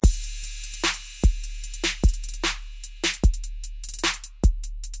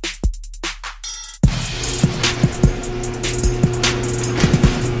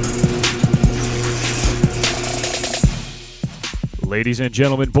Ladies and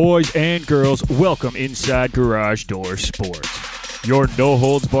gentlemen, boys and girls, welcome inside Garage Door Sports, your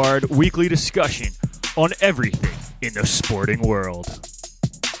no-holds-barred weekly discussion on everything in the sporting world.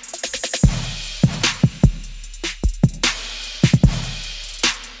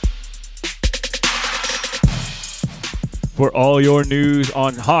 For all your news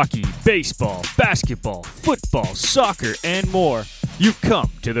on hockey, baseball, basketball, football, soccer, and more, you've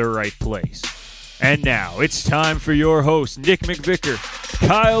come to the right place. And now it's time for your hosts, Nick McVicker,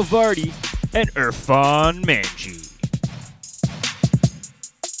 Kyle Vardy, and Irfan Manji.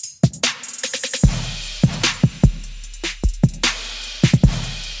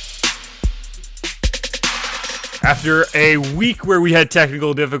 After a week where we had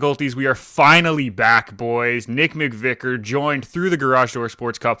technical difficulties, we are finally back, boys. Nick McVicker, joined through the Garage Door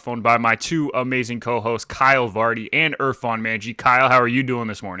Sports Cup phone by my two amazing co-hosts, Kyle Vardy and Irfan Manji. Kyle, how are you doing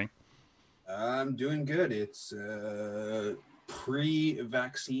this morning? I'm doing good. It's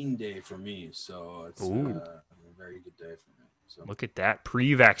pre-vaccine day for me, so it's a very good day for me. So. Look at that,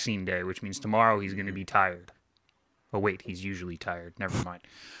 pre-vaccine day, which means tomorrow he's going to be tired. Oh, wait, he's usually tired. Never mind.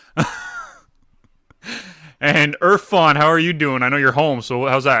 And Irfan, how are you doing? I know you're home, so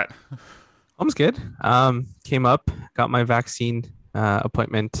how's that? Home's good. Came up, got my vaccine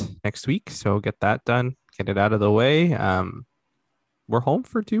appointment next week, so get that done, get it out of the way. We're home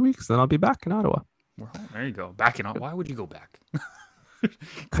for 2 weeks, then I'll be back in Ottawa. We're home. There you go. Back in Ottawa. Why would you go back?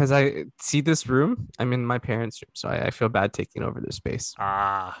 Because I see this room. I'm in my parents' room, so I feel bad taking over this space.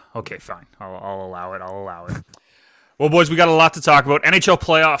 Okay, fine. I'll allow it. Well, boys, we got a lot to talk about. NHL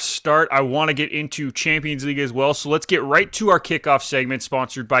playoffs start. I want to get into Champions League as well, so let's get right to our kickoff segment,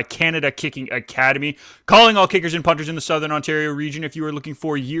 sponsored by Canada Kicking Academy. Calling all kickers and punters in the Southern Ontario region. If you are looking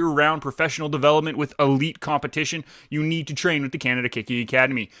for year-round professional development with elite competition, you need to train with the Canada Kicking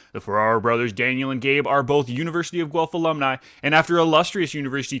Academy. The Ferraro brothers, Daniel and Gabe, are both University of Guelph alumni, and after illustrious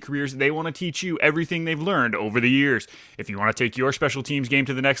university careers, they want to teach you everything they've learned over the years. If you want to take your special teams game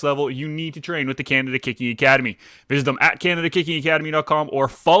to the next level, you need to train with the Canada Kicking Academy. Visit them at CanadaKickingAcademy.com or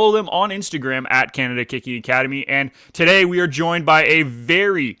follow them on Instagram at Canada Kicking Academy. And today we are joined by a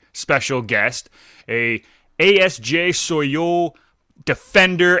very special guest, a ASJ Soyo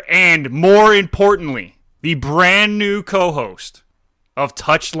defender, and more importantly, the brand new co-host of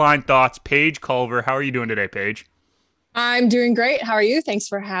Touchline Thoughts, Paige Culver. How are you doing today, Paige? I'm doing great. How are you? Thanks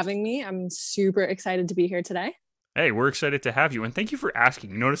for having me. I'm super excited to be here today. Hey, we're excited to have you, and thank you for asking.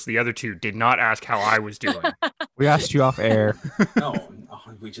 You notice the other two did not ask how I was doing. We asked you off air. No,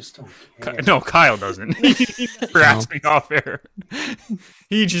 we just don't care. No, Kyle doesn't. He never asked me off air.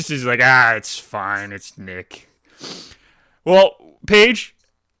 He just is like, it's fine. It's Nick. Well, Paige,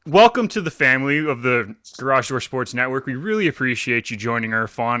 welcome to the family of the Garage Door Sports Network. We really appreciate you joining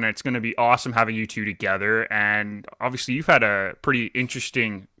Irfan. It's going to be awesome having you two together. And obviously, you've had a pretty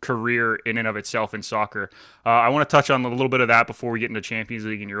interesting career in and of itself in soccer. I want to touch on a little bit of that before we get into Champions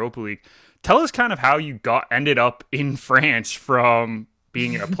League and Europa League. Tell us kind of how you ended up in France from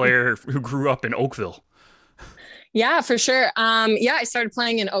being a player who grew up in Oakville. Yeah, for sure. I started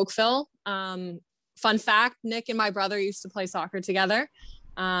playing in Oakville. Fun fact, Nick and my brother used to play soccer together.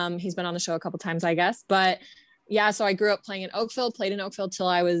 He's been on the show a couple times, I guess. But yeah, so I grew up playing in Oakville, played in Oakville till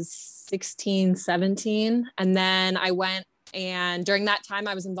I was 16, 17. And then I went, and during that time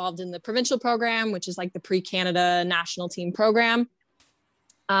I was involved in the provincial program, which is like the pre-Canada national team program,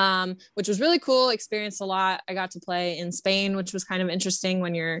 which was really cool. Experienced a lot. I got to play in Spain, which was kind of interesting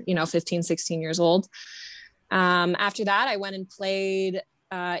when you're, 15, 16 years old. After that, I went and played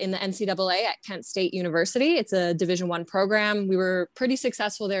in the NCAA at Kent State University. It's a Division I program. We were pretty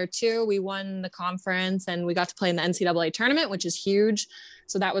successful there too. We won the conference and we got to play in the NCAA tournament, which is huge.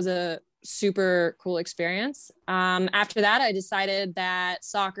 So that was a super cool experience. After that, I decided that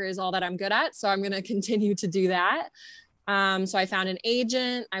soccer is all that I'm good at. So I'm going to continue to do that. So I found an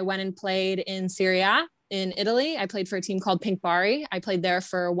agent. I went and played in Serie A in Italy. I played for a team called Pink Bari. I played there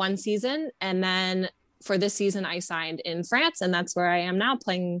for one season, and then for this season, I signed in France, and that's where I am now,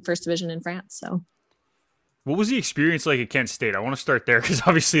 playing first division in France. So, what was the experience like at Kent State? I want to start there because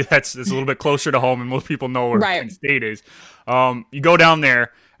obviously it's a little bit closer to home, and most people know where Kent State is. You go down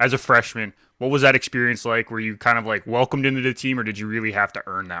there as a freshman. What was that experience like? Were you kind of like welcomed into the team, or did you really have to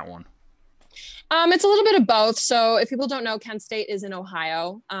earn that one? It's a little bit of both. So, if people don't know, Kent State is in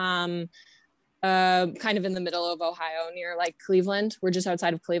Ohio. Kind of in the middle of Ohio near like Cleveland. We're just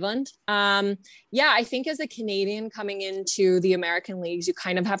outside of Cleveland. I think as a Canadian coming into the American leagues, you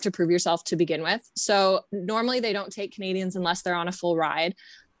kind of have to prove yourself to begin with. So normally they don't take Canadians unless they're on a full ride.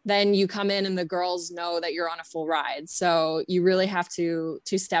 Then you come in and the girls know that you're on a full ride. So you really have to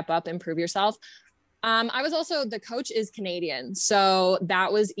step up and prove yourself. I was also, the coach is Canadian, so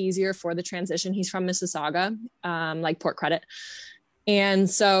that was easier for the transition. He's from Mississauga, like Port Credit. And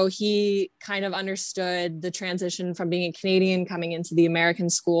so he kind of understood the transition from being a Canadian coming into the American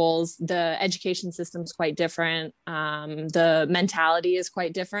schools. The education system is quite different. The mentality is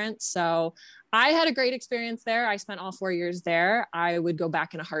quite different. So I had a great experience there. I spent all 4 years there. I would go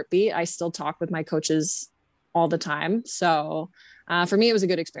back in a heartbeat. I still talk with my coaches all the time. So for me, it was a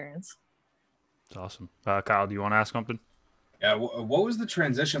good experience. That's awesome. Kyle, do you want to ask something? Yeah. What was the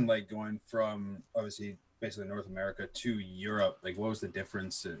transition like going from obviously basically North America to Europe? Like, what was the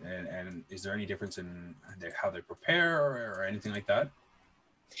difference, and is there any difference in how they prepare or anything like that?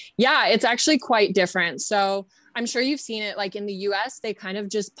 Yeah, it's actually quite different. So I'm sure you've seen it. Like in the US, they kind of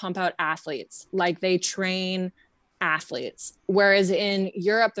just pump out athletes, like they train athletes. Whereas in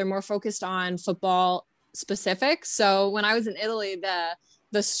Europe, they're more focused on football specific. So when I was in Italy,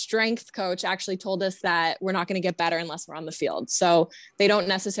 the strength coach actually told us that we're not going to get better unless we're on the field. So they don't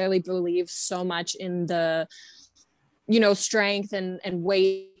necessarily believe so much in the, strength and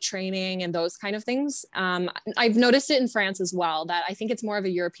weight training and those kind of things. I've noticed it in France as well, that I think it's more of a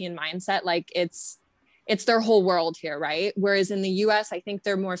European mindset. Like it's their whole world here, right? Whereas in the US, I think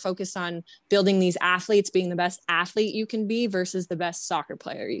they're more focused on building these athletes, being the best athlete you can be versus the best soccer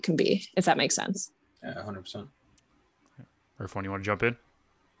player you can be, if that makes sense. Yeah, 100%. Irfan, you want to jump in?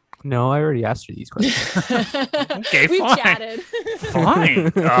 No, I already asked you these questions. Okay, We've fine. chatted.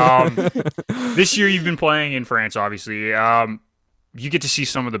 Fine. This year you've been playing in France, obviously. You get to see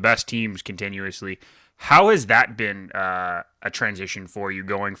some of the best teams continuously. How has that been a transition for you,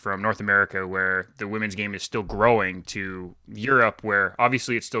 going from North America, where the women's game is still growing, to Europe, where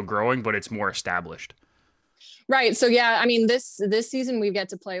obviously it's still growing, but it's more established? Right. So yeah, I mean, this season we get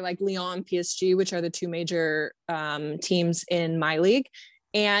to play like Lyon and PSG, which are the two major teams in my league.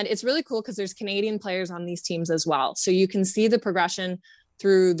 And it's really cool because there's Canadian players on these teams as well. So you can see the progression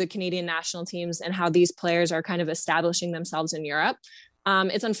through the Canadian national teams and how these players are kind of establishing themselves in Europe.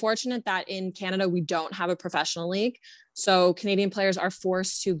 It's unfortunate that in Canada, we don't have a professional league. So Canadian players are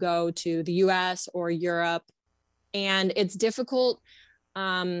forced to go to the US or Europe. And it's difficult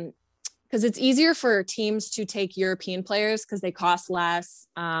because it's easier for teams to take European players because they cost less.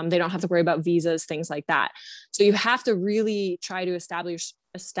 They don't have to worry about visas, things like that. So you have to really try to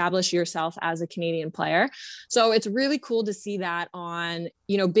establish yourself as a Canadian player. So it's really cool to see that on,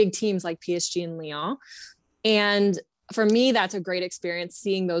 big teams like PSG and Lyon. And for me, that's a great experience,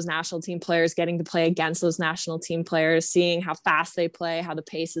 seeing those national team players, getting to play against those national team players, seeing how fast they play, how the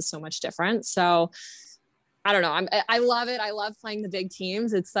pace is so much different. So I don't know. I love it. I love playing the big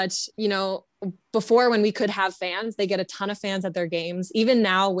teams. It's such, before when we could have fans, they get a ton of fans at their games, even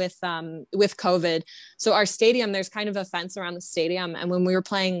now with COVID. So our stadium, there's kind of a fence around the stadium. And when we were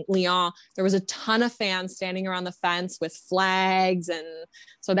playing Lyon, there was a ton of fans standing around the fence with flags. And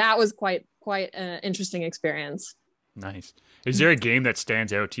so that was quite an interesting experience. Nice. Is there a game that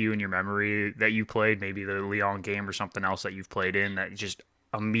stands out to you in your memory that you played, maybe the Lyon game or something else that you've played in, that just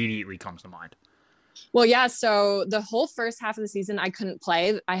immediately comes to mind? Well, yeah. So the whole first half of the season, I couldn't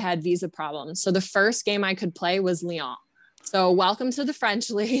play. I had visa problems. So the first game I could play was Lyon. So welcome to the French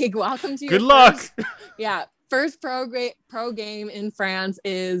league. Welcome to your good luck. First pro game in France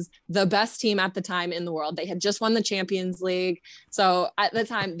is the best team at the time in the world. They had just won the Champions League. So at the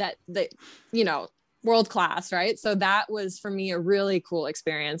time world class, right? So that was for me a really cool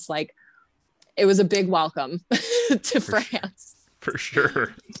experience. Like it was a big welcome to France. For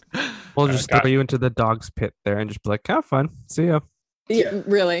sure. We'll just throw you into the dog's pit there and just be like, have fun. See ya. Yeah,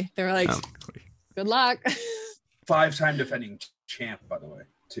 really. They were like, good luck. 5-time defending champ, by the way,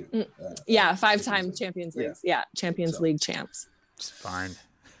 too. 5-time Champions League. Yeah, Champions League champs. It's fine.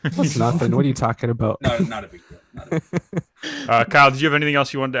 That's nothing. What are you talking about? No, not a big deal. Kyle, did you have anything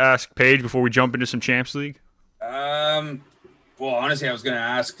else you wanted to ask Paige before we jump into some Champs League? Well, honestly, I was going to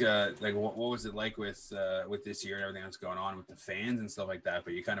ask, what was it like with this year and everything that's going on with the fans and stuff like that?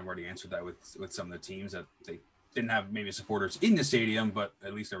 But you kind of already answered that with some of the teams that they didn't have maybe supporters in the stadium, but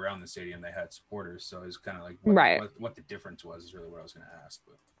at least around the stadium they had supporters. So it was kind of like what the difference was is really what I was going to ask.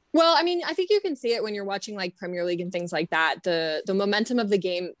 But. Well, I mean, I think you can see it when you're watching like Premier League and things like that. The momentum of the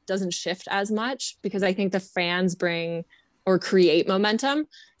game doesn't shift as much because I think the fans bring or create momentum.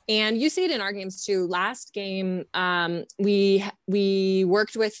 And you see it in our games too. Last game, we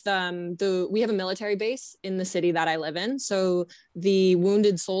worked with we have a military base in the city that I live in. So the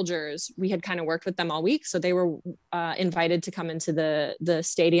wounded soldiers, we had kind of worked with them all week. So they were invited to come into the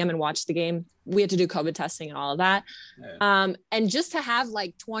stadium and watch the game. We had to do COVID testing and all of that. Yeah. And just to have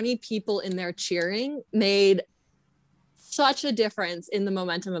like 20 people in there cheering made such a difference in the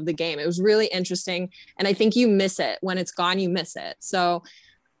momentum of the game. It was really interesting. And I think you miss it. When it's gone, you miss it. So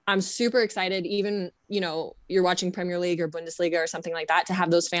I'm super excited, even, you're watching Premier League or Bundesliga or something like that, to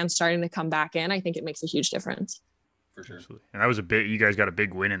have those fans starting to come back in. I think it makes a huge difference. For sure. And that was you guys got a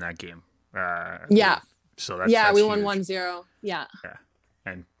big win in that game. Yeah. So that's we huge. won 1-0. Yeah.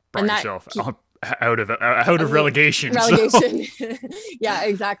 And brought yourself out of relegation. Relegation. Yeah,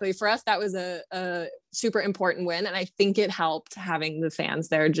 exactly. For us, that was a super important win. And I think it helped having the fans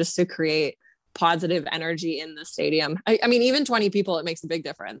there just to create positive energy in the stadium. I mean, even 20 people, it makes a big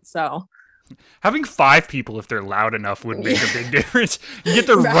difference. So having 5 people, if they're loud enough, would make a big difference. You get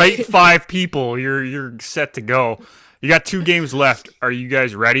the right 5 people, you're set to go. You got 2 games left. Are you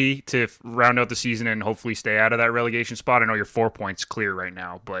guys ready to round out the season and hopefully stay out of that relegation spot? I know you're 4 points clear right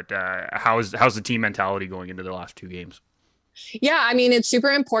now, but how's the team mentality going into the last 2 games? Yeah, I mean, it's super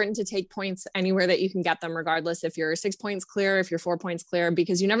important to take points anywhere that you can get them, regardless if you're 6 points clear, if you're 4 points clear,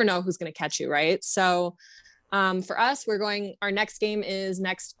 because you never know who's going to catch you, right? So for us, our next game is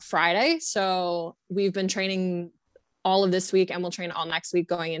next Friday. So we've been training all of this week and we'll train all next week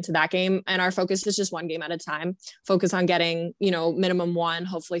going into that game. And our focus is just one game at a time. Focus on getting, minimum 1,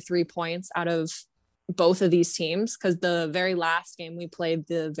 hopefully 3 points out of both of these teams, because the very last game we played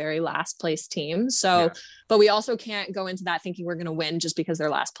the very last place team. So, but we also can't go into that thinking we're going to win just because they're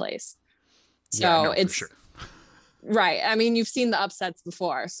last place. So it's for sure. Right. I mean, you've seen the upsets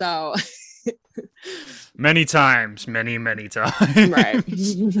before, so many times. Right.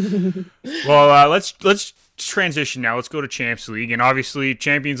 Well, let's transition now. Let's go to Champions League, and obviously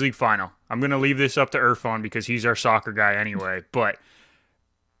Champions League final. I'm going to leave this up to Irfan because he's our soccer guy anyway, but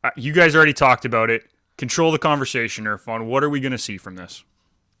you guys already talked about it. Control the conversation, Irfan. What are we going to see from this?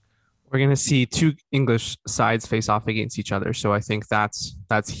 We're going to see 2 English sides face off against each other. So I think that's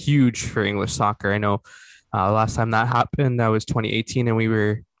huge for English soccer. I know last time that happened, that was 2018, and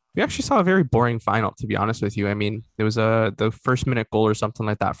we actually saw a very boring final, to be honest with you. I mean, it was the first minute goal or something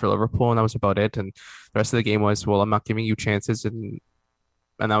like that for Liverpool, and that was about it. And the rest of the game was, well, I'm not giving you chances, and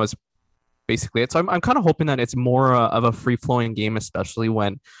that was basically it. So I'm kind of hoping that it's more of a free-flowing game, especially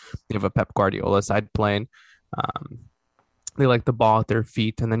when you have a Pep Guardiola side playing. They like the ball at their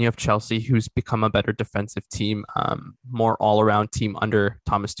feet, and then you have Chelsea, who's become a better defensive team, more all-around team under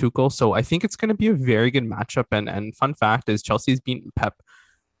Thomas Tuchel. So I think it's going to be a very good matchup. And fun fact is Chelsea's beaten Pep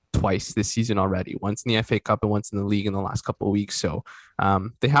twice this season already, once in the FA Cup and once in the league in the last couple of weeks. So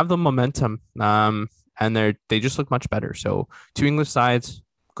they have the momentum, and they just look much better. So 2 English sides,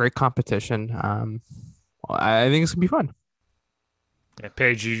 great competition. I think it's gonna be fun. Yeah,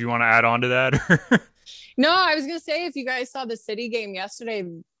 Paige, do you want to add on to that? No, I was going to say, if you guys saw the City game yesterday,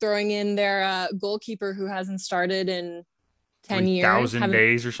 throwing in their goalkeeper who hasn't started in 10 years. 1,000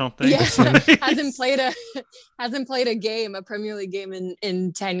 days or something. Yeah, hasn't played a game, a Premier League game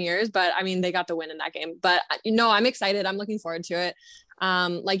in 10 years. But I mean, they got the win in that game. But I'm excited. I'm looking forward to it.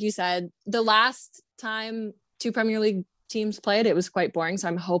 Like you said, the last time 2 Premier League teams played, it was quite boring. So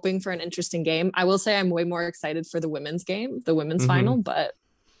I'm hoping for an interesting game. I will say I'm way more excited for the women's game, the women's final, but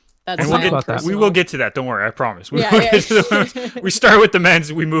that's we will get to that. Don't worry. I promise. We Yeah. We start with the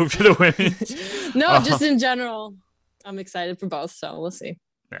men's, we move to the women's. No, just in general, I'm excited for both. So we'll see.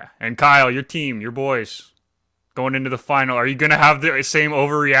 Yeah. And Kyle, your team, your boys going into the final, are you going to have the same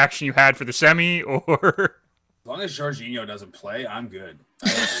overreaction you had for the semi, or? As long as Jorginho doesn't play, I'm good. I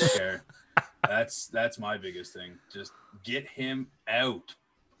don't really care. That's my biggest thing. Just get him out.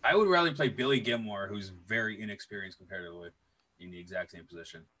 I would rather play Billy Gilmore, who's very inexperienced comparatively in the exact same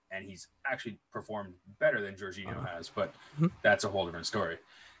position. And he's actually performed better than Jorginho has, but that's a whole different story.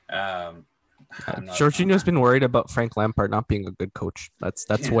 Jorginho's been worried about Frank Lampard not being a good coach.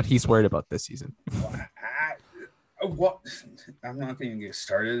 That's what he's worried about this season. What? I'm not going to get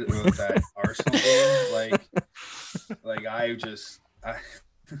started with that Arsenal game. Like I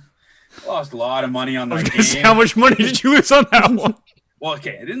lost a lot of money on that game. How much money did you lose on that one? Well,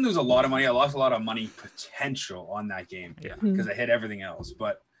 okay, I didn't lose a lot of money. I lost a lot of money potential on that game because I hit everything else.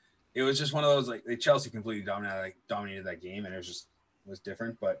 But it was just one of those, like, Chelsea completely dominated that game, and it was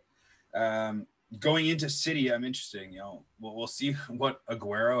different. But going into City, I'm interested. We'll see what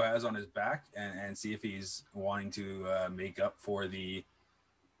Aguero has on his back and see if he's wanting to make up for the.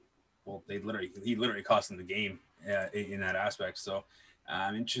 Well, he literally cost them the game in that aspect. So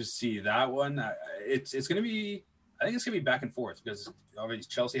I'm interested to see that one. It's going to be. I think it's going to be back and forth because obviously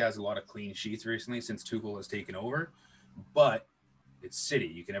Chelsea has a lot of clean sheets recently since Tuchel has taken over, but it's City.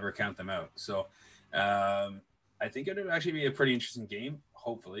 You can never count them out. So I think it would actually be a pretty interesting game,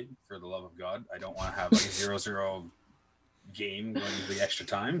 hopefully, for the love of God. I don't want to have like a 0-0 game going into the extra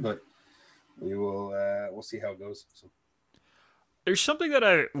time, but we'll see how it goes. So. There's something that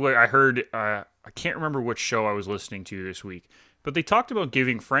I heard. I can't remember which show I was listening to this week, but they talked about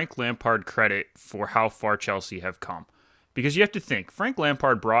giving Frank Lampard credit for how far Chelsea have come. Because you have to think, Frank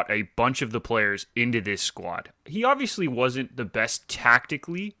Lampard brought a bunch of the players into this squad. He obviously wasn't the best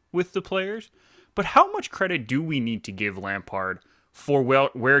tactically with the players, but how much credit do we need to give Lampard for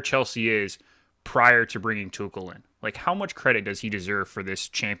where Chelsea is prior to bringing Tuchel in? Like, how much credit does he deserve for this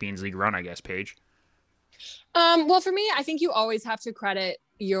Champions League run, I guess, Paige? Well, for me, I think you always have to credit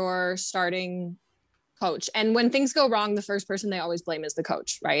your starting coach. And when things go wrong, the first person they always blame is the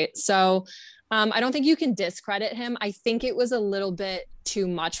coach, right? So I don't think you can discredit him. I think it was a little bit too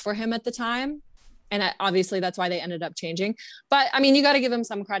much for him at the time. And obviously that's why they ended up changing. But I mean, you got to give him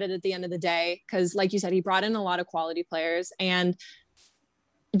some credit at the end of the day, because like you said, he brought in a lot of quality players and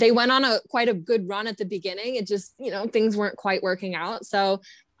they went on quite a good run at the beginning. It just, things weren't quite working out. So,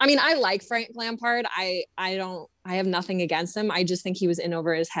 I mean, I like Frank Lampard. I have nothing against him. I just think he was in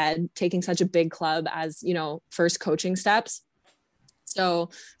over his head, taking such a big club as, first coaching steps. So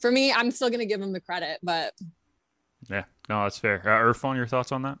for me, I'm still going to give him the credit, but. Yeah, no, that's fair. Irfan, your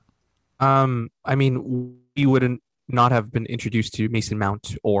thoughts on that? I mean, we wouldn't not have been introduced to Mason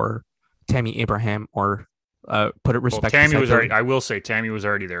Mount or Tammy Abraham or put it respect. Well, Tammy was already. I will say Tammy was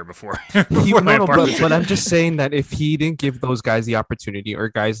already there before. But I'm just saying that if he didn't give those guys the opportunity, or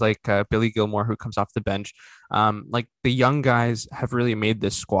guys like Billy Gilmore who comes off the bench, like the young guys have really made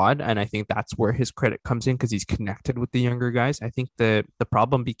this squad, and I think that's where his credit comes in because he's connected with the younger guys. I think the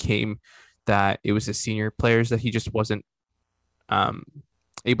problem became that it was the senior players that he just wasn't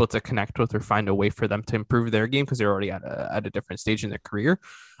able to connect with or find a way for them to improve their game because they're already at a different stage in their career.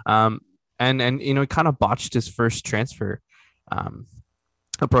 And he kind of botched his first transfer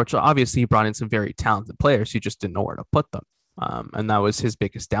approach. Obviously, he brought in some very talented players. He just didn't know where to put them. And that was his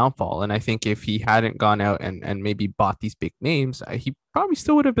biggest downfall. And I think if he hadn't gone out and maybe bought these big names, he probably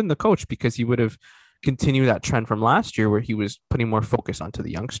still would have been the coach because he would have continue that trend from last year where he was putting more focus onto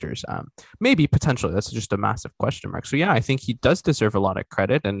the youngsters. Maybe potentially that's just a massive question mark. So yeah, I think he does deserve a lot of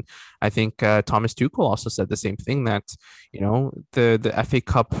credit. And I think Thomas Tuchel also said the same thing that, the FA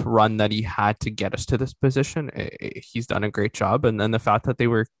Cup run that he had to get us to this position, he's done a great job. And then the fact that they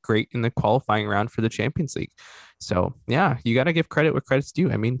were great in the qualifying round for the Champions League. So yeah, you got to give credit where credit's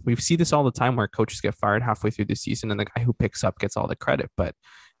due. I mean, we see this all the time where coaches get fired halfway through the season and the guy who picks up gets all the credit. But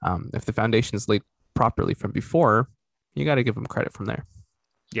if the foundation is laid properly from before, you got to give them credit from there.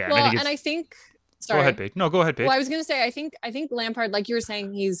 Yeah. Well, and I think, sorry. Go ahead, Paige. No, go ahead, Paige. Well, I was going to say, I think Lampard, like you were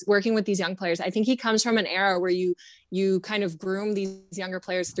saying, he's working with these young players. I think he comes from an era where you kind of groom these younger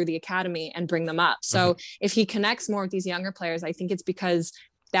players through the academy and bring them up. So if he connects more with these younger players, I think it's because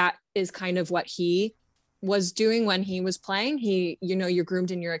that is kind of what he was doing when he was playing. You're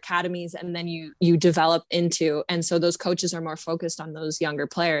groomed in your academies and then you develop into, and so those coaches are more focused on those younger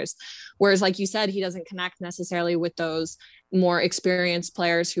players. Whereas, like you said, he doesn't connect necessarily with those more experienced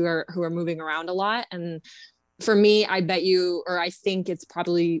players who are moving around a lot. And for me, I think it's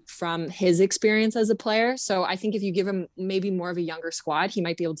probably from his experience as a player. So I think if you give him maybe more of a younger squad, he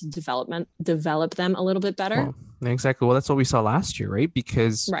might be able to develop them a little bit better. Well, exactly. Well, that's what we saw last year, right?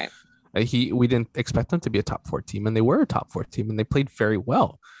 Because right. We didn't expect them to be a top 4 team, and they were a top 4 team, and they played very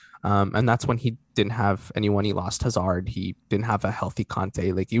well. And that's when he didn't have anyone. He lost Hazard. He didn't have a healthy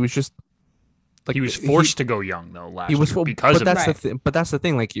Conte. Like he was just like he was forced to go young though last year because but of that's that. But that's the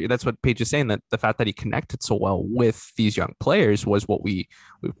thing. Like that's what Paige is saying, that the fact that he connected so well with these young players was what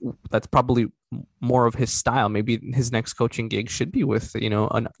that's probably more of his style. Maybe his next coaching gig should be with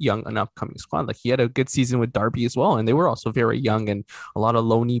a young and upcoming squad. Like he had a good season with Derby as well, and they were also very young and a lot of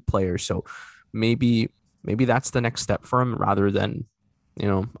loanee players. So maybe that's the next step for him rather than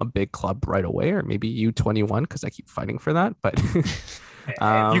a big club right away, or maybe U21 because I keep fighting for that, but.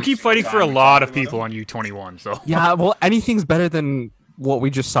 You keep fighting for a lot of people on U21, so yeah. Well, anything's better than what we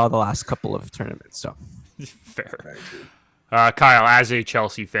just saw the last couple of tournaments. So fair. Kyle, as a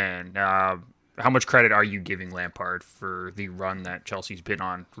Chelsea fan, how much credit are you giving Lampard for the run that Chelsea's been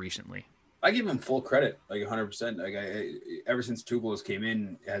on recently? I give him full credit, like 100%. Like ever since Tuchel has came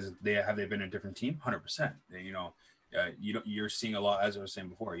in, have they been a different team? 100%. You're seeing a lot, as I was saying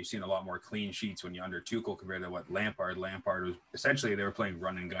before, you're seeing a lot more clean sheets when you're under Tuchel compared to what Lampard was. Essentially, they were playing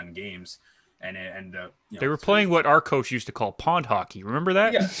run and gun games, and they were playing what our coach used to call pond hockey. Remember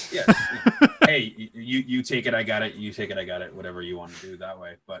that? Yes. Hey, you take it, I got it. You take it, I got it. Whatever you want to do that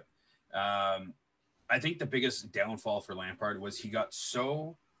way. But I think the biggest downfall for Lampard was he got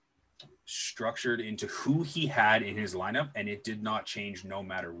so structured into who he had in his lineup, and it did not change no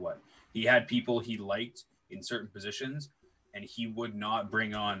matter what. He had people he liked in certain positions, and he would not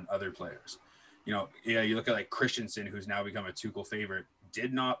bring on other players. Yeah, you look at like Christensen, who's now become a Tuchel favorite,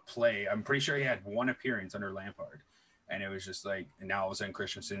 did not play. I'm pretty sure he had one appearance under Lampard. And it was just like, and now all of a sudden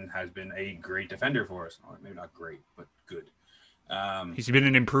Christensen has been a great defender for us. Or maybe not great, but good. He's been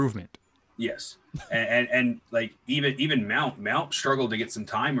an improvement. Yes. And like even Mount struggled to get some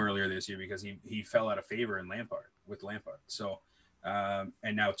time earlier this year because he fell out of favor with Lampard. So,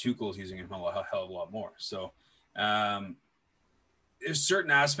 and now Tuchel's using him a hell of a lot more. So, there's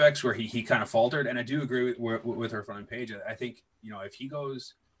certain aspects where he kind of faltered. And I do agree with her front page. I think, if he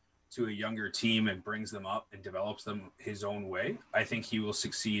goes to a younger team and brings them up and develops them his own way, I think he will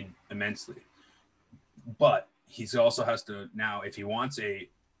succeed immensely. But he also has to now, if he wants a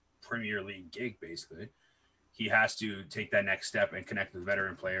Premier League gig, basically, he has to take that next step and connect with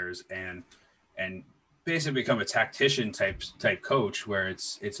veteran players and basically become a tactician type coach, where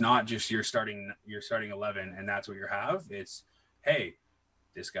it's not just your starting 11 and that's what you have. It's, hey,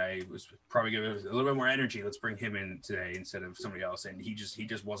 this guy was probably giving a little bit more energy. Let's bring him in today instead of somebody else. And he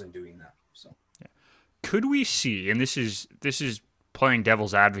just wasn't doing that. So, yeah. Could we see, and this is playing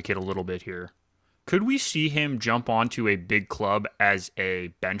devil's advocate a little bit here, could we see him jump onto a big club as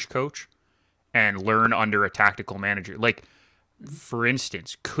a bench coach and learn under a tactical manager? Like, for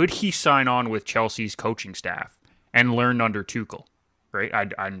instance, could he sign on with Chelsea's coaching staff and learn under Tuchel? Right?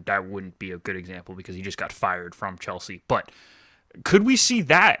 That wouldn't be a good example because he just got fired from Chelsea. But could we see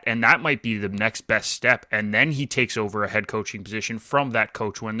that? And that might be the next best step. And then he takes over a head coaching position from that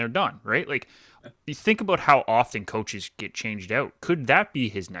coach when they're done, right? Like, you think about how often coaches get changed out. Could that be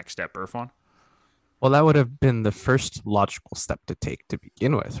his next step, Irfan? Well, that would have been the first logical step to take to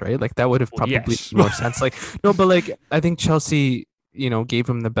begin with, right? Like, that would have probably made more sense. Like, no, but like, I think Chelsea, gave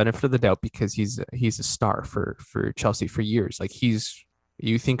him the benefit of the doubt because he's a star for Chelsea for years. Like,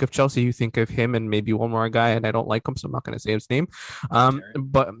 you think of Chelsea, you think of him and maybe one more guy, and I don't like him, so I'm not going to say his name.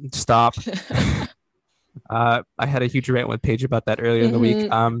 But stop. I had a huge rant with Paige about that earlier in the week.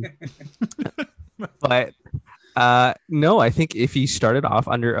 But no, I think if he started off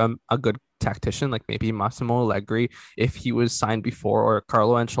under a good tactician, like maybe Massimo Allegri, if he was signed before, or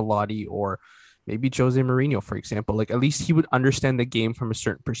Carlo Ancelotti, or maybe Jose Mourinho, for example, like at least he would understand the game from a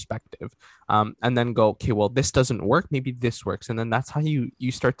certain perspective, and then go, okay, well, this doesn't work, maybe this works, and then that's how you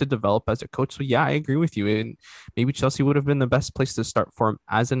start to develop as a coach. So yeah, I agree with you, and maybe Chelsea would have been the best place to start for him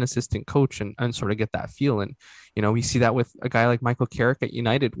as an assistant coach and sort of get that feel. And we see that with a guy like Michael Carrick at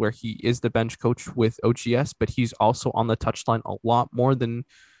United, where he is the bench coach with OGS, but he's also on the touchline a lot more than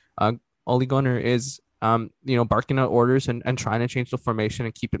Ole Gunnar is, barking out orders and trying to change the formation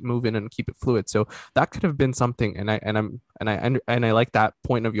and keep it moving and keep it fluid. So that could have been something. And I like that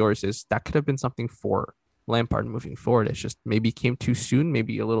point of yours, is that could have been something for Lampard moving forward. It's just maybe came too soon,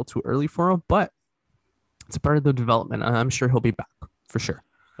 maybe a little too early for him, but it's a part of the development. And I'm sure he'll be back for sure.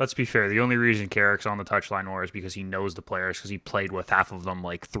 Let's be fair. The only reason Carrick's on the touchline more is because he knows the players, because he played with half of them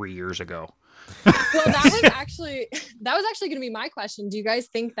like 3 years ago. Well, that was actually going to be my question. Do you guys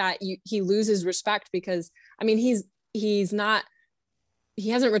think that he loses respect because, I mean, he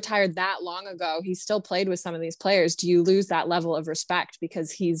hasn't retired that long ago. He still played with some of these players. Do you lose that level of respect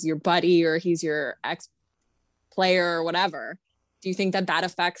because he's your buddy or he's your ex-player or whatever? Do you think that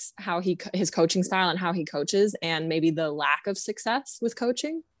affects how his coaching style and how he coaches, and maybe the lack of success with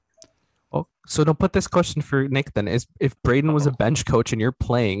coaching? Well, so don't put this question for Nick then. Is if Braden was a bench coach and you're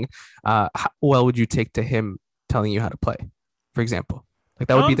playing, how well would you take to him telling you how to play, for example? Like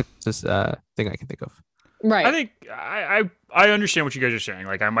that would be the closest thing I can think of. Right. I think I understand what you guys are saying.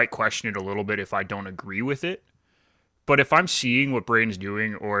 Like, I might question it a little bit if I don't agree with it. But if I'm seeing what Braden's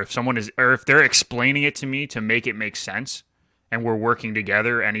doing, or if they're explaining it to me to make it make sense, and we're working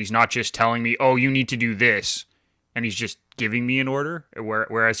together, and he's not just telling me, oh, you need to do this, and he's just giving me an order,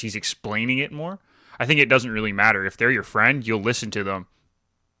 whereas he's explaining it more, I think it doesn't really matter. If they're your friend, you'll listen to them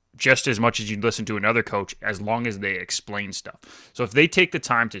just as much as you'd listen to another coach, as long as they explain stuff. So if they take the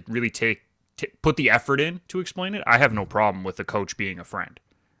time to really put the effort in to explain it, I have no problem with the coach being a friend,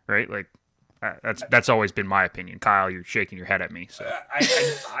 right? Like, that's always been my opinion. Kyle, you're shaking your head at me. So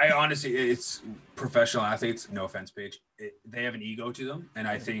I honestly, it's professional athletes. No offense, Paige. They have an ego to them, and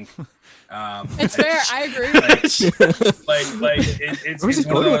I think it's fair. I agree. It's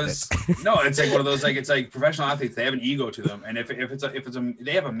one of those. No, it's like one of those. Like, it's like professional athletes. They have an ego to them, and if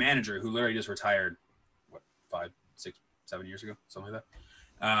they have a manager who literally just retired, 5, 6, 7 years ago, something like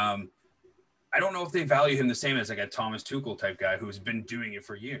that. I don't know if they value him the same as like a Thomas Tuchel type guy who's been doing it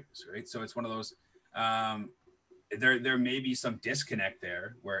for years, right? So it's one of those. There may be some disconnect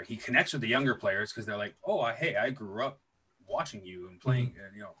there where he connects with the younger players because they're like, oh, hey, I grew up watching you and playing,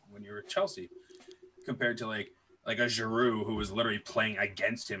 when you were at Chelsea, compared to like a Giroud who was literally playing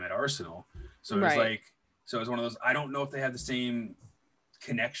against him at Arsenal. So it was Right. like, so it was one of those. I don't know if they have the same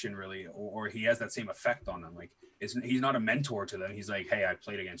connection really, or he has that same effect on them. Like, he's not a mentor to them. He's like, hey, I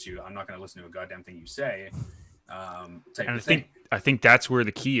played against you. I'm not going to listen to a goddamn thing you say. Type And of thing. I think that's where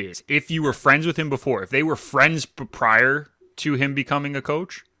the key is. If you were friends with him before, if they were friends prior to him becoming a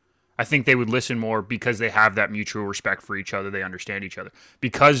coach, I think they would listen more because they have that mutual respect for each other. They understand each other.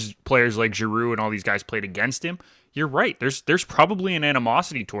 Because players like Giroux and all these guys played against him, you're right. There's probably an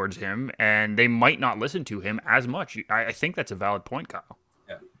animosity towards him, and they might not listen to him as much. I think that's a valid point, Kyle.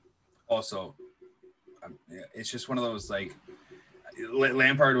 Yeah. Also, it's just one of those, like,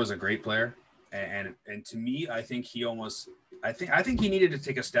 Lampard was a great player, and to me, I think he needed to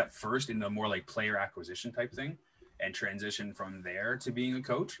take a step first in the more like player acquisition type thing, and transition from there to being a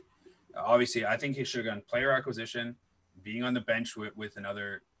coach. Obviously, I think he should have gone player acquisition, being on the bench with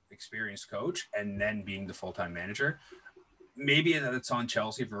another experienced coach, and then being the full-time manager. Maybe that's on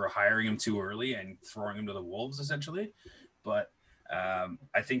Chelsea for hiring him too early and throwing him to the wolves, essentially. But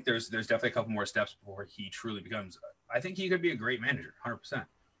I think there's definitely a couple more steps before he truly becomes. I think he could be a great manager, 100%.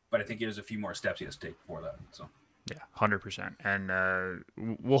 But I think there's a few more steps he has to take before that. So Yeah, 100%. And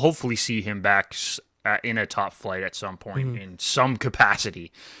we'll hopefully see him back in a top flight at some point in some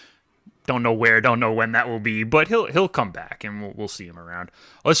capacity. Don't know where, don't know when that will be, but he'll come back and we'll see him around.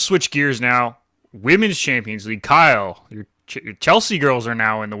 Let's switch gears now. Women's Champions League. Kyle, your Chelsea girls are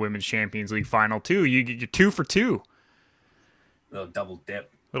now in the Women's Champions League final too. You're 2 for 2. little double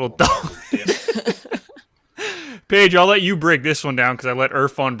dip. Little double dip. Paige, I'll let you break this one down because I let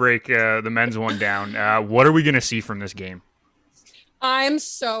Irfan break the men's one down. What are we going to see from this game? I'm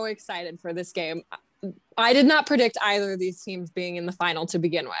so excited for this game. I did not predict either of these teams being in the final to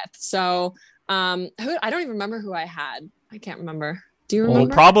begin with. So I don't even remember who I had. I can't remember. Do you remember? Well,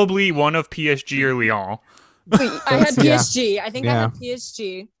 probably one of PSG or Lyon. I had PSG. Yeah. I think I had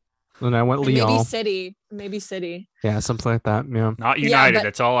PSG. And I went And Lyon. Maybe City. Yeah, something like that. Yeah. Not United. but-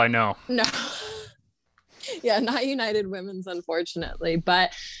 That's all I know. No. Yeah, not United Women's, unfortunately.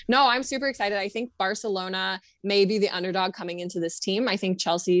 But no, I'm super excited. I think Barcelona may be the underdog coming into this team. I think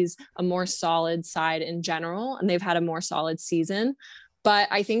Chelsea's a more solid side in general, and they've had a more solid season. But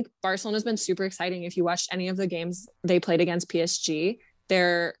I think Barcelona's been super exciting. If you watched any of the games they played against PSG,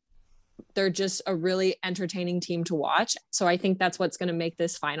 they're just a really entertaining team to watch. So I think that's what's going to make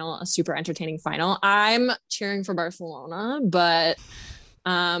this final a super entertaining final. I'm cheering for Barcelona, but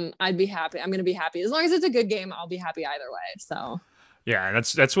I'd be happy. I'm going to be happy. As long as it's a good game, I'll be happy either way. So Yeah,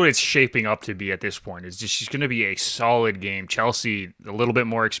 that's what it's shaping up to be at this point. It's just going to be a solid game. Chelsea, a little bit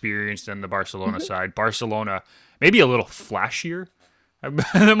more experienced than the Barcelona side. Barcelona, maybe a little flashier.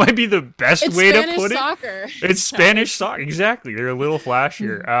 That might be the best it's way Spanish to put soccer. it. It's Spanish soccer. Exactly. They're a little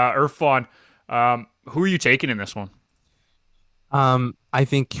flashier. Irfan, who are you taking in this one? I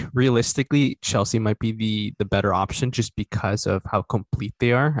think realistically, Chelsea might be the better option just because of how complete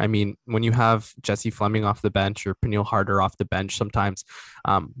they are. I mean, when you have Jesse Fleming off the bench or Peniel Harder off the bench, sometimes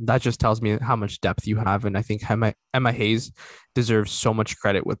that just tells me how much depth you have. And I think Emma Hayes deserves so much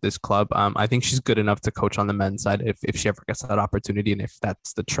credit with this club. I think she's good enough to coach on the men's side if she ever gets that opportunity and if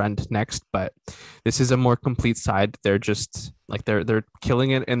that's the trend next. But this is a more complete side. They're just like they're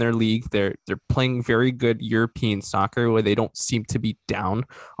killing it in their league. They're playing very good European soccer where they don't seem to be down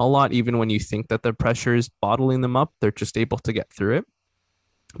a lot. Even when you think that the pressure is bottling them up, they're just able to get through it.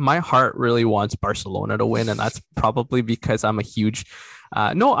 My heart really wants Barcelona to win, and that's probably because I'm a huge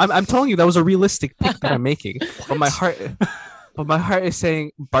I'm telling you that was a realistic pick that I'm making. But my heart is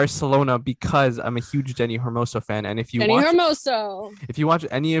saying Barcelona because I'm a huge Jenny Hermoso fan. And if you watch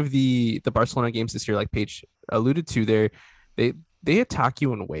any of the Barcelona games this year, like Paige alluded to, they attack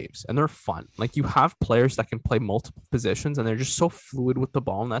you in waves and they're fun. Like you have players that can play multiple positions and they're just so fluid with the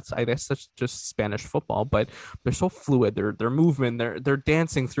ball. And that's just Spanish football, but they're so fluid. Their movement, they're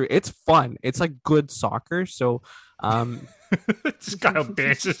dancing through. It's fun. It's like good soccer. So, This Kyle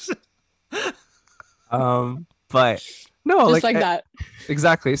dances. but no, just like that.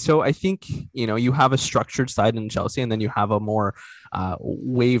 Exactly. So I think, you have a structured side in Chelsea and then you have a more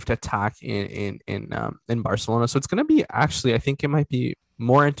waved attack in Barcelona. So it's going to be actually, I think it might be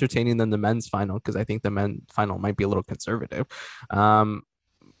more entertaining than the men's final because I think the men's final might be a little conservative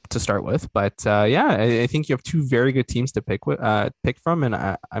to start with. But I think you have two very good teams to pick from. And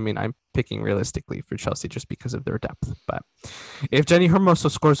I mean, I'm picking realistically for Chelsea just because of their depth. But if Jenny Hermoso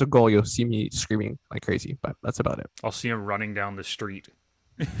scores a goal, you'll see me screaming like crazy. But that's about it. I'll see him running down the street.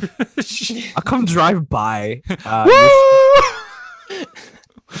 I'll come drive by.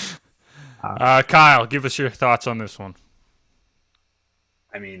 Kyle, give us your thoughts on this one.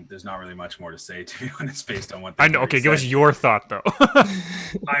 I mean, there's not really much more to say, to be honest, based on what I know. Okay, give us your thought though.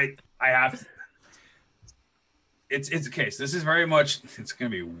 I have. It's a case. This is very much. It's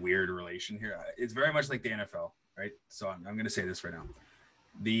going to be a weird relation here. It's very much like the NFL, right? So I'm going to say this right now.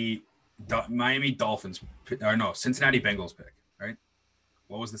 The Miami Dolphins, or no, Cincinnati Bengals pick, right?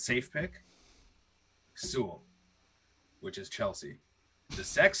 What was the safe pick? Sewell, which is Chelsea. The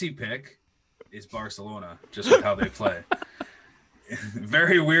sexy pick is Barcelona, just with how they play.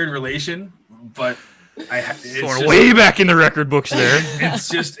 Very weird relation, but Going way back in the record books there. It's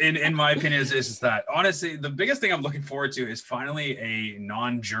just, in my opinion, it's just that. Honestly, the biggest thing I'm looking forward to is finally a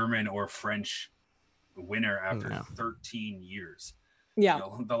non-German or French winner after 13 years. Yeah. You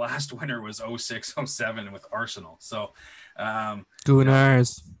know, the last winner was 06-07 with Arsenal. So,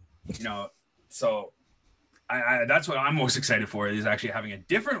 Gunners. You know, so I that's what I'm most excited for, is actually having a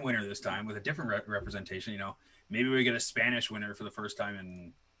different winner this time with a different representation. You know, maybe we get a Spanish winner for the first time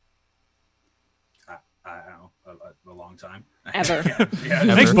in I don't know, a long time. Ever.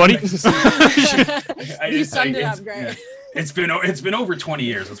 Yeah. Thanks, buddy. You summed it up great. Yeah. It's been over 20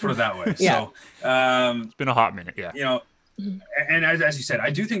 years. Let's put it that way. Yeah. So it's been a hot minute. Yeah. You know, and as you said, I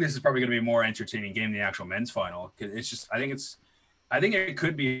do think this is probably going to be a more entertaining game than the actual men's final. It's just, I think it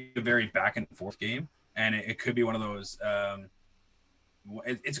could be a very back and forth game, and it could be one of those.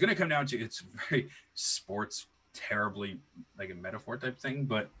 It's going to come down to, it's very sports terribly like a metaphor type thing,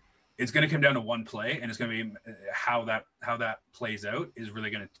 but it's going to come down to one play, and it's going to be how that plays out is really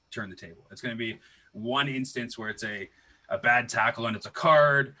going to turn the table. It's going to be one instance where it's a bad tackle and it's a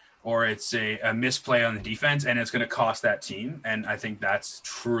card, or it's a misplay on the defense, and it's going to cost that team. And I think that's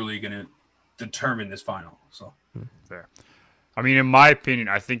truly going to determine this final. So fair. I mean, in my opinion,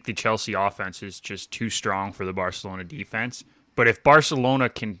 I think the Chelsea offense is just too strong for the Barcelona defense. But if Barcelona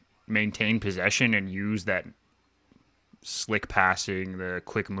can maintain possession and use that slick passing, the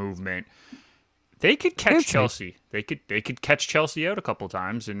quick movement, they could catch Chelsea. They could catch Chelsea out a couple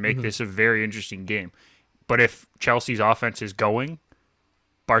times and make this a very interesting game. But if Chelsea's offense is going,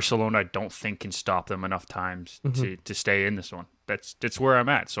 Barcelona, I don't think, can stop them enough times to stay in this one. That's where I'm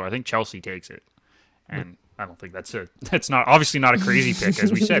at. So I think Chelsea takes it, and I don't think that's not obviously not a crazy pick,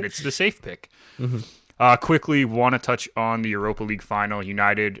 as we said. It's the safe pick. Quickly, want to touch on the Europa League final.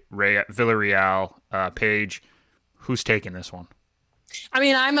 United, Villarreal. Paige, who's taking this one? I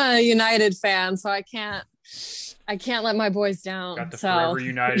mean, I'm a United fan, so I can't let my boys down. Got the Forever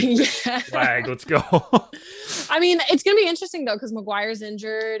United flag. Let's go. I mean, it's going to be interesting, though, because Maguire's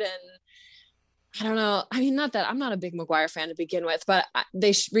injured, and I don't know. I mean, not that I'm not a big Maguire fan to begin with, but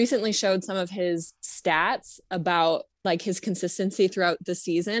they recently showed some of his stats about like his consistency throughout the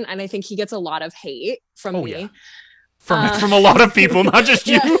season, and I think he gets a lot of hate from me. Yeah. From a lot of people, not just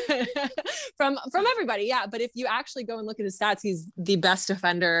you. Yeah. from everybody, yeah. But if you actually go and look at his stats, he's the best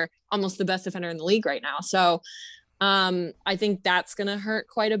defender, almost the best defender in the league right now. So I think that's gonna hurt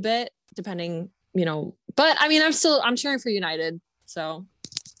quite a bit, depending, you know. But I mean, I'm cheering for United, so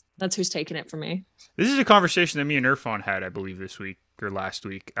that's who's taking it for me. This is a conversation that me and Irfan had, I believe, this week or last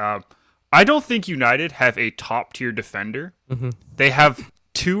week. I don't think United have a top tier defender. They have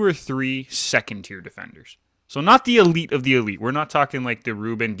 2 or 3 second tier defenders. So not the elite of the elite. We're not talking like the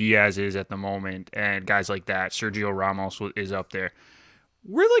Ruben Diaz is at the moment and guys like that. Sergio Ramos is up there.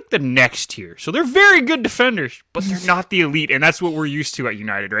 We're like the next tier. So they're very good defenders, but they're not the elite. And that's what we're used to at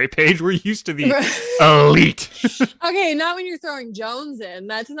United, right, Paige? We're used to the elite. Okay, not when you're throwing Jones in.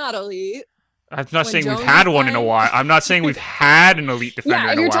 That's not elite. I'm not saying we've had one in a while. I'm not saying we've had an elite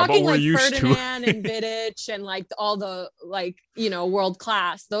defender in a while, but we're used to it. Ferdinand and Vidic and like all the world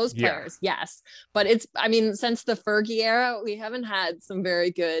class, those players, yes. But I mean, since the Fergie era, we haven't had some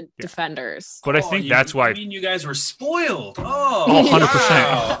very good defenders. But I think that's why. I mean, you guys were spoiled. Oh,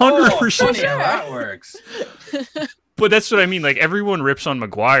 100%. 100%. Funny how that works. But that's what I mean. Like, everyone rips on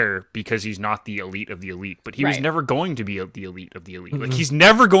Maguire because he's not the elite of the elite, but he was never going to be the elite of the elite. Like, he's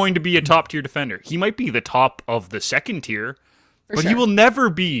never going to be a top tier defender. He might be the top of the second tier, but he will never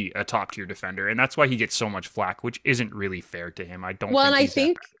be a top tier defender, and that's why he gets so much flack, which isn't really fair to him. I don't. Well, and I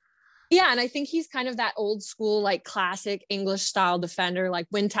think. Yeah, and I think he's kind of that old school, like classic English style defender, like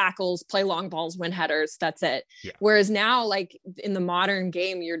win tackles, play long balls, win headers. That's it. Yeah. Whereas now, like in the modern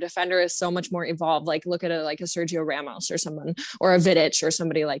game, your defender is so much more evolved. Like look at a Sergio Ramos or someone, or a Vidic or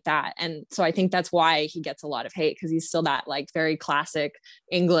somebody like that. And so I think that's why he gets a lot of hate, because he's still that like very classic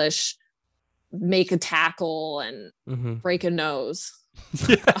English, make a tackle and break a nose.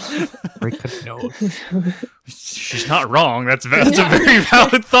 Break a nose. She's not wrong. That's a very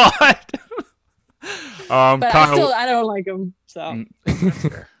valid thought. But Kyle, I don't like him. So that's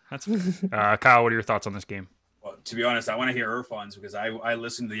fair. That's fair. Kyle, what are your thoughts on this game? Well, to be honest, I want to hear Irfan's because I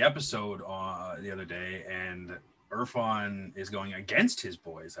listened to the episode the other day, and Irfan is going against his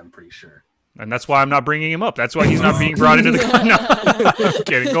boys. I'm pretty sure. And that's why I'm not bringing him up. That's why he's not being brought into the. No, I'm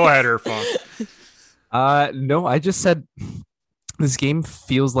kidding. Go ahead, Irfan. No, I just said this game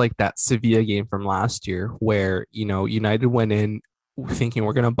feels like that Sevilla game from last year where, United went in thinking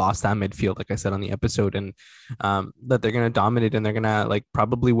we're going to boss that midfield, like I said on the episode, and that they're going to dominate and they're going to like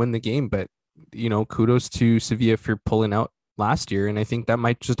probably win the game. But, kudos to Sevilla for pulling out last year. And I think that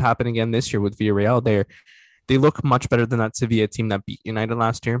might just happen again this year with Villarreal. They look much better than that Sevilla team that beat United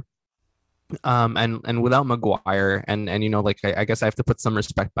last year. And without Maguire and I guess I have to put some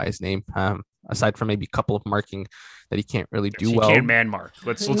respect by his name, aside from maybe a couple of marking that he can't really do well. He can't man mark.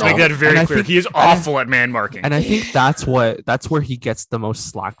 Let's make that very clear. He is awful at man marking. And I think that's where he gets the most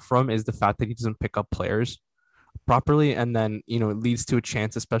slack from, is the fact that he doesn't pick up players properly. And then, it leads to a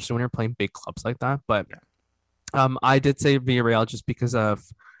chance, especially when you're playing big clubs like that. But I did say Villarreal just because of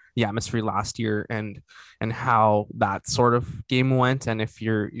the atmosphere last year and how that sort of game went. And if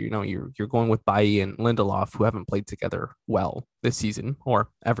you're going with Bailly and Lindelof, who haven't played together well this season or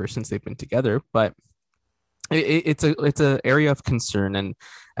ever since they've been together, but it's a area of concern.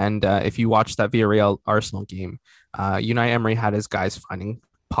 And if you watch that Villarreal Arsenal game, Unai Emery had his guys finding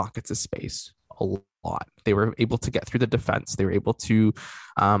pockets of space a lot. They were able to get through the defense. They were able to,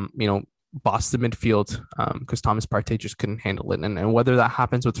 boss the midfield because Thomas Partey just couldn't handle it. And whether that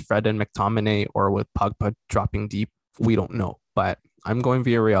happens with Fred and McTominay or with Pogba dropping deep, we don't know. But I'm going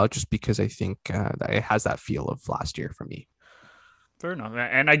Villarreal just because I think that it has that feel of last year for me. Fair enough.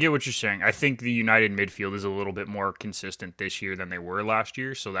 And I get what you're saying. I think the United midfield is a little bit more consistent this year than they were last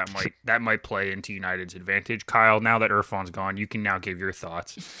year. So that might play into United's advantage. Kyle, now that Irfan's gone, you can now give your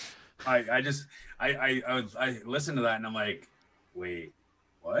thoughts. I listened to that and I'm like, wait,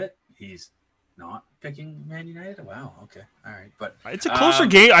 what? He's not picking Man United? Wow. Okay. All right. But it's a closer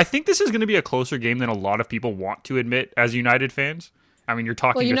game. I think this is going to be a closer game than a lot of people want to admit as United fans. I mean, you're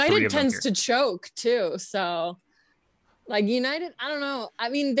talking. Well, to United three of them tends here. to choke too. So, like United, I don't know. I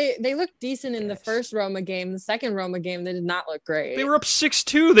mean, they looked decent in the first Roma game. The second Roma game, they did not look great. They were up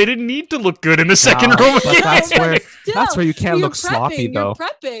 6-2. They didn't need to look good in the second Roma game. That's where you can't look sloppy, though. You're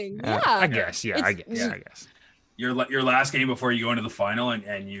prepping. Yeah. I guess. Yeah. I guess. Your last game before you go into the final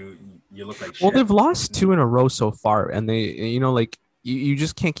and you look like shit. Well, they've lost 2 in a row so far, and they you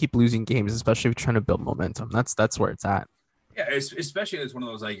just can't keep losing games, especially if you're trying to build momentum. That's where it's at. Yeah, especially it's one of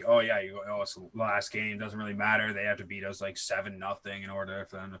those like, oh yeah, it's the last game, doesn't really matter. They have to beat us like 7-0 in order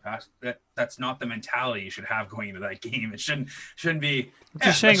for them to pass. That's not the mentality you should have going into that game. It shouldn't be. I'm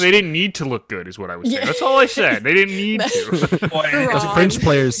just saying they didn't need to look good, is what I was saying. That's all I said. They didn't need to. Well,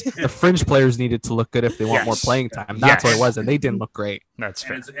 the fringe players needed to look good if they want more playing time. That's what it was, and they didn't look great. That's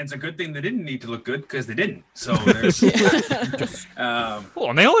fair. And it's a good thing they didn't need to look good because they didn't. So there's. Well,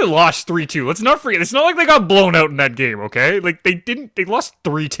 and they only lost 3-2. Let's not forget. It's not like they got blown out in that game. Okay, like they didn't. They lost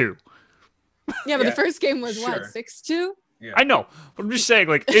 3-2. Yeah, but the first game was what, 6-2? Yeah. I know, but I'm just saying,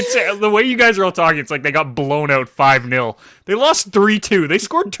 like, it's the way you guys are all talking. It's like they got blown out 5-0. They lost 3-2. They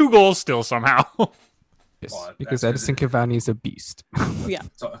scored 2 goals still somehow. Well, because Edison Cavani is a beast. Yeah.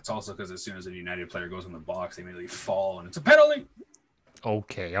 It's also because as soon as a United player goes in the box, they immediately fall and it's a penalty.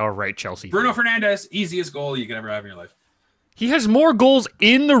 Okay, all right, Chelsea. Bruno Fernandes, easiest goal you could ever have in your life. He has more goals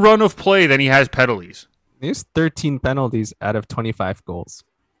in the run of play than he has penalties. He has 13 penalties out of 25 goals.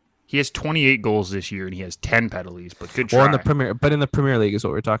 He has 28 goals this year and he has 10 penalties. But good try. Well, in the Premier League is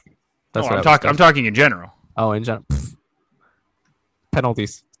what we're talking. That's what I'm talking in general. Oh, in general,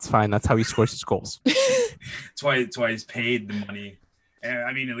 penalties. It's fine. That's how he scores his goals. It's why he's paid the money.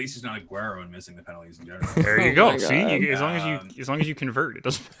 I mean, at least he's not Aguero and missing the penalties in general. There you go. See, as long as you convert, it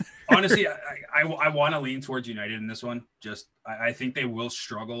doesn't. Honestly, I want to lean towards United in this one. I think they will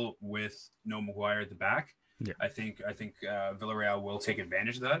struggle with no Maguire at the back. Yeah. I think Villarreal will take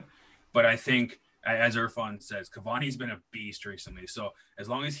advantage of that. But I think, as Irfan says, Cavani's been a beast recently. So as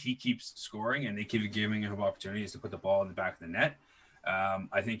long as he keeps scoring and they keep giving him opportunities to put the ball in the back of the net,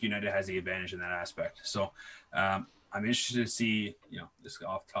 I think United has the advantage in that aspect. So I'm interested to see, this is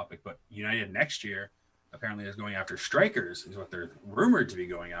off topic, but United next year apparently is going after strikers, is what they're rumored to be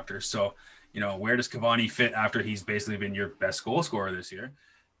going after. So, where does Cavani fit after he's basically been your best goal scorer this year,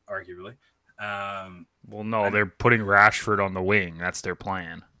 arguably? Well, no, they're putting Rashford on the wing. That's their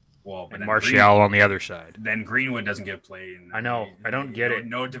plan. Well, and Martial on the other side. Then Greenwood doesn't get played. I know. I don't get it.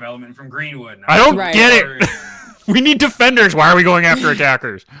 No development from Greenwood. I don't get it. We need defenders. Why are we going after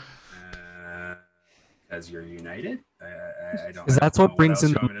attackers? As you're united. I don't. 'Cause that's what brings in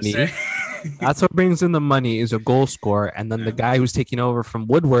else the you want me to money. say. That's what brings in the money is a goal scorer, and then Yeah. the guy who's taking over from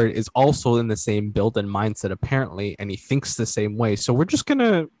Woodward is also in the same build and mindset apparently, and he thinks the same way. So we're just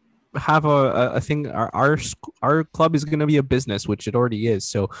gonna have a thing. Our club is gonna be a business, which it already is.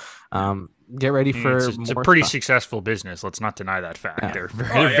 So get ready for It's a more pretty stuff. successful business. Let's not deny that fact. Yeah. They're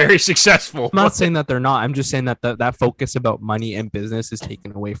very, Oh, yeah. very successful. I'm not saying that they're not. I'm just saying that that focus about money and business is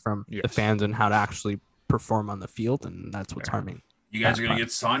taken away from the Yes. fans and how to actually perform on the field, and that's what's Fair. harming. You guys are Yeah, gonna fine.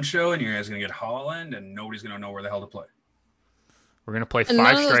 get Sancho, and you guys are gonna get Holland, and nobody's gonna know where the hell to play. We're gonna play And 5 none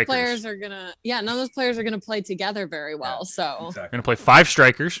of those strikers. players are gonna, none of those players are gonna play together very well. So We're Exactly. gonna play 5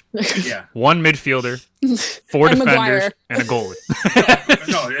 strikers, Yeah. 1 midfielder, 4 And defenders, Maguire. and a goalie.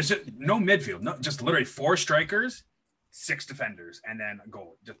 No, it's just no midfield. No, just literally 4 strikers, 6 defenders, and then a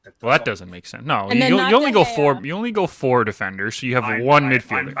goal. Well, that doesn't make sense. No, And then you not only De go Gea. 4. You only go 4 defenders, so you have 1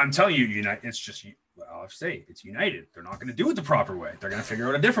 midfielder. I'm telling you, United. It's just. I'll say it's United. They're not going to do it the proper way. They're going to figure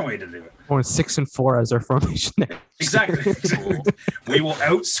out a different way to do it. Going 6 and 4 as our formation there. Exactly. We will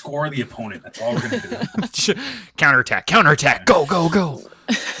outscore the opponent. That's all we're going to do. Counterattack, counterattack, go, go, go.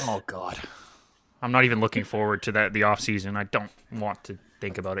 Oh God, I'm not even looking forward to the off season. I don't want to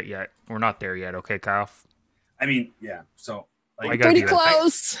think about it yet. We're not there yet. Okay, Kyle. I mean, yeah. So I like, gotta pretty do that.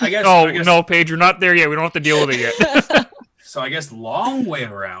 close. I guess. Oh I guess, no, Paige, we're not there yet. We don't have to deal with it yet. So I guess long way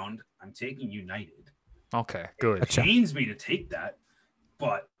around. I'm taking United. Okay, good. Gotcha. Pains me to take that,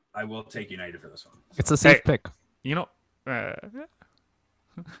 but I will take United for this one. It's a safe Hey. pick. You know,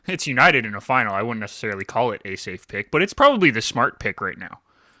 it's United in a final. I wouldn't necessarily call it a safe pick, but it's probably the smart pick right now.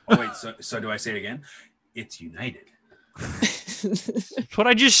 Oh wait, so do I say it again? It's United. That's what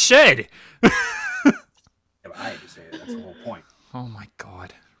I just said. Yeah, but I had to say it. That's the whole point. Oh my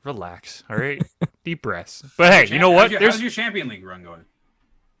God, relax. All right, deep breaths. But hey, you know what? How's your Champion League run going?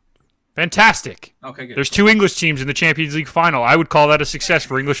 Fantastic. Okay, good. There's 2 English teams in the Champions League final. I would call that a success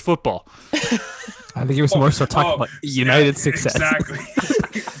for English football. I think he was more so talking about United success. Exactly.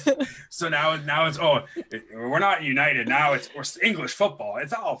 So now it's we're not United now. We're English football.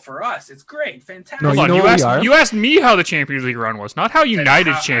 It's all for us. It's great, fantastic. No, Hold you on, know you what we asked, are? you asked me how the Champions League run was, not how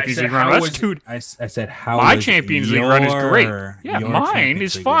United's Champions League run was. That's two. I said how My was Champions League run is great. your- Yeah, your mine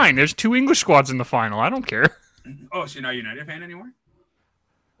Champions is League fine. run? There's 2 English squads in the final. I don't care. Oh, so you're not a United fan anymore?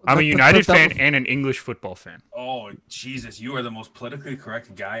 I'm a But- United but that- fan and an English football fan. Oh Jesus, you are the most politically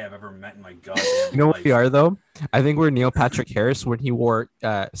correct guy I've ever met in my goddamn You know what life. we are though? I think we're Neil Patrick Harris when he wore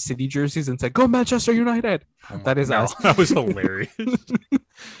City jerseys and said, "Go Manchester United." That is No, us. that was hilarious.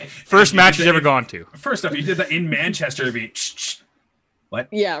 First match he's ever gone to. First off, you did that in Manchester to be.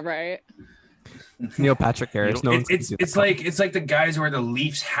 Yeah, right. Neil Patrick Harris. No one's gonna do It's that. like the guys who wear the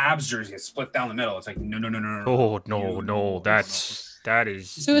Leafs Habs jersey it's split down the middle. It's like no. Oh no, that is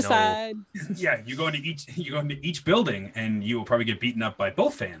Suicide. Yeah, you go into each building and you will probably get beaten up by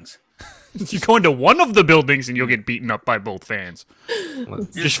both fans. No. You go into one of the buildings and you'll get beaten up by both fans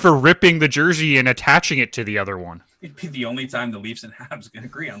just for ripping the jersey and attaching it to the other one. It'd be the only time the Leafs and Habs can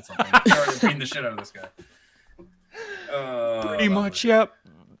agree on something. They're already beating the shit out of this guy. Pretty much, yep.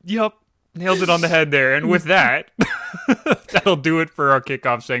 Nailed it on the head there. And with that, that'll do it for our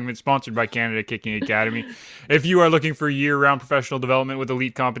kickoff segment, sponsored by Canada Kicking Academy. If you are looking for year-round professional development with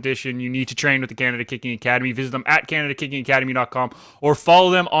elite competition, you need to train with the Canada Kicking Academy. Visit them at CanadaKickingAcademy.com or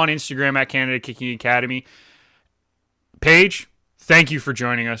follow them on Instagram at Canada Kicking Academy. Paige, thank you for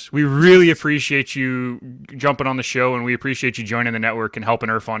joining us. We really appreciate you jumping on the show, and we appreciate you joining the network and helping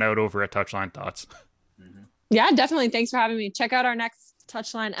Irfan out over at Touchline Thoughts. Yeah, definitely. Thanks for having me. Check out our next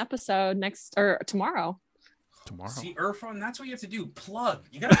Touchline episode tomorrow. Tomorrow. See, Irfan, that's what you have to do. Plug.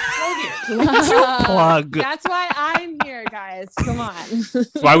 You gotta plug it. Plug. That's why I'm here, guys. Come on.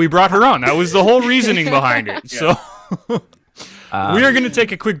 That's why we brought her on. That was the whole reasoning behind it. So we are going to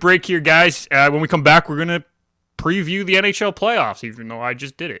take a quick break here, guys. When we come back, we're going to preview the NHL playoffs, even though I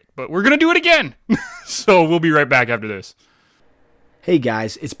just did it. But we're going to do it again. So we'll be right back after this. Hey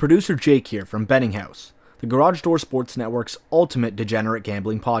guys, it's producer Jake here from Betting House, the Garage Door Sports Network's ultimate degenerate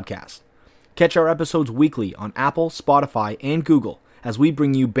gambling podcast. Catch our episodes weekly on Apple, Spotify, and Google as we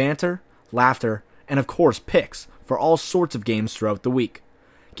bring you banter, laughter, and of course picks for all sorts of games throughout the week.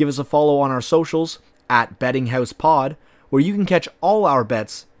 Give us a follow on our socials at Betting House Pod, where you can catch all our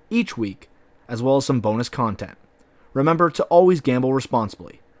bets each week, as well as some bonus content. Remember to always gamble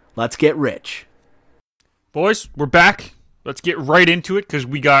responsibly. Let's get rich. Boys, we're back. Let's get right into it because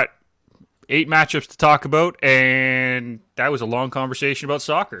we got 8 matchups to talk about, and that was a long conversation about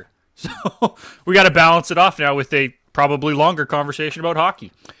soccer. So we got to balance it off now with a probably longer conversation about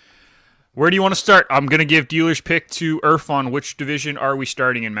hockey. Where do you want to start? I'm going to give dealer's pick to Irfan. Which division are we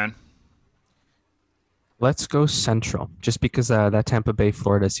starting in, man? Let's go Central, just because that Tampa Bay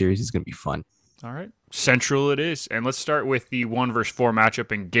Florida series is going to be fun. All right. Central it is. And let's start with the 1 versus 4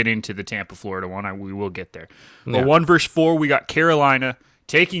 matchup and get into the Tampa, Florida one. We will get there. Yeah. But 1 versus 4, we got Carolina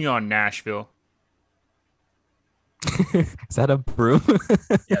taking on Nashville. Is that a broom?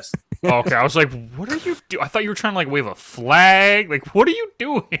 Yes. Okay, I was like, what are you doing? I thought you were trying to like wave a flag. Like, what are you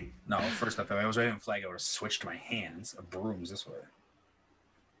doing? No, first off, if I was waving a flag, I would have switched my hands. A broom's this way.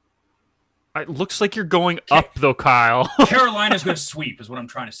 It looks like you're going up, though, Kyle. Carolina's going to sweep, is what I'm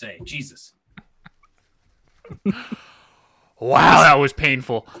trying to say. Jesus. Wow, that was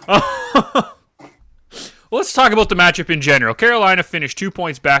painful. Let's talk about the matchup in general. Carolina finished 2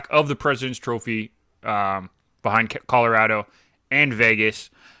 points back of the President's Trophy behind Colorado and Vegas.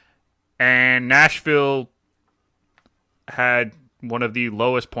 And Nashville had one of the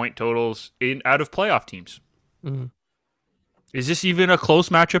lowest point totals out of playoff teams. Mhm. Is this even a close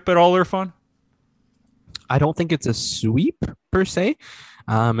matchup at all, Irfan? I don't think it's a sweep per se,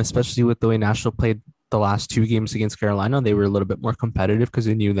 especially with the way Nashville played the last 2 games against Carolina. They were a little bit more competitive because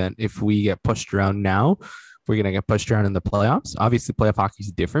they knew that if we get pushed around now, we're going to get pushed around in the playoffs. Obviously, playoff hockey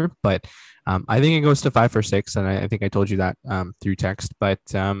is different, but I think it goes to 5 for 6, and I think I told you that through text. But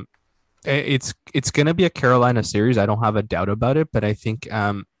it's going to be a Carolina series. I don't have a doubt about it, but I think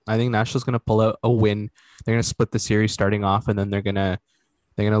Nashville's going to pull out a win. They're going to split the series starting off, and then they're going to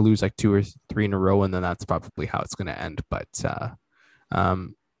lose like 2 or 3 in a row, and then that's probably how it's going to end. But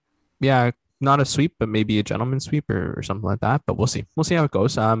yeah, not a sweep, but maybe a gentleman's sweep or something like that. But we'll see. We'll see how it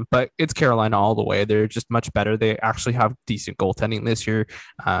goes. But it's Carolina all the way. They're just much better. They actually have decent goaltending this year.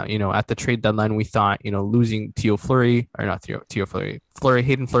 At the trade deadline, we thought, losing Hayden Fleury,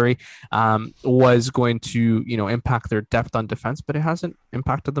 was going to, impact their depth on defense, but it hasn't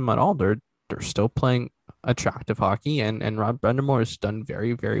impacted them at all. They're still playing attractive hockey, and Rod Brind'Amour has done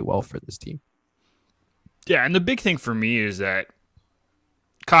very, very well for this team. Yeah, and the big thing for me is that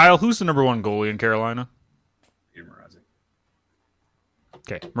Kyle, who's the number 1 goalie in Carolina? Peter Mrazek.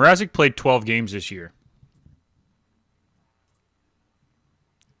 Okay, Mrazek played 12 games this year.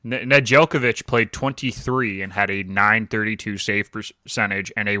 Nedeljkovic played 23 and had a .932 save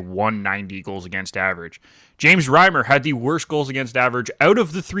percentage and a .190 goals against average. James Reimer had the worst goals against average out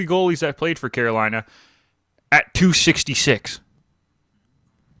of the 3 goalies that played for Carolina at .266.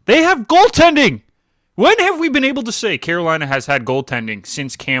 They have goaltending! When have we been able to say Carolina has had goaltending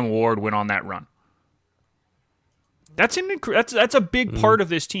since Cam Ward went on that run? That's a big part of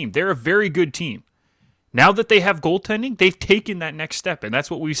this team. They're a very good team. Now that they have goaltending, they've taken that next step, and that's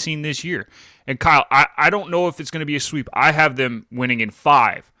what we've seen this year. And Kyle, I don't know if it's going to be a sweep. I have them winning in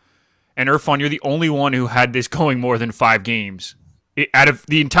 5. And Irfan, you're the only one who had this going more than 5 games out of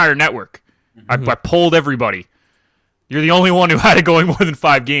the entire network. Mm-hmm. I polled everybody. You're the only one who had it going more than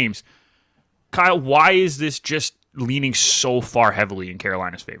 5 games. Kyle, why is this just leaning so far heavily in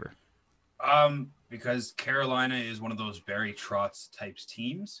Carolina's favor? Because Carolina is one of those Barry Trotz types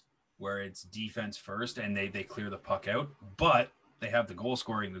teams where it's defense first and they clear the puck out, but they have the goal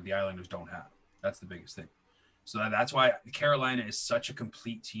scoring that the Islanders don't have. That's the biggest thing. So that's why Carolina is such a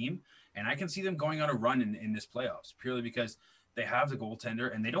complete team, and I can see them going on a run in this playoffs purely because they have the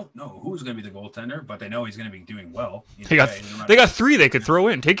goaltender, and they don't know who's going to be the goaltender, but they know he's going to be doing well. They got 3 they could throw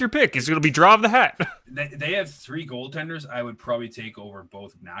in. Take your pick. It's going to be draw of the hat. They have 3 goaltenders I would probably take over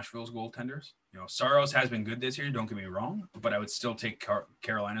both of Nashville's goaltenders. Saros has been good this year, don't get me wrong, but I would still take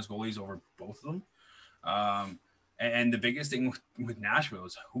Carolina's goalies over both of them. And the biggest thing with Nashville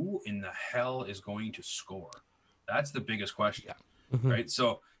is who in the hell is going to score? That's the biggest question. Yeah. Mm-hmm. Right.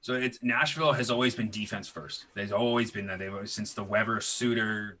 So it's Nashville has always been defense first. There's always been that. Since the Weber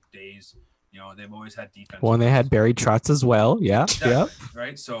Suter days, they've always had defense. Well, and they had Barry Trotz as well. Yeah. Exactly, yeah.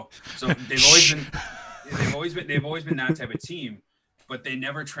 Right. So they've always been that type of team, but they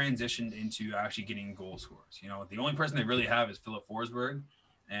never transitioned into actually getting goal scorers. The only person they really have is Philip Forsberg,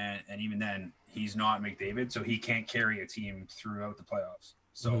 and even then he's not McDavid, so he can't carry a team throughout the playoffs.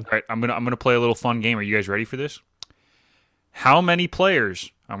 So all right, I'm gonna play a little fun game. Are you guys ready for this? How many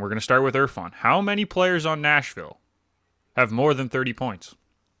players, and we're going to start with Irfan, how many players on Nashville have more than 30 points?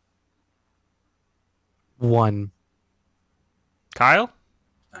 1. Kyle?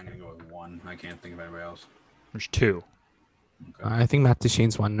 I'm going to go with 1. I can't think of anybody else. There's 2. Okay. I think Matt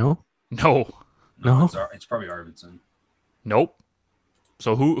Duchene's 1, no? No. It's probably Arvidsson. Nope.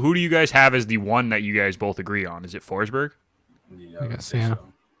 So who do you guys have as the one that you guys both agree on? Is it Forsberg? Yeah, I guess, yeah. So.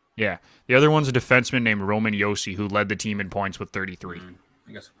 Yeah. The other one's a defenseman named Roman Josi, who led the team in points with 33.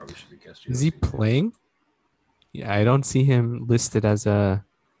 I guess I probably should have guessed. Is he playing? Yeah, I don't see him listed as a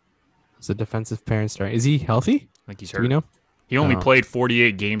defensive pair star. Is he healthy? Like he's Do hurt. we know? He only played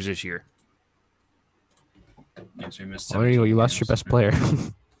 48 games this year. Yeah, so he missed Oh, you 17 lost your games. best player.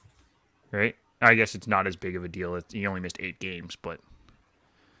 Right? I guess it's not as big of a deal. He only missed 8 games, but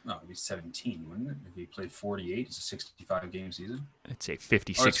No, it'd be 17, wouldn't it? If he played 48, it's a 65-game season. it's a Or it's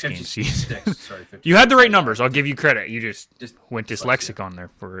 56-game season. 56. Sorry, 56. You had the right numbers. I'll give you credit. You just Just went dyslexic on there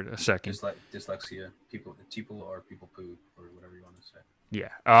for a second. Dyslexia, people or people poo, or whatever you want to say.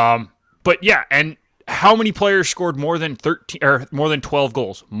 Yeah. But yeah, and how many players scored more than 13 or more than 12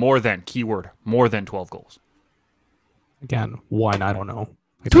 goals? More than, keyword, more than 12 goals. Again, one, I don't know.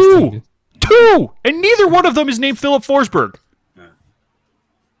 Two! And neither one of them is named Philip Forsberg.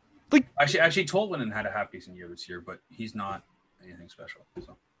 Actually, Tolvanen had a half decent year this year, but he's not anything special.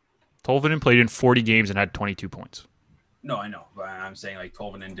 So. Tolvanen played in 40 games and had 22 points. No, I know, but I'm saying like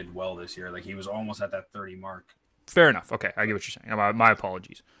Tolvanen did well this year. Like he was almost at that 30 mark. Fair enough. Okay, I get what you're saying. My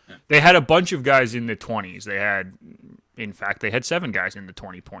apologies. Yeah. They had a bunch of guys in the 20s. In fact, they had 7 guys in the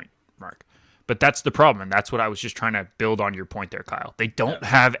 20-point mark. But that's the problem, and that's what I was just trying to build on your point there, Kyle. They don't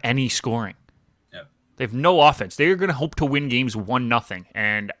have any scoring. Yeah. They have no offense. They are going to hope to win games 1-0,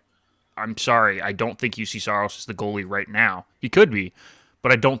 and I'm sorry, I don't think UC Saros is the goalie right now. He could be,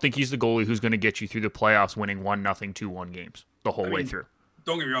 but I don't think he's the goalie who's going to get you through the playoffs winning 1-0, 2-1 games the whole way through.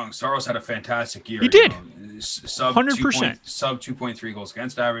 Don't get me wrong, Saros had a fantastic year. He did. Sub 100%. Sub 2.3 goals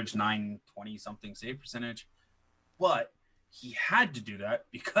against average, 920 something save percentage. But he had to do that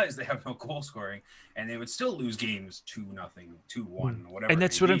because they have no goal scoring, and they would still lose games 2-0, 2-1, whatever. And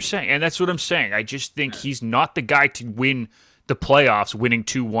that's what I'm saying. I just think he's not the guy to win the playoffs, winning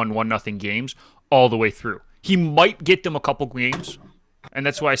 2-1, 1-0 games all the way through. He might get them a couple games, and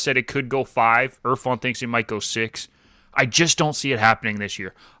that's why I said it could go 5. Irfan thinks it might go 6. I just don't see it happening this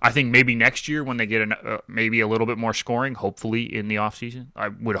year. I think maybe next year when they get maybe a little bit more scoring, hopefully in the offseason. I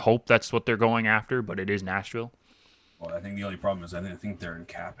would hope that's what they're going after, but it is Nashville. Well, I think the only problem is I think they're in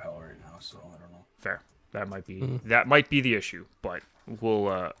cap hell right now, so I don't know. Fair. That might be the issue, but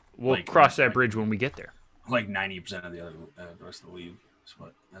we'll cross that bridge when we get there. Like 90% of the rest of the league.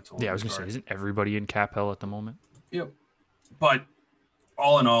 But that's all. Yeah, I was gonna say, isn't everybody in cap hell at the moment? Yep. But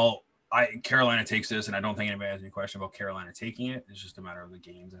all in all, Carolina takes this, and I don't think anybody has any question about Carolina taking it. It's just a matter of the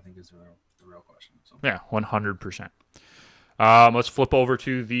games. I think is the real question. So. Yeah, 100%. Let's flip over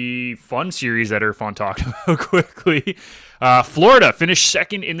to the fun series that Irfan talked about quickly. Florida finished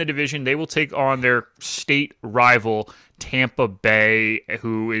second in the division. They will take on their state rival, Tampa Bay,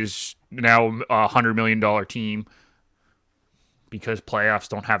 who is now a $100 million team because playoffs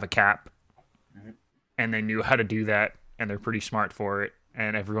don't have a cap. Mm-hmm. And they knew how to do that, and they're pretty smart for it,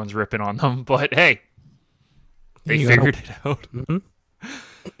 and everyone's ripping on them. But, hey, they figured it out. Mm-hmm.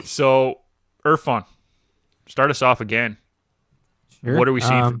 So, Irfan, start us off again. Sure. What are we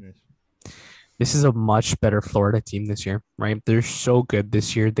seeing from this? This is a much better Florida team this year, right? They're so good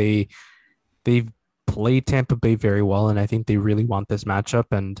this year. They've played Tampa Bay very well, and I think they really want this matchup.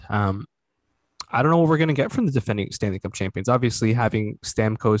 And I don't know what we're going to get from the defending Stanley Cup champions. Obviously, having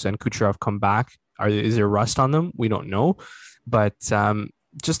Stamkos and Kucherov come back, is there rust on them? We don't know. But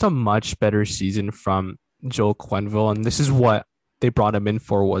just a much better season from Joel Quenneville. And this is what they brought him in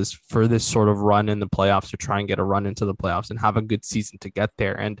for this sort of run in the playoffs, to try and get a run into the playoffs and have a good season to get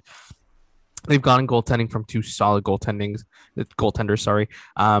there. And they've gotten goaltending from 2 solid goaltenders.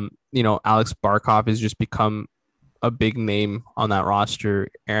 Alex Barkov has just become a big name on that roster.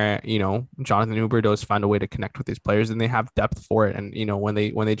 Jonathan Huberdeau's found a way to connect with these players, and they have depth for it. And when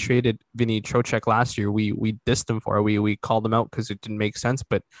they traded Vinny Trocheck last year, we dissed them for it. We called them out because it didn't make sense,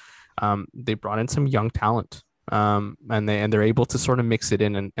 but they brought in some young talent. And they're able to sort of mix it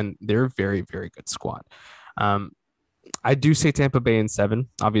in, and they're a very, very good squad. I do say Tampa Bay in 7,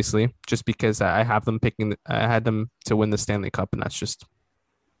 obviously, just because I had them to win the Stanley Cup, and that's just,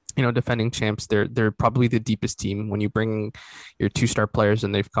 defending champs. They're probably the deepest team. When you bring your 2-star players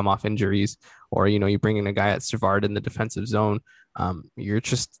and they've come off injuries, or you bring in a guy at Savard in the defensive zone, you're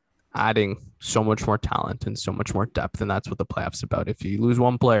just adding so much more talent and so much more depth, and that's what the playoffs about. If you lose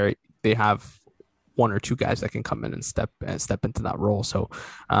one player, they have 1 or 2 guys that can come in and step into that role. So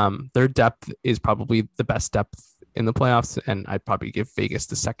their depth is probably the best depth in the playoffs, and I'd probably give Vegas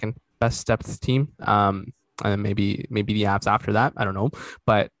the second best depth team, and then maybe the Avs after that. I don't know,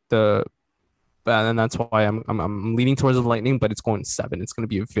 and that's why I'm leaning towards the Lightning, but it's going 7. It's going to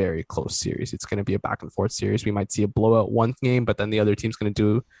be a very close series. It's going to be a back and forth series. We might see a blowout one game, but then the other team's going to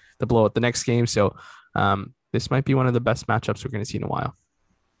do the blowout the next game. So this might be one of the best matchups we're going to see in a while.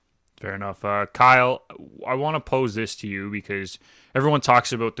 Fair enough. Kyle, I want to pose this to you because everyone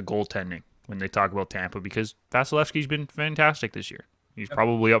talks about the goaltending when they talk about Tampa, because Vasilevsky's been fantastic this year. He's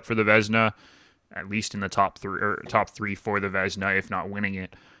probably up for the Vezina, at least in the top 3 for the Vezina, if not winning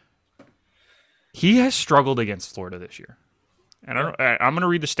it. He has struggled against Florida this year. And I'm going to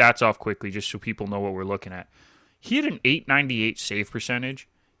read the stats off quickly just so people know what we're looking at. He had an .898 save percentage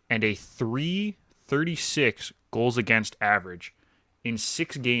and a .336 goals against average in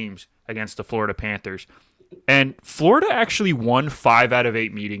 6 games against the Florida Panthers. And Florida actually won 5 out of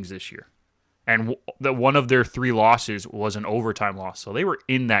 8 meetings this year. And one of their 3 losses was an overtime loss. So they were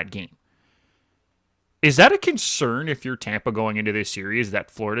in that game. Is that a concern if you're Tampa going into this series that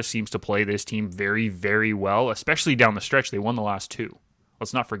Florida seems to play this team very, very well, especially down the stretch? They won the last 2.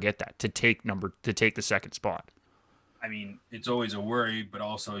 Let's not forget that to take the second spot. I mean, it's always a worry, but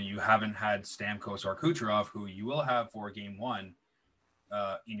also you haven't had Stamkos or Kucherov, who you will have for game 1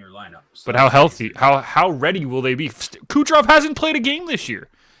 in your lineup. So but how healthy, how ready will they be? Kucherov hasn't played a game this year.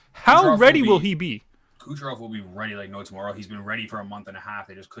 How ready will he be? Kucherov will be ready like no tomorrow. He's been ready for a month and a half.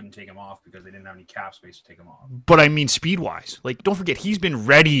 They just couldn't take him off because they didn't have any cap space to take him off. But I mean speed-wise. Like, don't forget, he's been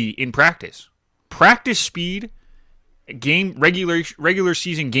ready in practice. Practice speed, regular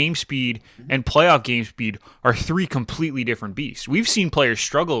season game speed, and playoff game speed are 3 completely different beasts. We've seen players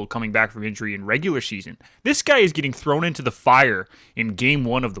struggle coming back from injury in regular season. This guy is getting thrown into the fire in game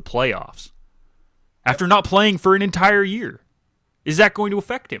 1 of the playoffs after not playing for an entire year. Is that going to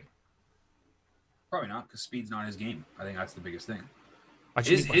affect him? Probably not, because speed's not his game. I think that's the biggest thing.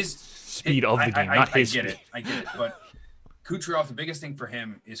 His speed of the game, not his speed. I get it. But Kucherov, the biggest thing for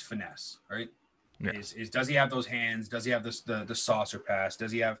him is finesse, right? Yeah. Is does he have those hands? Does he have the saucer pass?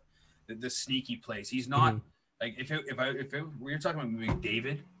 Does he have the sneaky plays? He's not like if we were talking about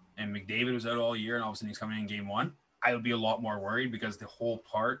McDavid and McDavid was out all year and all of a sudden he's coming in game 1, I would be a lot more worried because the whole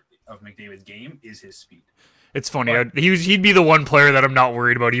part of McDavid's game is his speed. It's funny. He'd be the one player that I'm not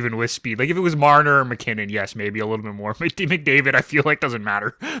worried about, even with speed. Like if it was Marner or McKinnon, yes, maybe a little bit more. McDavid, I feel like doesn't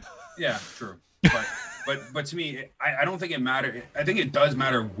matter. Yeah, true. But to me, I don't think it matters. I think it does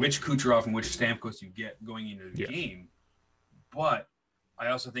matter which Kucherov and which Stamkos you get going into the game. But I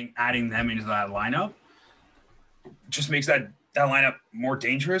also think adding them into that lineup just makes that lineup more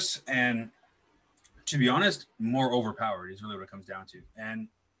dangerous and, to be honest, more overpowered is really what it comes down to. And,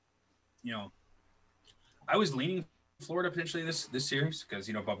 I was leaning Florida potentially in this series because,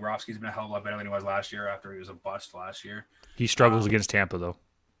 Bobrovsky's been a hell of a lot better than he was last year after he was a bust last year. He struggles against Tampa, though.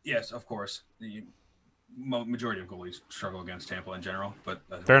 Yes, of course. The majority of goalies struggle against Tampa in general, but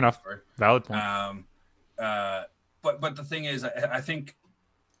fair enough. Valid point. But the thing is, I think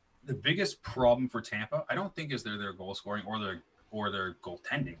the biggest problem for Tampa, I don't think is their goal scoring or their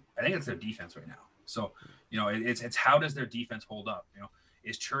goaltending. I think it's their defense right now. So, it's how does their defense hold up?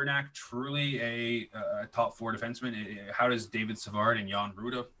 Is Chernak truly a top 4 defenseman? How does David Savard and Jan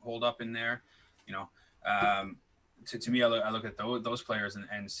Rutta hold up in there? To me, I look at those players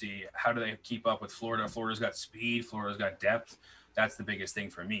and see how do they keep up with Florida. Florida's got speed. Florida's got depth. That's the biggest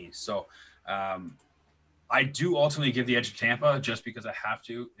thing for me. So I do ultimately give the edge to Tampa just because I have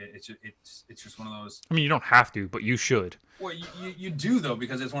to. It's just one of those. I mean, you don't have to, but you should. Well, you do, though,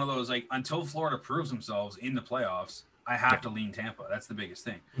 because it's one of those, like, until Florida proves themselves in the playoffs, I have to lean Tampa. That's the biggest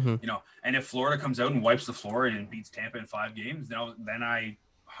thing. Mm-hmm. And if Florida comes out and wipes the floor and beats Tampa in 5 games, then I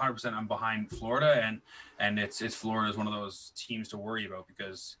 100% I'm behind Florida, and it's Florida is one of those teams to worry about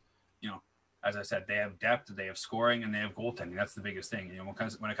because, as I said, they have depth, they have scoring, and they have goaltending. That's the biggest thing.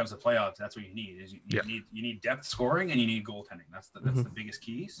 When it comes to playoffs, that's what you need. Is you need depth scoring and you need goaltending. That's the biggest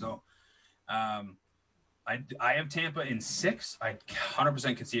key. So, I have Tampa in 6. I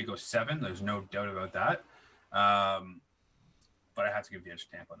 100% can see it go 7. There's no doubt about that. But I have to give the edge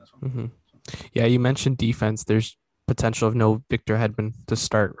to Tampa on this one. Mm-hmm. Yeah, you mentioned defense. There's potential of no Victor Hedman to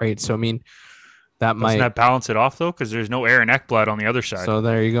start, right? So I mean, Doesn't that balance it off though? Because there's no Aaron Ekblad on the other side. So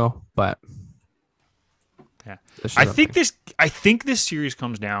there you go. But yeah, I think this series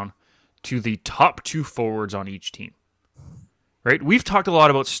comes down to the top 2 forwards on each team. Right? We've talked a lot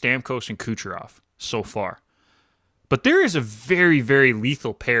about Stamkos and Kucherov so far, but there is a very, very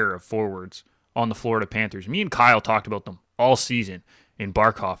lethal pair of forwards on the Florida Panthers. Me and Kyle talked about them all season in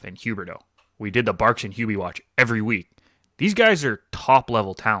Barkov and Huberdeau. We did the Barks and Hubie watch every week. These guys are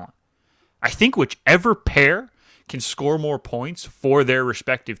top-level talent. I think whichever pair can score more points for their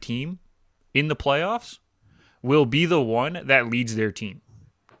respective team in the playoffs will be the one that leads their team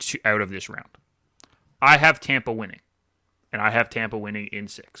out of this round. I have Tampa winning, and I have Tampa winning in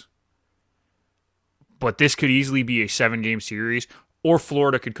 6. But this could easily be a 7-game series, or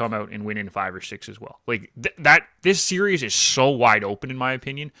Florida could come out and win in 5 or 6 as well. Like this series is so wide open, in my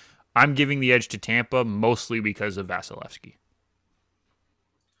opinion. I'm giving the edge to Tampa mostly because of Vasilevsky.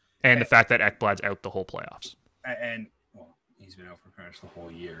 And the fact that Ekblad's out the whole playoffs. And he's been out for pretty much the whole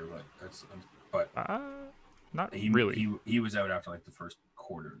year, but not he, really. He was out after like the first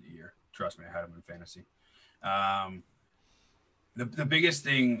quarter of the year. Trust me, I had him in fantasy. The biggest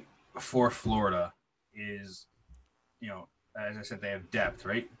thing for Florida is, as I said, they have depth,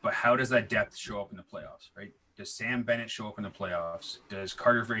 right? But how does that depth show up in the playoffs, right? Does Sam Bennett show up in the playoffs? Does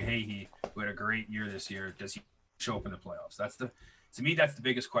Carter Verhage, who had a great year this year, does he show up in the playoffs? To me, that's the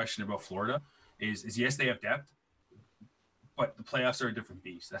biggest question about Florida is yes, they have depth, but the playoffs are a different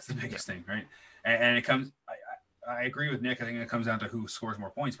beast. That's the biggest thing, right? And it comes, I agree with Nick. I think it comes down to who scores more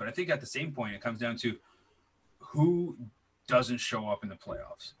points, but I think at the same point, it comes down to who doesn't show up in the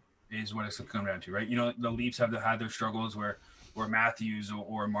playoffs is what it's going to come down to, right? The Leafs have had their struggles where Matthews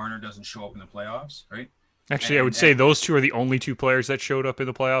or Marner doesn't show up in the playoffs, right? Actually, I would say those two are the only two players that showed up in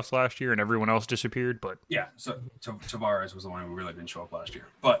the playoffs last year, and everyone else disappeared. But yeah, so Tavares was the one who really didn't show up last year.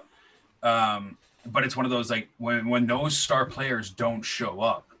 But it's one of those, like, when those star players don't show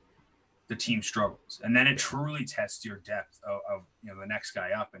up, the team struggles, and then it truly tests your depth of the next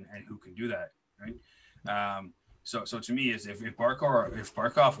guy up and who can do that, right? So to me, is if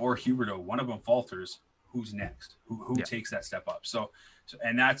Barkov or Huberdeau, one of them falters, who's next? Who takes that step up? So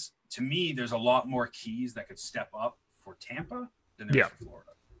and that's, to me, there's a lot more keys that could step up for Tampa than there is for Florida.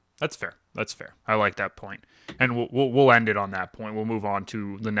 That's fair. I like that point. And we'll end it on that point. We'll move on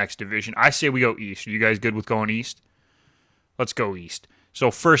to the next division. I say we go east. Are you guys good with going east? Let's go east.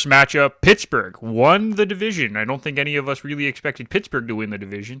 So first matchup, Pittsburgh won the division. I don't think any of us really expected Pittsburgh to win the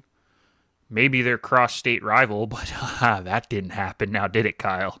division. Maybe their cross-state rival, but that didn't happen now, did it,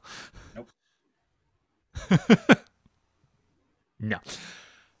 Kyle? Nope. No.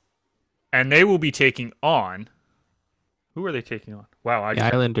 And they will be taking on... Who are they taking on? Wow, the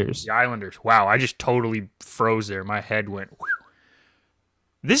Islanders. The Islanders. Wow, I just totally froze there. My head went... Whew.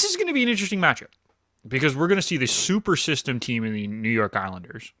 This is going to be an interesting matchup because we're going to see the super system team in the New York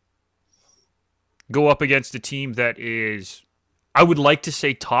Islanders go up against a team that is, I would like to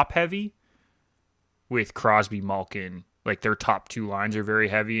say, top-heavy with Crosby, Malkin. Like, their top two lines are very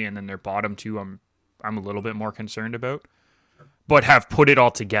heavy, and then their bottom two I'm a little bit more concerned about, but have put it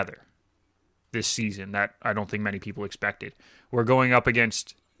all together this season that I don't think many people expected. We're going up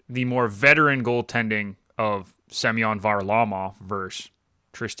against the more veteran goaltending of Semyon Varlamov versus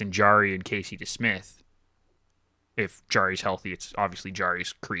Tristan Jarry and Casey DeSmith. If Jarry's healthy, it's obviously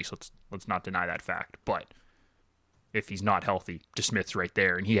Jarry's crease. Let's not deny that fact. But if he's not healthy, DeSmith's right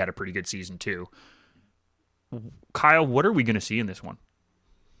there, and he had a pretty good season too. Kyle, what are we going to see in this one?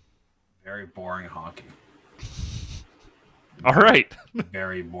 Very boring hockey. All right.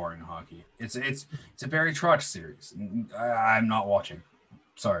 Very boring hockey. It's a Barry Trotz series. I'm not watching.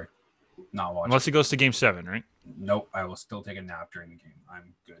 Sorry. Not watching. Unless it goes to Game 7, right? Nope. I will still take a nap during the game.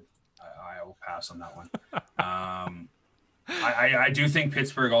 I'm good. I will pass on that one. I do think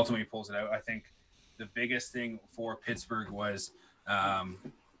Pittsburgh ultimately pulls it out. I think the biggest thing for Pittsburgh was,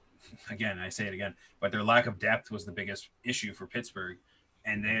 again, I say it again, but their lack of depth was the biggest issue for Pittsburgh.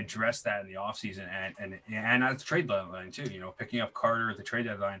 And they addressed that in the offseason and at the trade deadline too. Picking up Carter at the trade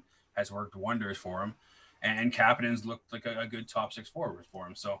deadline has worked wonders for him. And Kapanen's looked like a good top six forward for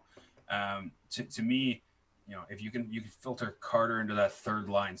him. So to me, if you can filter Carter into that third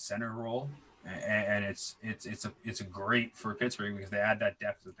line center role, and it's a great for Pittsburgh because they add that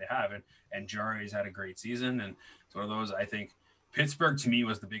depth that they have, and Jarry's had a great season, and it's one of those. I think Pittsburgh to me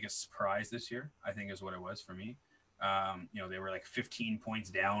was the biggest surprise this year. I think is what it was for me. They were like 15 points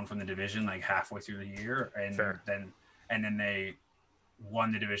down from the division, like halfway through the year, and then they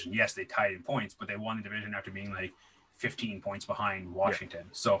won the division. Yes, they tied in points, but they won the division after being like 15 points behind Washington.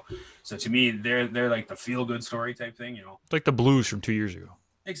 Yeah. So to me, they're like the feel good story type thing, It's like the Blues from 2 years ago.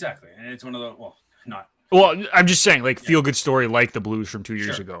 Exactly, and it's one of the I'm just saying, like, feel good story like the Blues from 2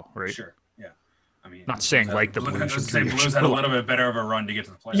 years ago, right? Sure. Yeah. I mean, not saying like the Blues from 2 years ago. Blues had a little bit better of a run to get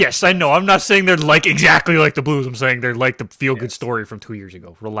to the playoffs. Yes, I know. I'm not saying they're like exactly like the Blues. I'm saying they're like the feel good story from 2 years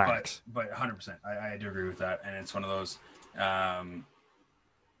ago. Relax. But 100%, I do agree with that, and it's one of those.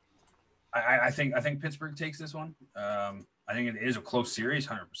 I think Pittsburgh takes this one. I think it is a close series,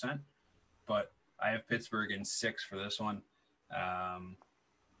 100%. But I have Pittsburgh in 6 for this one.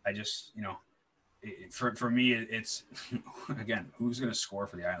 I just, for me, it's again, who's going to score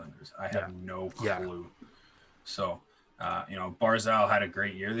for the Islanders? I have no clue. Yeah. So, Barzal had a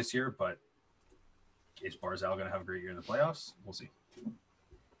great year this year, but is Barzal going to have a great year in the playoffs? We'll see.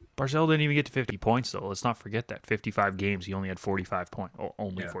 Barzal didn't even get to 50 points, though. Let's not forget that. 55 games, he only had 45 points. Oh,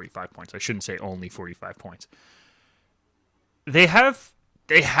 only 45 points. I shouldn't say only 45 points. They have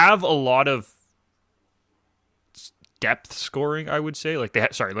a lot of depth scoring, I would say.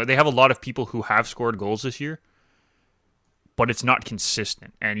 They have a lot of people who have scored goals this year, but it's not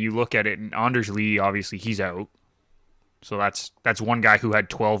consistent. And you look at it, and Anders Lee, obviously, he's out. So that's one guy who had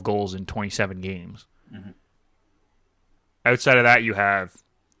 12 goals in 27 games. Mm-hmm. Outside of that, you have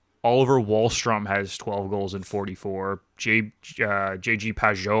Oliver Wahlstrom has 12 goals in 44. JG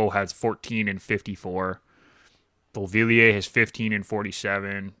Pajot has 14 in 54. Beauvillier has 15 in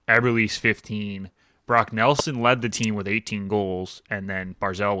 47. Eberle's 15. Brock Nelson led the team with 18 goals, and then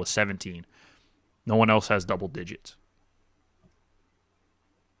Barzell with 17. No one else has double digits.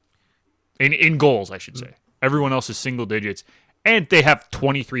 In goals, I should say. Everyone else is single digits, and they have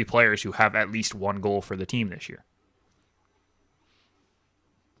 23 players who have at least one goal for the team this year.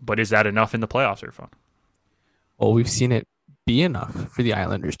 But is that enough in the playoffs, Irfan? Well, we've seen it be enough for the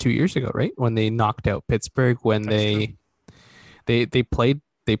Islanders 2 years ago, right? When they knocked out Pittsburgh, when they played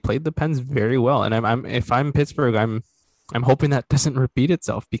the Pens very well. And if I'm Pittsburgh, I'm hoping that doesn't repeat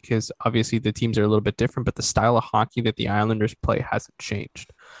itself, because obviously the teams are a little bit different, but the style of hockey that the Islanders play hasn't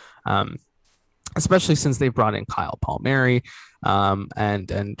changed. Especially since they brought in Kyle Palmieri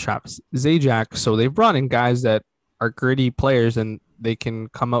and Travis Zajac. So they've brought in guys that are gritty players, and they can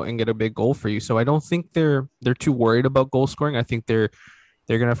come out and get a big goal for you. So I don't think they're too worried about goal scoring. I think they're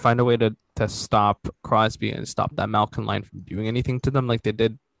going to find a way to stop Crosby and stop that Malkin line from doing anything to them like they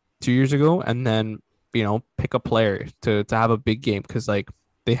did 2 years ago, and then, pick a player to have a big game, because like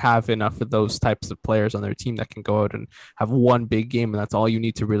they have enough of those types of players on their team that can go out and have one big game, and that's all you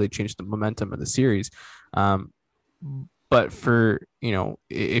need to really change the momentum of the series. But for,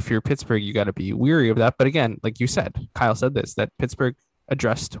 if you're Pittsburgh, you got to be weary of that. But again, like you said, Kyle said this, that Pittsburgh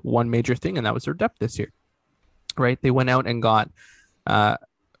addressed one major thing, and that was their depth this year, right? They went out and got, Jeff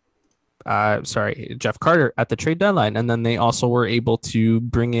Carter at the trade deadline. And then they also were able to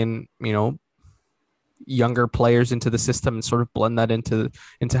bring in, younger players into the system and sort of blend that into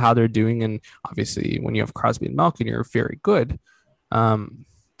how they're doing. And obviously when you have Crosby and Malkin, you're very good.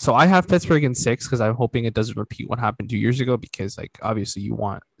 So I have Pittsburgh in 6 because I'm hoping it doesn't repeat what happened 2 years ago, because like obviously you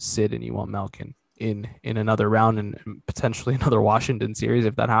want Sid and you want Malkin in another round and potentially another Washington series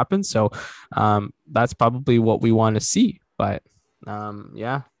if that happens. So that's probably what we want to see. But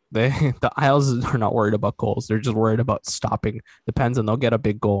the Isles are not worried about goals. They're just worried about stopping the Pens, and they'll get a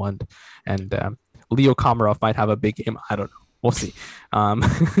big goal, and Leo Komarov might have a big game. I don't know. We'll see. But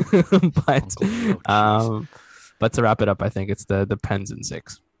to wrap it up, I think it's the Pens in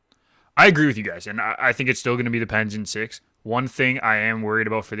 6. I agree with you guys, and I think it's still going to be the Pens in 6. One thing I am worried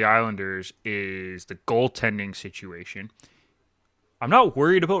about for the Islanders is the goaltending situation. I'm not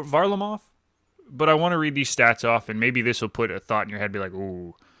worried about Varlamov, but I want to read these stats off, and maybe this will put a thought in your head, be like,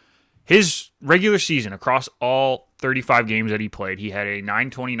 ooh. His regular season, across all 35 games that he played, he had a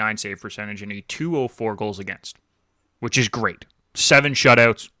 .929 save percentage and a .204 goals against, which is great. 7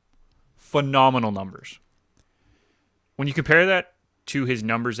 shutouts, phenomenal numbers. When you compare that to his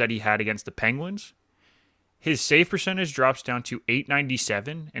numbers that he had against the Penguins, his save percentage drops down to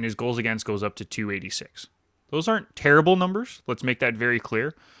 .897 and his goals against goes up to .286. Those aren't terrible numbers. Let's make that very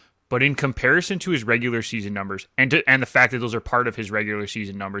clear. But in comparison to his regular season numbers, and the fact that those are part of his regular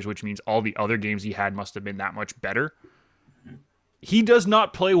season numbers, which means all the other games he had must have been that much better, he does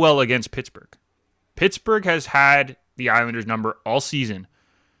not play well against Pittsburgh. Pittsburgh has had the Islanders number all season,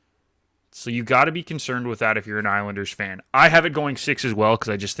 so you got to be concerned with that if you're an Islanders fan. I have it going 6 as well because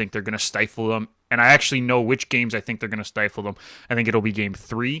I just think they're going to stifle them, and I actually know which games I think they're going to stifle them. I think it'll be Game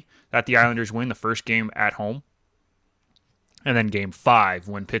 3 that the Islanders win, the first game at home. And then Game 5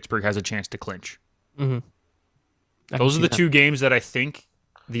 when Pittsburgh has a chance to clinch. Mm-hmm. Those are the 2 games that I think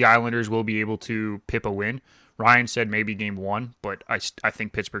the Islanders will be able to pip a win. Ryan said maybe Game 1, but I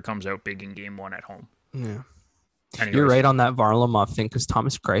think Pittsburgh comes out big in Game 1 at home. Yeah. Anyways. You're right on that Varlamov thing, because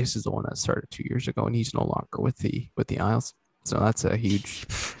Thomas Greiss is the one that started 2 years ago, and he's no longer with the Isles. So that's a huge.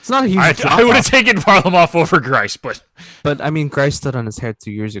 It's not a huge. I would have taken Varlamov over Greiss, but I mean, Greiss stood on his head 2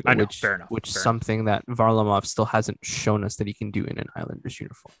 years ago, I know, which fair enough, is something that Varlamov still hasn't shown us that he can do in an Islanders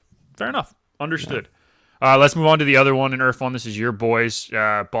uniform. Fair enough, understood. Yeah. Let's move on to the other one in Irfan. This is your boys.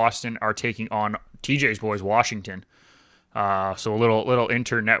 Boston are taking on TJ's boys, Washington. So a little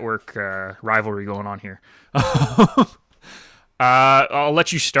inter-network rivalry going on here. I'll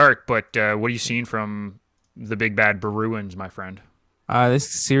let you start, but what are you seeing from the big bad Bruins, my friend? This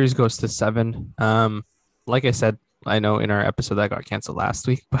series goes to 7. Like I said, I know in our episode that got canceled last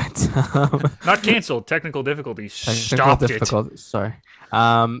week, but not canceled. Technical difficulties. Stopped it. Sorry.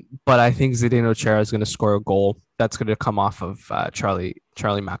 But I think Zdeno Chara is going to score a goal that's going to come off of Charlie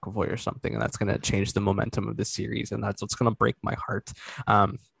McAvoy or something, and that's going to change the momentum of the series, and that's what's going to break my heart.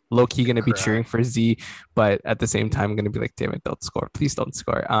 Low key going to be cheering for Z, but at the same time, I'm going to be like, damn it, don't score. Please don't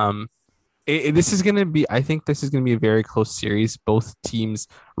score. This is going to be, I think this is going to be a very close series. Both teams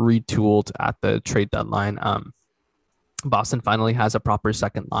retooled at the trade deadline. Boston finally has a proper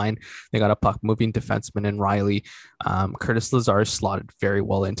second line. They got a puck moving defenseman in Riley. Curtis Lazar slotted very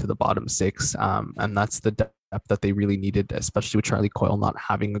well into the bottom six, and that's the depth that they really needed, especially with Charlie Coyle not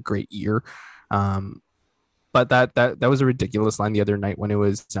having a great year. But that was a ridiculous line the other night when it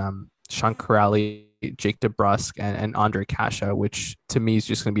was Sean Corrali, Jake DeBrusk, and Andre Kasha, which to me is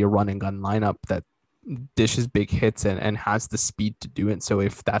just going to be a run and gun lineup that dishes big hits and has the speed to do it. So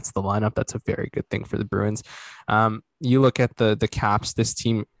if that's the lineup, that's a very good thing for the Bruins. You look at the Caps, this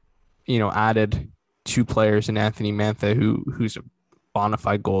team, added 2 players in Anthony Mantha, who's a bona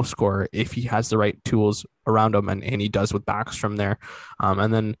fide goal scorer if he has the right tools around him, and he does with Backstrom there.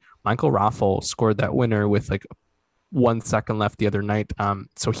 And then Michael Raffle scored that winner with like 1 second left the other night.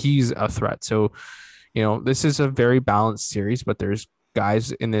 So he's a threat. So, this is a very balanced series, but there's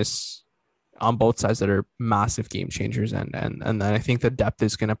guys in this on both sides that are massive game changers. And then I think the depth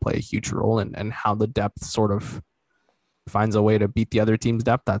is going to play a huge role and how the depth sort of finds a way to beat the other team's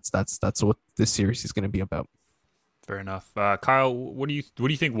depth. That's what this series is going to be about. Fair enough. Kyle, what do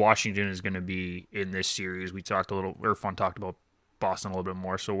you think Washington is going to be in this series? We talked Irfan talked about Boston a little bit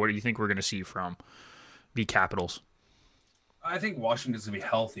more. So what do you think we're going to see from the Capitals? I think Washington's going to be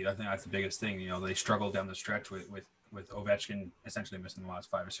healthy. I think that's the biggest thing. They struggled down the stretch with Ovechkin essentially missing the last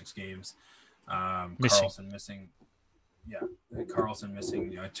 5 or 6 games. Carlson missing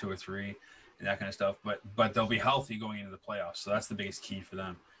 2 or 3 and that kind of stuff. But they'll be healthy going into the playoffs. So that's the biggest key for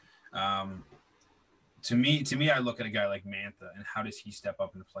them. To me, I look at a guy like Mantha and how does he step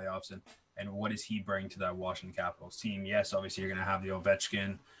up in the playoffs and what does he bring to that Washington Capitals team? Yes, obviously you're going to have the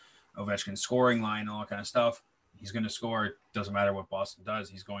Ovechkin scoring line and all that kind of stuff. He's going to score. It doesn't matter what Boston does.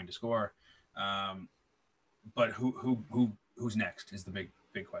 He's going to score. But who's next is the big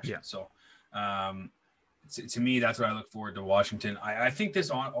question. Yeah. So to me, that's what I look forward to Washington. I think this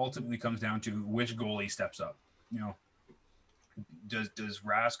ultimately comes down to which goalie steps up. Does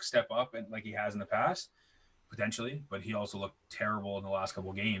Rask step up and like he has in the past? Potentially, but he also looked terrible in the last couple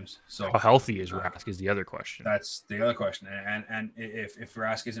of games. So how healthy is Rask is the other question. That's the other question. And if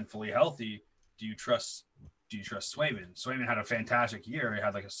Rask isn't fully healthy, do you trust Swayman? Swayman had a fantastic year. He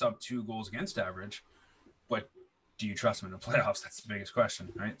had like a sub-2 goals against average, but do you trust him in the playoffs? That's the biggest question,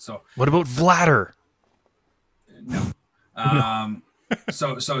 right? So what about Vladar? No.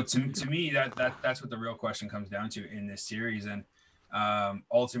 So to me, that's what the real question comes down to in this series. And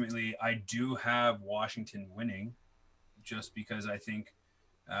ultimately, I do have Washington winning, just because I think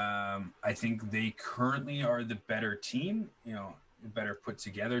they currently are the better team. Better put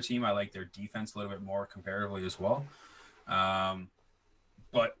together team. I like their defense a little bit more comparatively as well.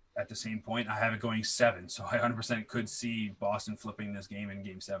 But at the same point, I have it going 7. So I 100% could see Boston flipping this game in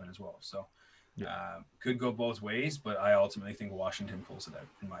Game 7 as well. So could go both ways, but I ultimately think Washington pulls it out,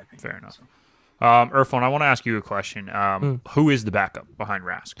 in my opinion. Fair enough. So. Irfan, I want to ask you a question. Who is the backup behind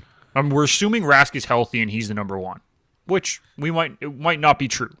Rask? We're assuming Rask is healthy and he's the number 1, which it might not be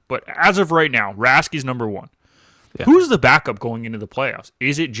true. But as of right now, Rask is number 1. Yeah. Who's the backup going into the playoffs?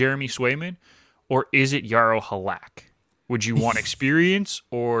 Is it Jeremy Swayman or is it Jaro Halak? Would you want experience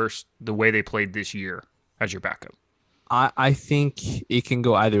or the way they played this year as your backup? I think it can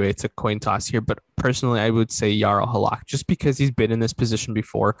go either way. It's a coin toss here, but personally, I would say Jaro Halak, just because he's been in this position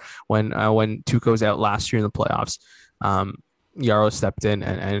before. When Tuukko's out last year in the playoffs, Jaro stepped in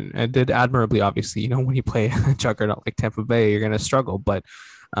and did admirably. Obviously, when you play a juggernaut like Tampa Bay, you're going to struggle, but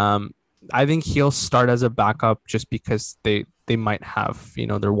I think he'll start as a backup just because they might have, their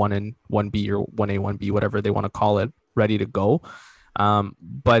 1A, 1B or 1A, 1B, whatever they want to call it, ready to go.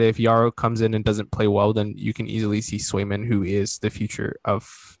 But if Jaro comes in and doesn't play well, then you can easily see Swayman, who is the future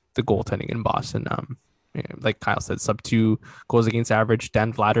of the goaltending in Boston. Like Kyle said, sub-2 goals against average.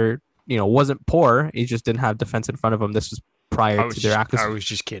 Dan Vladar, wasn't poor. He just didn't have defense in front of him. This was prior to their acquisition. I was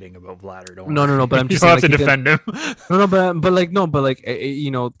just kidding about Vladar. No. But I'm just saying, have to defend him.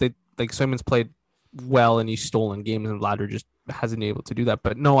 Swayman's played well and he's stolen games, and Vladar just hasn't been able to do that.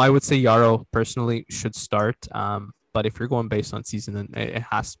 But no, I would say Jaro personally should start. But if you're going based on season, then it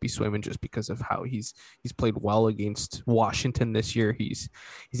has to be Swayman, just because of how he's played well against Washington this year. He's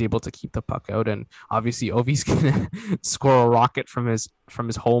able to keep the puck out, and obviously Ovi's gonna score a rocket from his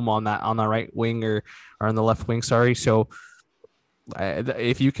home on the right wing or on the left wing. Sorry. So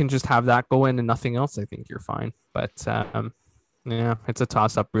if you can just have that go in and nothing else, I think you're fine. But it's a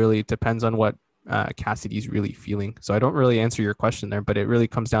toss up. Really, it depends on what Cassidy's really feeling. So I don't really answer your question there, but it really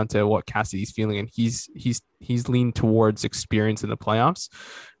comes down to what Cassidy's feeling, and he's leaned towards experience in the playoffs.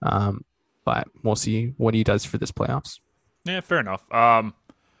 But we'll see what he does for this playoffs. Yeah, fair enough.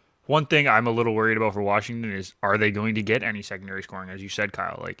 One thing I'm a little worried about for Washington is, are they going to get any secondary scoring? As you said,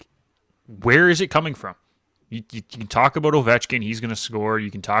 Kyle, like, where is it coming from? You can talk about Ovechkin, he's going to score.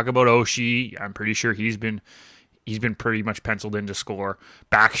 You can talk about Oshie. I'm pretty sure he's been pretty much penciled in to score.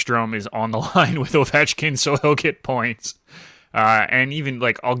 Backstrom is on the line with Ovechkin, so he'll get points. And even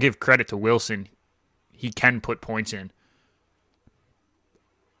like I'll give credit to Wilson, he can put points in.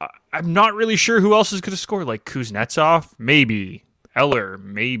 I'm not really sure who else is going to score. Like Kuznetsov, maybe. Eller,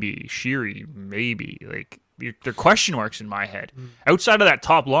 maybe. Shiri, maybe. Like they're question marks in my head. Outside of that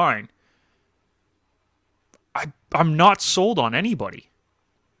top line, I'm not sold on anybody.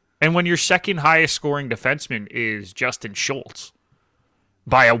 And when your second highest scoring defenseman is Justin Schultz,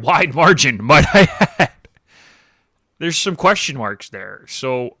 by a wide margin, might I add, there's some question marks there.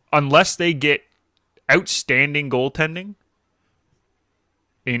 So unless they get outstanding goaltending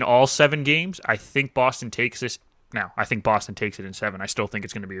in all 7 games, I think Boston takes this. Now, I think Boston takes it in 7. I still think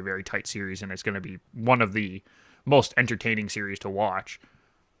it's going to be a very tight series, and it's going to be one of the most entertaining series to watch.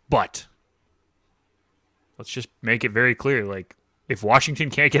 But let's just make it very clear. Like, if Washington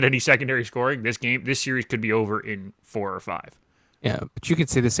can't get any secondary scoring, this series could be over in 4 or 5. Yeah, but you could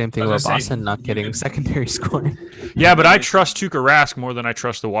say the same thing about Boston not getting secondary scoring. Yeah, but I trust Tuukka Rask more than I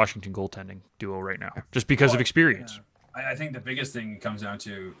trust the Washington goaltending duo right now, just because of experience. Yeah. I think the biggest thing comes down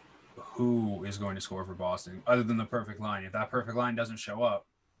to who is going to score for Boston, other than the perfect line. If that perfect line doesn't show up,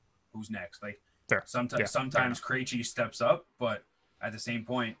 who's next? Like, sometimes Krejci steps up, but at the same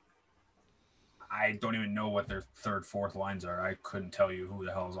point, I don't even know what their third, fourth lines are. I couldn't tell you who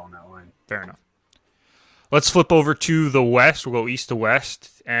the hell is on that line. Fair enough. Let's flip over to the West. We'll go east to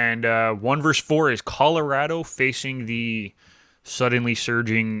west. And 1 versus 4 is Colorado facing the suddenly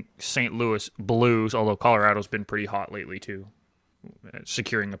surging St. Louis Blues, although Colorado's been pretty hot lately too,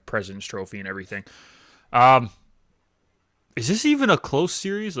 securing the President's Trophy and everything. Is this even a close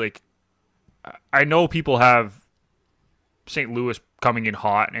series? Like, I know people have St. Louis coming in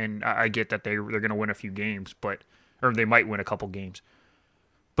hot, and I get that they're going to win a few games, or they might win a couple games.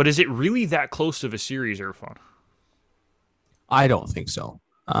 But is it really that close of a series, Irfan? I don't think so.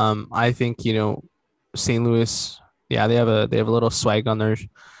 I think, St. Louis, yeah, they have a little swag on their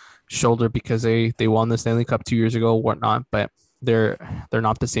shoulder because they won the Stanley Cup 2 years ago, whatnot, but they're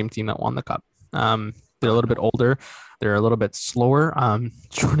not the same team that won the cup. They're a little bit older. They're a little bit slower.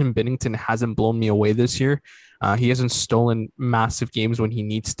 Jordan Binnington hasn't blown me away this year. He hasn't stolen massive games when he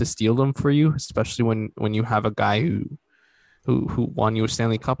needs to steal them for you, especially when you have a guy who won you a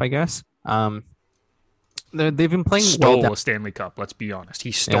Stanley Cup, I guess. They've been playing a Stanley Cup. Let's be honest.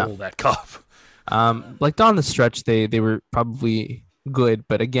 He stole that cup. Like down the stretch, they were probably good,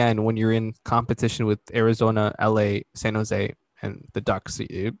 but again, when you're in competition with Arizona, LA, San Jose, and the Ducks,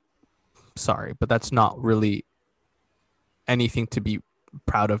 sorry, but that's not really anything to be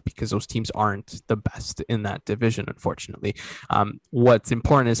proud of because those teams aren't the best in that division, unfortunately. What's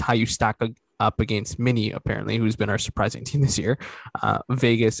important is how you stack up against Mini, apparently, who's been our surprising team this year,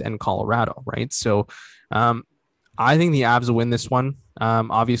 Vegas and Colorado, right? So I think the Avs will win this one.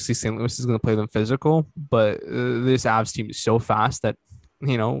 Obviously, St. Louis is going to play them physical, but this Avs team is so fast that,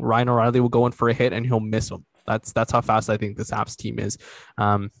 Ryan O'Reilly will go in for a hit and he'll miss them. That's how fast I think this Avs team is.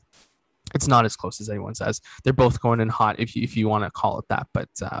 It's not as close as anyone says. They're both going in hot, if you want to call it that. But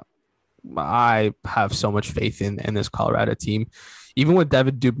I have so much faith in this Colorado team. Even with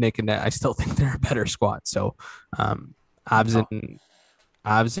David Dubnyk in net, I still think they're a better squad. So Avs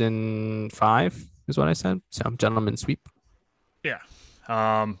in 5 is what I said. So gentlemen sweep. Yeah.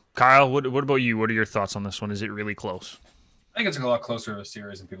 Kyle, what about you? What are your thoughts on this one? Is it really close? I think it's a lot closer of a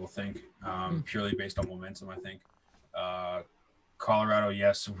series than people think, purely based on momentum, I think. Colorado,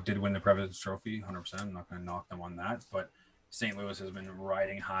 yes, did win the President's Trophy, 100%. I'm not going to knock them on that. But St. Louis has been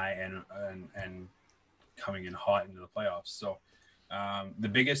riding high and coming in hot into the playoffs. So the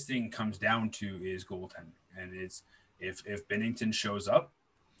biggest thing comes down to is goaltending. And it's if Binnington shows up,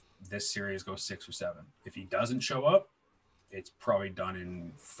 this series goes 6 or 7. If he doesn't show up, it's probably done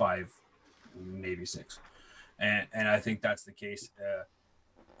in 5, maybe 6. And I think that's the case.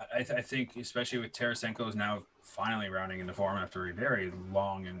 I think, especially with Tarasenko is now finally rounding into form after a very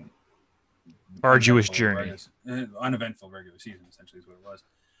long and arduous journey, uneventful regular season, essentially is what it was.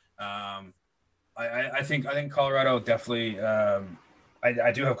 I think Colorado definitely.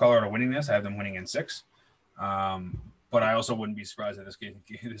 I do have Colorado winning this. I have them winning in 6. But I also wouldn't be surprised if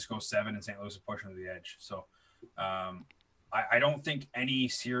this goes 7 and St. Louis is pushing to the edge. So I don't think any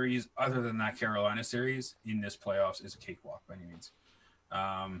series other than that Carolina series in this playoffs is a cakewalk by any means.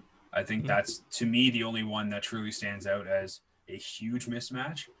 I think that's, to me, the only one that truly stands out as a huge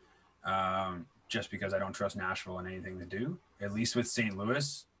mismatch, just because I don't trust Nashville in anything to do. At least with St.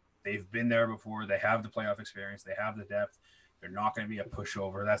 Louis, they've been there before. They have the playoff experience. They have the depth. They're not going to be a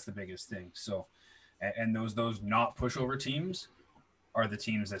pushover. That's the biggest thing. So, And those not pushover teams are the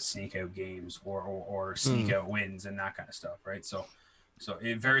teams that sneak out games or sneak out wins and that kind of stuff, right? So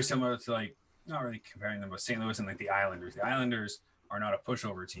it very similar to, like, not really comparing them, but St. Louis and like the Islanders. The Islanders are not a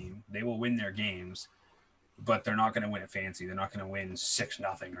pushover team. They will win their games, but they're not going to win it fancy. They're not going to win 6-0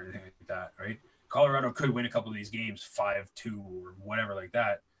 or anything like that, right? Colorado could win a couple of these games 5-2 or whatever like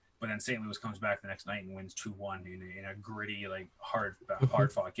that, but then St. Louis comes back the next night and wins 2-1 in a gritty, like hard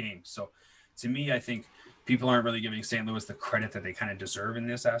fought game. So to me, I think people aren't really giving St. Louis the credit that they kind of deserve in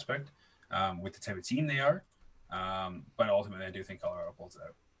this aspect with the type of team they are. But ultimately, I do think Colorado pulls it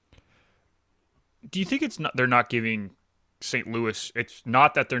out. Do you think they're not giving St. Louis, it's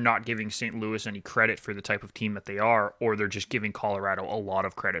not that they're not giving St. Louis any credit for the type of team that they are, or they're just giving Colorado a lot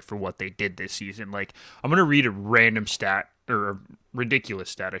of credit for what they did this season? Like, I'm going to read a random stat, or a ridiculous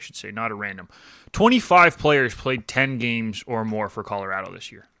stat, I should say, not a random. 25 players played 10 games or more for Colorado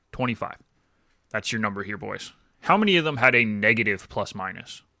this year. 25. That's your number here, boys. How many of them had a negative plus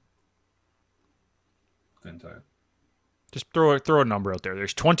minus? Couldn't tell you. Just throw a number out there.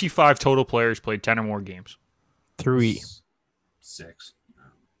 There's 25 total players played 10 or more games. 3. 6.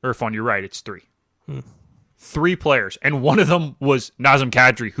 Irfan, you're right. It's 3. 3 players. And one of them was Nazem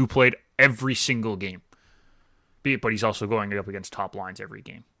Kadri, who played every single game. But he's also going up against top lines every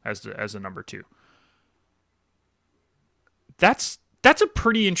game as the number 2. That's a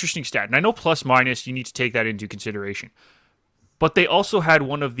pretty interesting stat. And I know plus minus, you need to take that into consideration. But they also had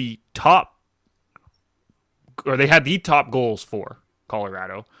one of the top, or they had the top goals for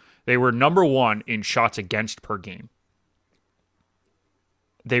Colorado. They were number 1 in shots against per game.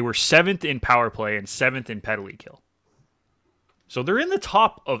 They were 7th in power play and 7th in penalty kill. So they're in the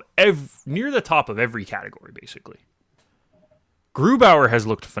top of near the top of every category, basically. Grubauer has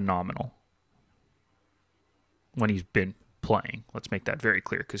looked phenomenal when he's been playing. Let's make that very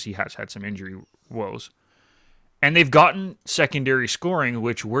clear, because he has had some injury woes. And they've gotten secondary scoring,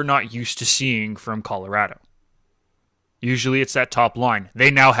 which we're not used to seeing from Colorado. Usually it's that top line. They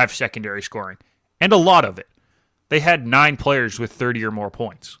now have secondary scoring, and a lot of it. They had 9 players with 30 or more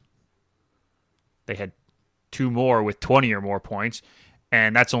points. They had 2 more with 20 or more points,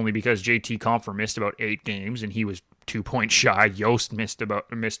 and that's only because JT Compher missed about 8 games, and he was 2 points shy. Yost missed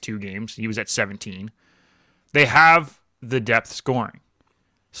 2 games. He was at 17. They have the depth scoring.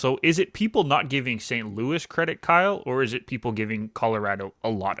 So is it people not giving St. Louis credit, Kyle, or is it people giving Colorado a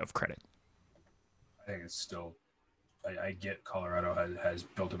lot of credit? I think it's still, I get Colorado has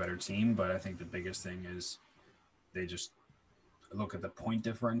built a better team, but I think the biggest thing is they just look at the point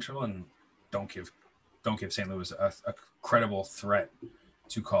differential and don't give St. Louis a credible threat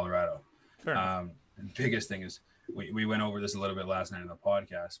to Colorado. The biggest thing is we went over this a little bit last night in the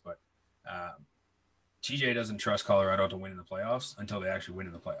podcast, but TJ doesn't trust Colorado to win in the playoffs until they actually win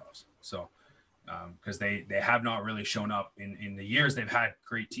in the playoffs. So because they have not really shown up in the years they've had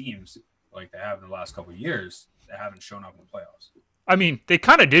great teams like they have in the last couple of years. They haven't shown up in the playoffs. I mean, they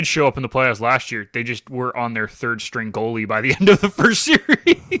kind of did show up in the playoffs last year. They just were on their 3rd string goalie by the end of the first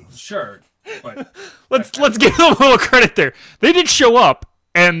series. Sure, but let's give them a little credit there. They did show up,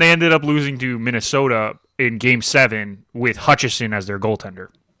 and they ended up losing to Minnesota in Game 7 with Hutchison as their goaltender.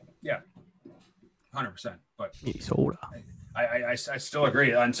 Yeah, 100%. But Minnesota. I still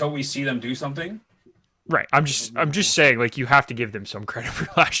agree. Until we see them do something. Right. I'm just saying, like, you have to give them some credit for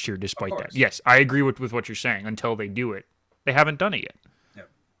last year, despite that. Yes, I agree with what you're saying. Until they do it, they haven't done it yet. Yep.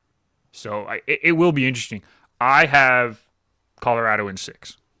 So it will be interesting. I have Colorado in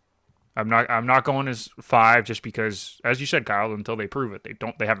 6. I'm not going as 5 just because, as you said, Kyle, until they prove it,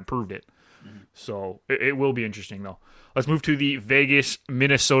 they haven't proved it. Mm-hmm. So it will be interesting though. Let's move to the Vegas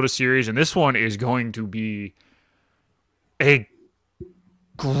Minnesota series, and this one is going to be a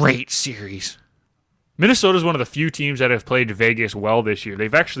great series. Minnesota is one of the few teams that have played Vegas well this year.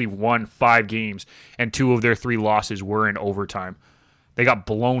 They've actually won 5 games, and 2 of their 3 losses were in overtime. They got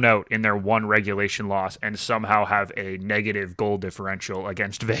blown out in their 1 regulation loss and somehow have a negative goal differential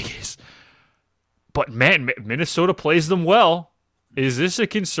against Vegas. But man, Minnesota plays them well. Is this a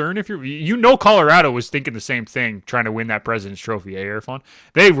concern if Colorado was thinking the same thing trying to win that President's Trophy, Irfan?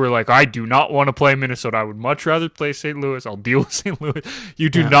 They were like, I do not want to play Minnesota. I would much rather play St. Louis. I'll deal with St. Louis. You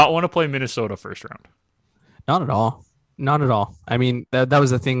do not want to play Minnesota first round. Not at all. Not at all. I mean, that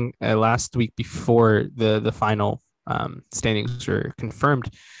was the thing last week before the final standings were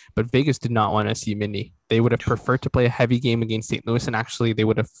confirmed. But Vegas did not want to see Mindy. They would have preferred to play a heavy game against St. Louis, and actually they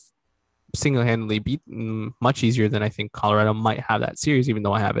would have single-handedly beaten much easier than I think Colorado might have that series, even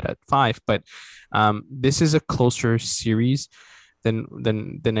though I have it at 5. But this is a closer series than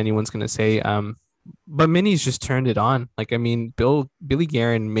anyone's going to say. But Minnie's just turned it on. Like, I mean, Billy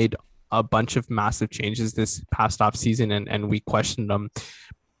Guerin made a bunch of massive changes this past off season, and we questioned them,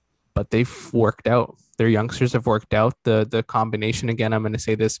 but they've worked out. Their youngsters have worked out. The combination, again, I'm going to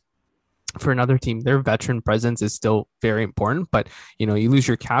say this for another team, their veteran presence is still very important, but you lose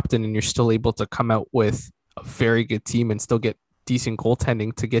your captain and you're still able to come out with a very good team and still get decent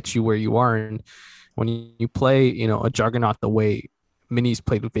goaltending to get you where you are. And when you play, a juggernaut the way Mini's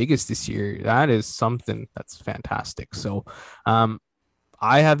played with Vegas this year, that is something that's fantastic. So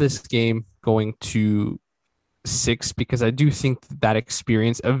I have this game going to 6 because I do think that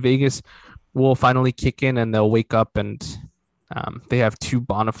experience of Vegas will finally kick in and they'll wake up and they have 2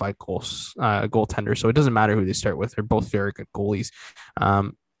 bona fide goaltenders. So it doesn't matter who they start with. They're both very good goalies.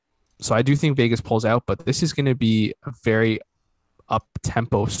 So I do think Vegas pulls out, but this is going to be a very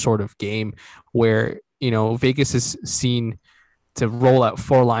up-tempo sort of game where, Vegas is seen to roll out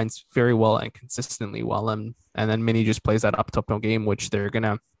 4 lines very well and consistently well. And then Mini just plays that up-tempo game, which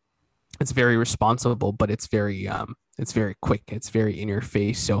it's very responsible, but it's very quick. It's very in your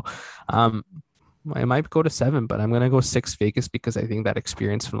face. So I might go to 7, but I'm going to go 6 Vegas because I think that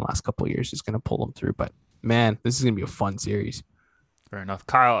experience from the last couple of years is going to pull them through. But man, this is going to be a fun series. Fair enough.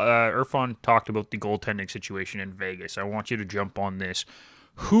 Kyle, Irfan talked about the goaltending situation in Vegas. I want you to jump on this.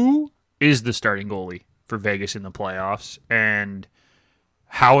 Who is the starting goalie for Vegas in the playoffs, and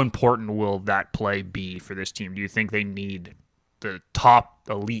how important will that play be for this team? Do you think they need the top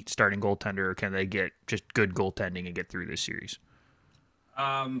elite starting goaltender, or can they get just good goaltending and get through this series?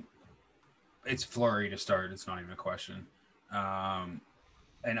 It's Fleury to start. It's not even a question.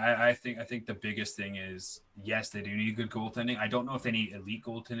 And I think the biggest thing is, yes, they do need good goaltending. I don't know if they need elite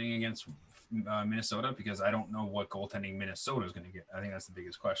goaltending against Minnesota, because I don't know what goaltending Minnesota is going to get. I think that's the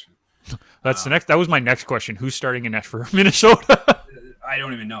biggest question. That's the next. That was my next question. Who's starting in net for Minnesota? I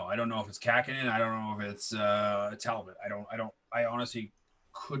don't even know. I don't know if it's Kakinen. I don't know if it's Talbot. I honestly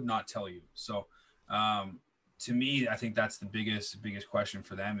could not tell you. So, to me, I think that's the biggest question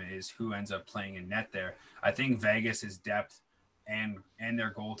for them is who ends up playing in net there. I think Vegas' depth and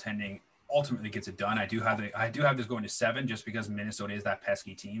their goaltending ultimately gets it done. I do have this going to 7 just because Minnesota is that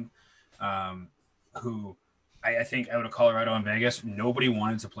pesky team, who I think out of Colorado and Vegas, nobody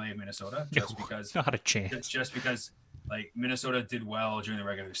wanted to play Minnesota because not a chance. Just because like Minnesota did well during the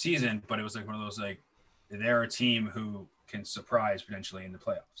regular season, but it was like one of those like they're a team who can surprise potentially in the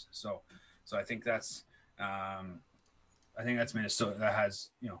playoffs. So I think that's Minnesota that has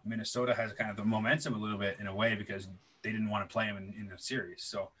Minnesota has kind of the momentum a little bit in a way because they didn't want to play him in the series.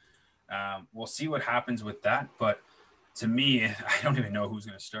 So we'll see what happens with that. But to me, I don't even know who's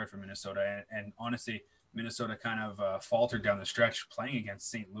going to start for Minnesota. And honestly, Minnesota kind of faltered down the stretch playing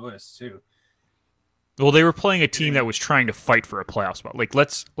against St. Louis too. Well, they were playing a team that was trying to fight for a playoff spot. Like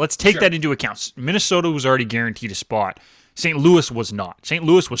let's take that into account. Minnesota was already guaranteed a spot. St. Louis was not. St.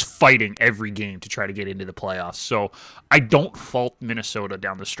 Louis was fighting every game to try to get into the playoffs. So I don't fault Minnesota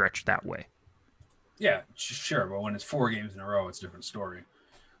down the stretch that way. Yeah, sure. But when it's 4 games in a row, it's a different story.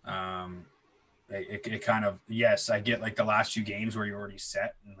 It kind of, yes, I get like the last 2 games where you're already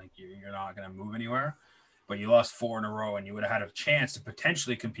set and like you're not going to move anywhere. But you lost 4 in a row and you would have had a chance to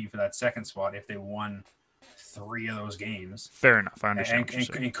potentially compete for that second spot if they won 3 of those games. Fair enough. I understand.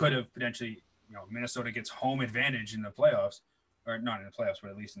 And could have potentially, Minnesota gets home advantage in the playoffs, or not in the playoffs,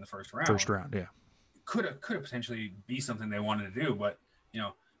 but at least in the first round. First round, yeah. Could have potentially be something they wanted to do, but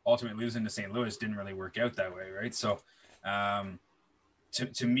ultimately losing to St. Louis didn't really work out that way, right? So,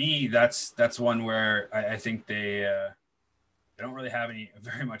 to me, that's one where I think they don't really have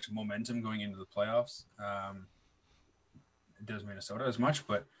very much momentum going into the playoffs. It does Minnesota as much,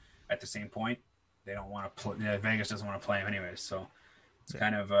 but at the same point, they don't want to play. Vegas doesn't want to play them anyways, so it's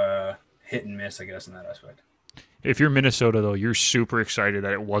kind of hit and miss, I guess, in that aspect. If you're Minnesota, though, you're super excited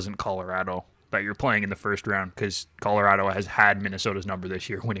that it wasn't Colorado that you're playing in the first round because Colorado has had Minnesota's number this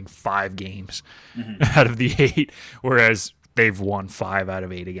year, winning 5 games out of the 8, whereas they've won 5 out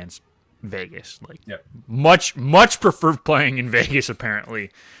of 8 against Vegas. Like, much prefer playing in Vegas,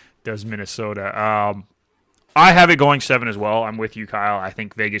 apparently, does Minnesota. I have it going 7 as well. I'm with you, Kyle. I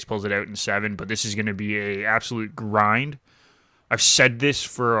think Vegas pulls it out in 7, but this is going to be a absolute grind. I've said this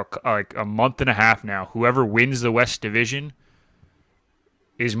for a month and a half now. Whoever wins the West Division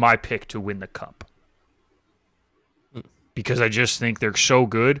is my pick to win the Cup. Because I just think they're so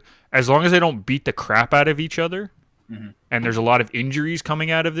good. As long as they don't beat the crap out of each other, and there's a lot of injuries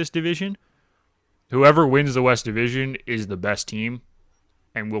coming out of this division, whoever wins the West Division is the best team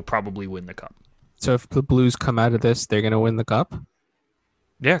and will probably win the Cup. So if the Blues come out of this, they're going to win the Cup?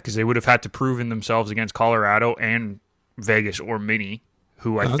 Yeah, because they would have had to prove in themselves against Colorado and Vegas or Mini,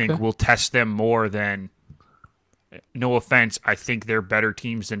 who I think will test them more than no offense, I think they're better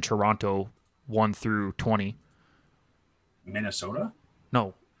teams than Toronto 1 through 20. Minnesota?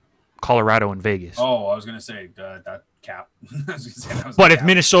 No, Colorado and Vegas. Oh, I was gonna say that cap. I was gonna say that was But a if cap.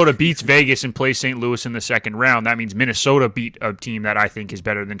 Minnesota beats Vegas and plays St. Louis in the second round, that means Minnesota beat a team that I think is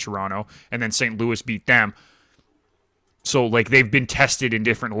better than Toronto, and then St. Louis beat them. So, like, they've been tested in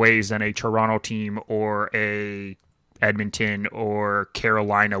different ways than a Toronto team or a Edmonton or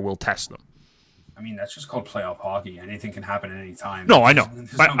Carolina will test them. I mean, that's just called playoff hockey. Anything can happen at any time. No, I know.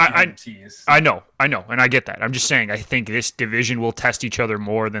 There's But no I guarantees. know, and I get that. I'm just saying, I think this division will test each other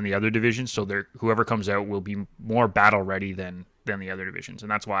more than the other divisions, so whoever comes out will be more battle ready than the other divisions,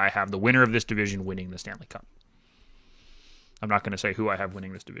 and that's why I have the winner of this division winning the Stanley Cup. I'm not going to say who I have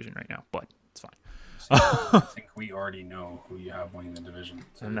winning this division right now, but it's fine. I think we already know who you have winning the division.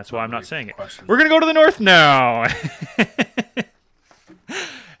 So And that's it's why I'm really not saying it. question. We're going to go to the North now.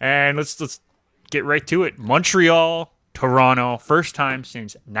 And let's get right to it. Montreal, Toronto, first time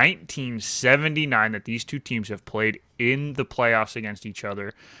since 1979 that these two teams have played in the playoffs against each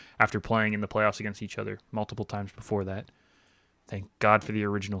other after playing in the playoffs against each other multiple times before that. Thank God for the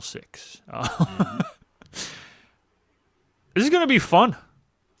original 6. This is going to be fun.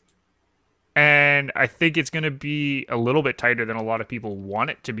 And I think it's going to be a little bit tighter than a lot of people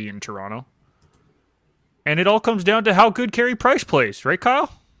want it to be in Toronto. And it all comes down to how good Carey Price plays, right,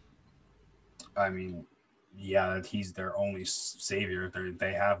 Kyle? I mean, yeah, he's their only savior.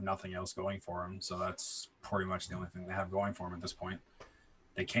 They have nothing else going for him, so that's pretty much the only thing they have going for him at this point.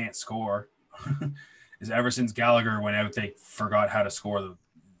 They can't score. Is ever since Gallagher went out, they forgot how to score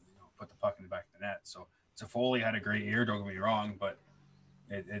put the puck in the back of the net. So Toffoli had a great year. Don't get me wrong, but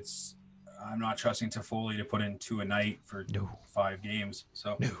it's. I'm not trusting Toffoli to put in 2 a night for 5 games.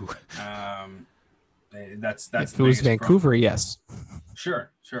 So that's if it was Vancouver, yes. Sure,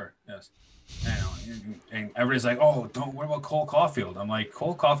 yes. And everybody's like, "Oh, what about Cole Caulfield?" I'm like,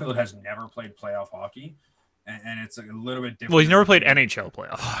 Cole Caulfield has never played playoff hockey, and it's a little bit different. Well, he's never played NHL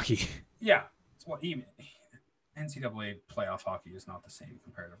playoff hockey. Yeah, even NCAA playoff hockey is not the same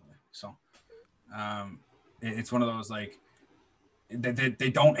comparatively. So, it's one of those like. They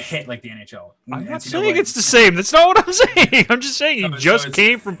don't hit like the NHL. I'm not saying it's the same. That's not what I'm saying. I'm just saying he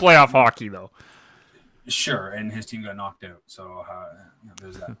came from playoff hockey, though. Sure, and his team got knocked out, so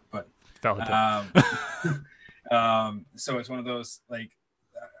there's that. But so it's one of those like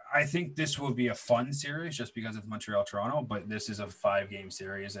I think this will be a fun series just because it's Montreal-Toronto, but this is a 5-game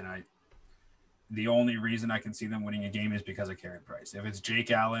series, and the only reason I can see them winning a game is because of Carey Price. If it's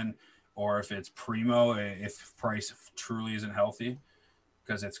Jake Allen. Or if it's Primo, if Price truly isn't healthy,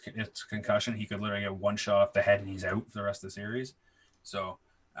 because it's concussion, he could literally get one shot off the head and he's out for the rest of the series. So,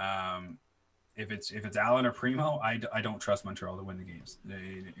 if it's Allen or Primo, I don't trust Montreal to win the games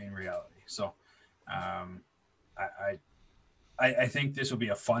in reality. So, I think this will be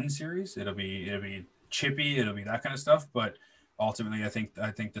a fun series. It'll be chippy. It'll be that kind of stuff. But ultimately, I think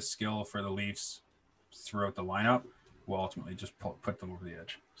the skill for the Leafs throughout the lineup will ultimately just put them over the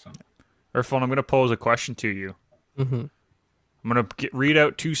edge. So. Irfan, I'm going to pose a question to you. Mm-hmm. I'm going to read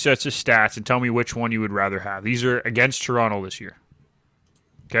out 2 sets of stats and tell me which one you would rather have. These are against Toronto this year.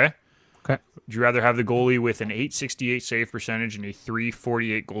 Okay? Okay. Would you rather have the goalie with an .868 save percentage and a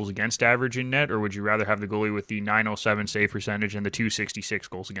 .348 goals against average in net, or would you rather have the goalie with the .907 save percentage and the .266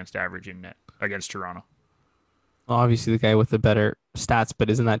 goals against average in net against Toronto? Well, obviously, the guy with the better stats, but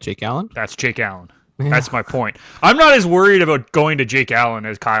isn't that Jake Allen? That's Jake Allen. That's my point. I'm not as worried about going to Jake Allen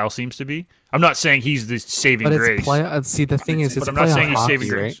as Kyle seems to be. I'm not saying he's the saving grace. See, the thing is, but I'm not saying he's saving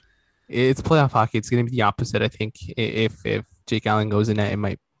grace. Right? It's playoff hockey. It's going to be the opposite. I think if Jake Allen goes in it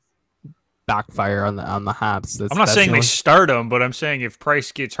might backfire on the Habs. I'm not saying they start him, but I'm saying if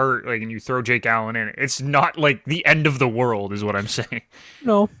Price gets hurt, like, and you throw Jake Allen in, it's not like the end of the world, is what I'm saying.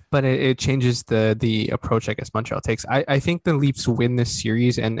 No, but it changes the approach I guess Montreal takes. I think the Leafs win this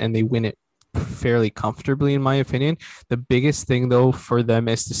series and they win it fairly comfortably, in my opinion. The biggest thing though for them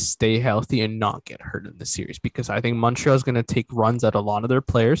is to stay healthy and not get hurt in the series, because I think Montreal is going to take runs at a lot of their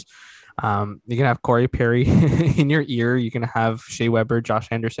players. You're gonna have Corey Perry in your ear. You're gonna have Shea Weber, Josh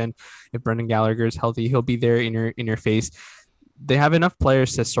Anderson. If Brendan Gallagher is healthy, he'll be there in your face. They have enough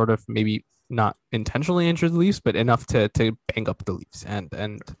players to sort of maybe not intentionally injure the Leafs, but enough to bang up the Leafs. And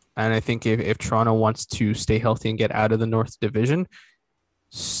I think if Toronto wants to stay healthy and get out of the North Division,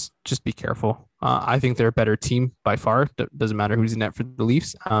 just be careful. I think they're a better team by far. Doesn't matter who's in net for the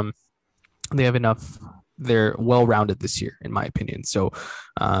Leafs. They have enough. They're well-rounded this year, in my opinion. So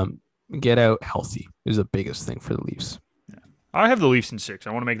get out healthy is the biggest thing for the Leafs. I have the Leafs in 6.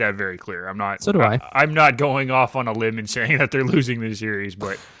 I want to make that very clear. I'm not. So do I. I'm not going off on a limb and saying that they're losing this series,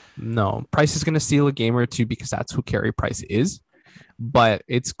 but No, Price is going to steal a game or two because that's who Carey Price is. But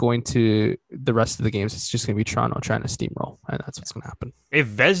it's going to the rest of the games. It's just going to be Toronto trying to steamroll, and that's what's going to happen. If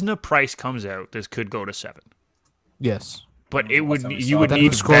Vezina Price comes out, this could go to 7. Yes, But it would Then you would then need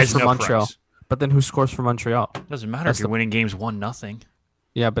who scores for Vezina Montreal? Price. But then who scores for Montreal? Doesn't matter That's if you're the- winning games 1-0.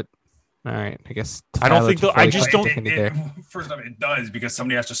 Yeah, but all right, I guess. I don't think Tyler I Toffoli just can don't- take it there. First off, it does because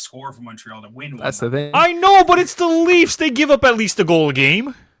somebody has to score for Montreal to win. That's the thing. I know, but it's the Leafs. They give up at least a goal a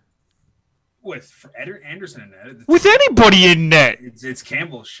game With Anderson in net. with anybody in net. It's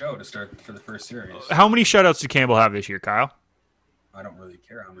Campbell's show to start for the first series. How many shutouts did Campbell have this year, Kyle? I don't really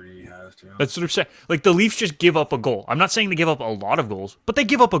care how many he has. To be honest. That's what I'm saying. Like, the Leafs just give up a goal. I'm not saying they give up a lot of goals, but they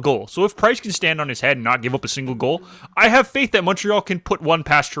give up a goal. So if Price can stand on his head and not give up a single goal, I have faith that Montreal can put one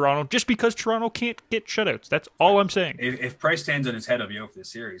past Toronto just because Toronto can't get shutouts. That's all I'm saying. If Price stands on his head, I'll be out for the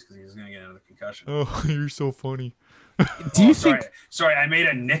series because he's going to get another concussion. Oh, you're so funny. Do you sorry, think? Sorry, I made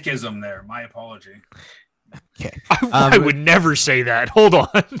a Nickism there. My apology. Okay. I would never say that. Hold on.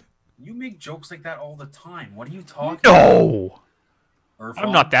 You make jokes like that all the time. What are you talking about? No. Irfan,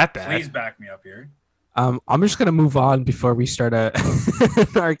 I'm not that bad. Please back me up here. I'm just gonna move on before we start an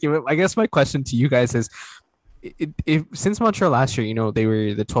argument. I guess my question to you guys is, if since Montreal last year, they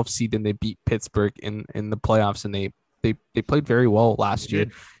were the 12th seed and they beat Pittsburgh in the playoffs and they played very well last year.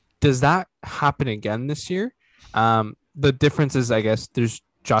 Does that happen again this year? The difference is, I guess, there's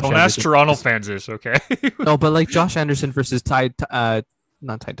Josh. Don't ask Anderson. Toronto fans this, okay? No, but like Josh Anderson versus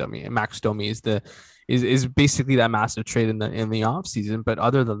not Ty Domi, Max Domi is basically that massive trade in the off season. But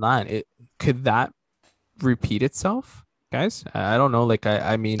other than that, could that repeat itself, guys? I don't know. Like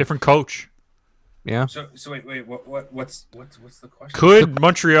I mean, Different coach. yeah. So wait. What's the question? Could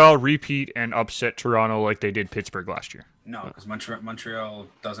Montreal repeat and upset Toronto like they did Pittsburgh last year? No, because Montreal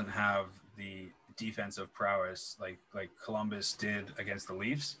doesn't have the defensive prowess like Columbus did against the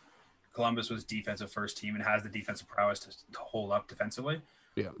Leafs. Columbus was defensive first team and has the defensive prowess to hold up defensively.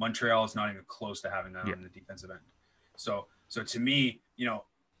 Yeah. Montreal is not even close to having that on the defensive end. So to me,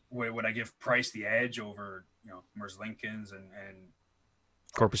 would I give Price the edge over Merzlikins and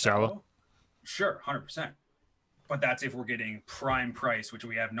Corpusalo. Sure, 100%. But that's if we're getting prime Price, which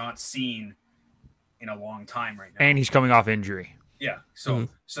we have not seen in a long time right now. And he's coming off injury. Yeah. So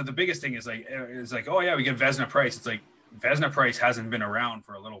the biggest thing is like, oh yeah, we get Vezina Price. It's like Vezina Price hasn't been around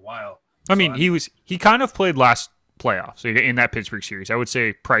for a little while. I mean, he kind of played last playoffs in that Pittsburgh series. I would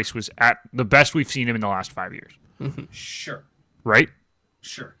say Price was at the best we've seen him in the last 5 years. Sure. Right?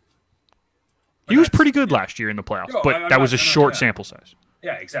 Sure. He was pretty good last year in the playoffs, No, but I'm that was a not- short yeah. sample size.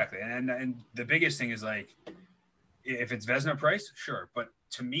 Yeah, exactly. And the biggest thing is like, if it's Vezina Price, sure. But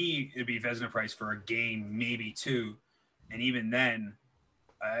to me, it'd be Vezina Price for a game, maybe 2. And even then,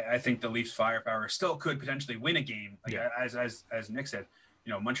 I think the Leafs firepower still could potentially win a game. Like as Nick said,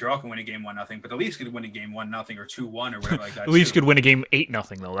 Montreal can win a game 1-0, but the Leafs could win a game 1-0 or 2-1 or whatever like that. The Leafs too. could win a game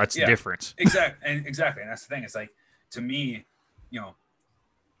 8-0 though. That's the difference. Exactly. And that's the thing. It's like, to me,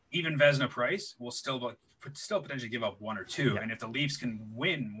 even Vezina Price will still potentially give up 1 or 2. And if the Leafs can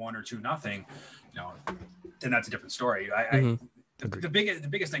win 1 or 2-0, then that's a different story. The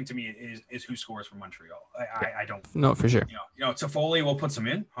biggest thing to me is who scores for Montreal. I don't. No, for sure. Toffoli will put some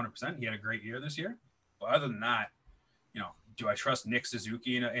in 100%. He had a great year this year. But other than that, do I trust Nick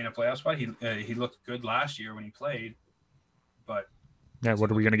Suzuki in a playoff spot? He looked good last year when he played, but Yeah, what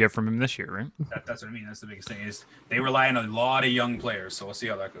are we going to get from him this year, right? that's what I mean. That's the biggest thing is they rely on a lot of young players. So we'll see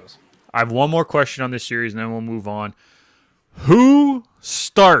how that goes. I have one more question on this series, and then we'll move on. Who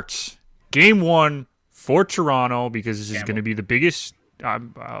starts Game 1 for Toronto? Because this is going to be the biggest.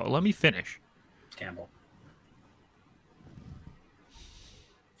 Let me finish. Campbell.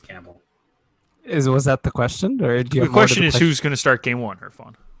 Was that the question, or do you The have more to question is question? who's going to start Game 1,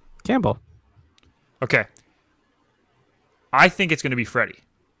 Irfan? Campbell? Okay. I think it's going to be Freddie.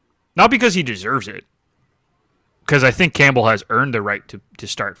 Not because he deserves it, because I think Campbell has earned the right to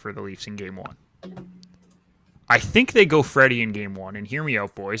start for the Leafs in Game 1. I think they go Freddie in Game 1, and hear me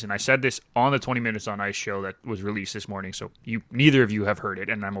out, boys, and I said this on the 20 Minutes on Ice show that was released this morning, so neither of you have heard it,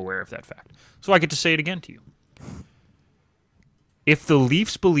 and I'm aware of that fact. So I get to say it again to you. If the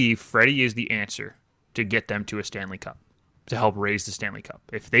Leafs believe Freddie is the answer to get them to a Stanley Cup, to help raise the Stanley Cup,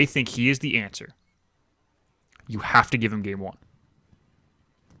 if they think he is the answer, you have to give him Game 1.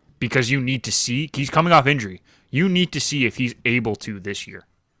 Because you need to see, he's coming off injury. You need to see if he's able to this year.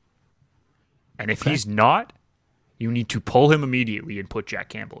 And if he's not, you need to pull him immediately and put Jack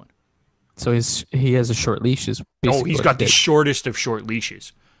Campbell in. So he has a short leash. Is basically He's what got he the did. shortest of short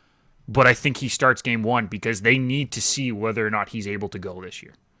leashes. But I think he starts Game 1 because they need to see whether or not he's able to go this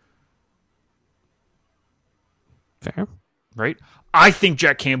year. Fair. right? I think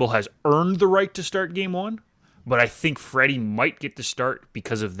Jack Campbell has earned the right to start game one, but I think Freddie might get the start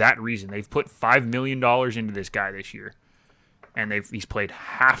because of that reason. They've put $5 million into this guy this year, and he's played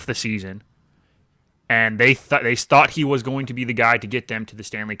half the season, and they thought he was going to be the guy to get them to the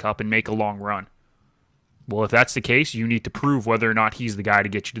Stanley Cup and make a long run. Well, if that's the case, you need to prove whether or not he's the guy to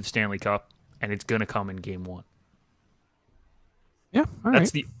get you to the Stanley Cup, and it's going to come in game one. Yeah, all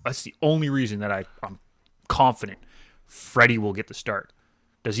That's right. the only reason that I'm confident Freddie will get the start.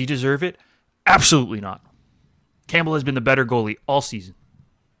 Does he deserve it? Absolutely not. Campbell has been the better goalie all season.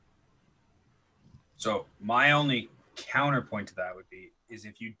 So my only counterpoint to that would be is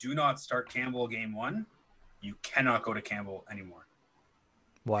if you do not start Campbell game one, you cannot go to Campbell anymore.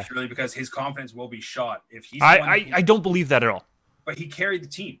 Why? Purely because his confidence will be shot if he's. I don't believe that at all. But he carried the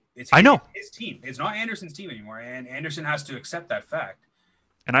team. I know. It's his team. It's not Anderson's team anymore, and Anderson has to accept that fact.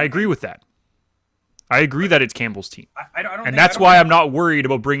 And I agree with that. I agree that it's Campbell's team. I don't. And that's why I'm not worried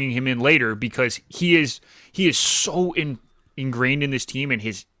about bringing him in later, because he is so ingrained in this team, and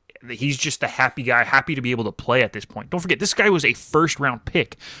he's just a happy guy, happy to be able to play at this point. Don't forget, this guy was a first-round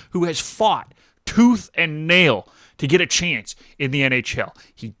pick who has fought tooth and nail to get a chance in the NHL.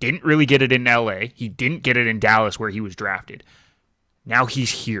 He didn't really get it in LA. He didn't get it in Dallas where he was drafted. Now he's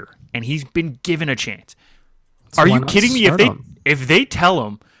here, and he's been given a chance. Are you kidding me? If they tell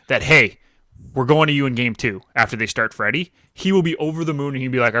him that, hey, we're going to you in game two after they start Freddie, he will be over the moon, and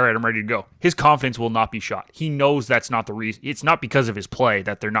he'll be like, all right, I'm ready to go. His confidence will not be shot. He knows that's not the reason. It's not because of his play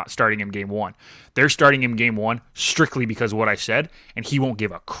that they're not starting him game one. They're starting him game one strictly because of what I said, and he won't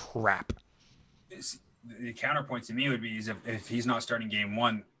give a crap. The counterpoint to me would be is if he's not starting game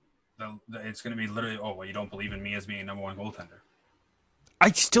one, it's going to be literally, oh, well, you don't believe in me as being a number one goaltender. I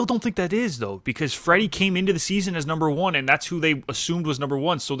still don't think that is, though, because Freddie came into the season as number one, and that's who they assumed was number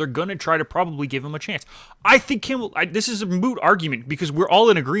one, so they're going to try to probably give him a chance. I think Campbell, this is a moot argument, because we're all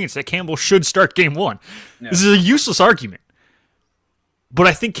in agreement that Campbell should start game one. Yeah. This is a useless argument. But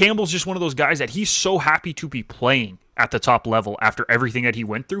I think Campbell's just one of those guys that he's so happy to be playing at the top level after everything that he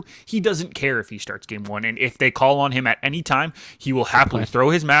went through. He doesn't care if he starts game one, and if they call on him at any time, he will happily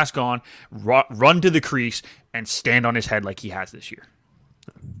throw his mask on, run to the crease, and stand on his head like he has this year.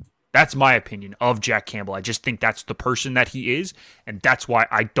 That's my opinion of Jack Campbell. I just think that's the person that he is, and that's why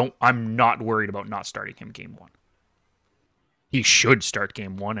I'm not worried about not starting him game one. He should start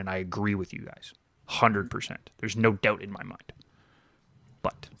game one, and I agree with you guys. 100%. There's no doubt in my mind.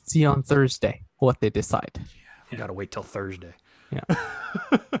 But see on Thursday what they decide. We got to wait till Thursday. Yeah.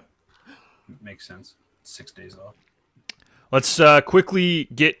 Makes sense. 6 days off. Let's quickly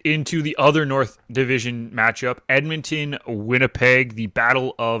get into the other North Division matchup. Edmonton-Winnipeg, the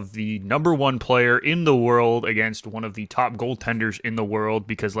battle of the number one player in the world against one of the top goaltenders in the world,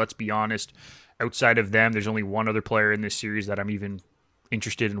 because let's be honest, outside of them, there's only one other player in this series that I'm even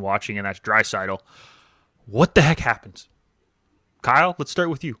interested in watching, and that's Draisaitl. What the heck happens? Kyle, let's start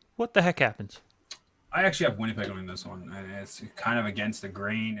with you. What the heck happens? I actually have Winnipeg winning this one, and it's kind of against the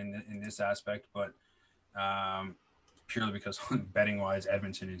grain in this aspect, but purely because betting-wise,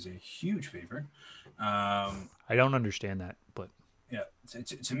 Edmonton is a huge favorite. I don't understand that, but yeah,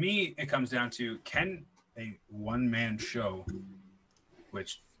 to me, it comes down to, can a one-man show,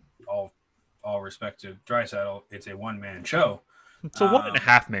 which all respect to Draisaitl, it's a one-man show. It's a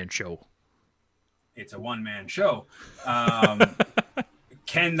 1.5-man show. It's a one-man show.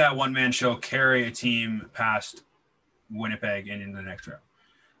 Can that one-man show carry a team past Winnipeg and into the next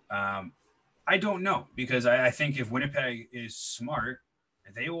round? I don't know, because I think if Winnipeg is smart,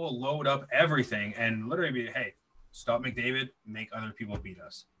 they will load up everything and literally be, hey, stop McDavid, make other people beat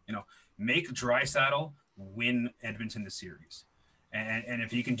us. Make Draisaitl win Edmonton the series. And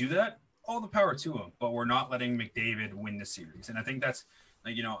if he can do that, all the power to him. But we're not letting McDavid win the series. And I think that's,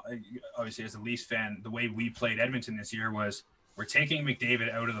 obviously as a Leafs fan, the way we played Edmonton this year was we're taking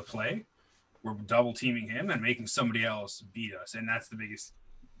McDavid out of the play, we're double teaming him and making somebody else beat us. And that's the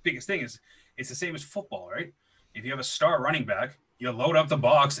biggest thing is it's the same as football, right? If you have a star running back, you load up the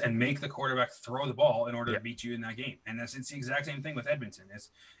box and make the quarterback throw the ball in order to beat you in that game. And it's the exact same thing with Edmonton. It's,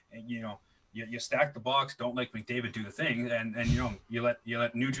 you stack the box, don't let McDavid do the thing, and you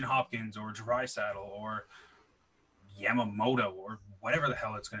let Nugent Hopkins or Draisaitl or Yamamoto or whatever the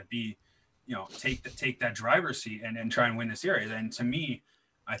hell it's going to be, take that driver's seat and try and win the series. And to me,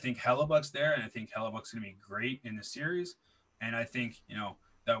 I think Hellebuck's there, and I think Hellebuck's going to be great in the series. And I think,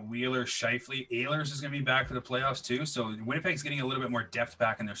 that Wheeler, Scheifele, Ehlers is going to be back for the playoffs too. So Winnipeg's getting a little bit more depth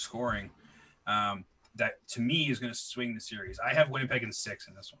back in their scoring. That to me is going to swing the series. I have Winnipeg in 6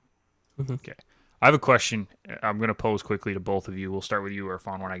 in this one. Okay. I have a question I'm going to pose quickly to both of you. We'll start with you,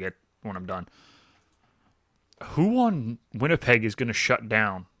 Irfan, when I'm done. who on Winnipeg is going to shut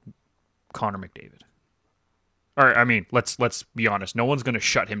down Connor McDavid? Or, I mean, let's be honest. No one's going to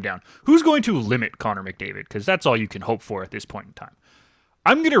shut him down. Who's going to limit Connor McDavid? Because that's all you can hope for at this point in time.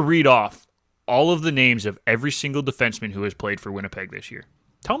 I'm going to read off all of the names of every single defenseman who has played for Winnipeg this year.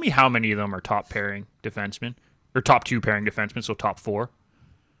 Tell me how many of them are top pairing defensemen, or top 2 pairing defensemen, so top 4.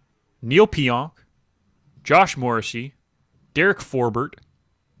 Neil Pionk, Josh Morrissey, Derek Forbert,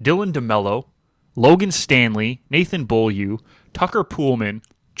 Dylan DeMello, Logan Stanley, Nathan Beaulieu, Tucker Poolman,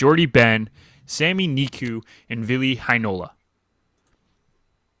 Jordy Ben, Sami Niku, and Vili Heinola.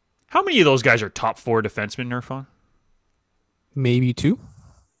 How many of those guys are top 4 defensemen, Nerfon? Maybe 2.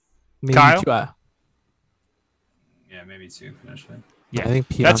 Maybe Kyle? 2. Yeah, maybe 2. Actually. Yeah, I think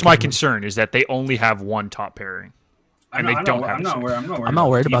that's my Pionk- concern, is that they only have one top pairing. And they don't have I'm a not second. worried. I'm not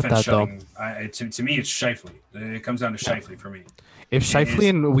worried about defense that, though. shutting- to me, it's Scheifele. It comes down to Scheifele for me. If It Scheifele is-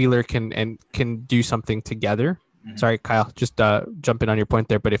 and Wheeler can do something together, sorry, Kyle, just jumping on your point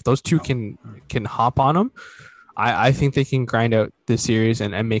there. But if those two can hop on them, I think they can grind out this series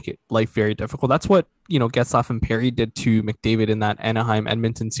and make it life very difficult. That's what Getzlaf and Perry did to McDavid in that Anaheim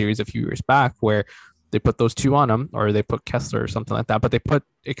Edmonton series a few years back, where they put those two on him, or they put Kessler or something like that. But they put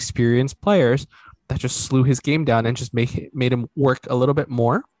experienced players that just slew his game down and just made him work a little bit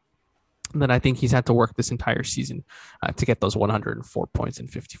more than I think he's had to work this entire season to get those 104 points in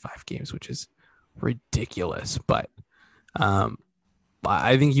 55 games, which is ridiculous. But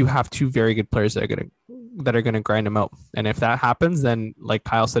I think you have 2 very good players that are gonna grind him out. And if that happens, then like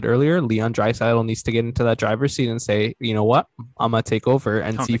Kyle said earlier, Leon Draisaitl needs to get into that driver's seat and say, you know what, I'm gonna take over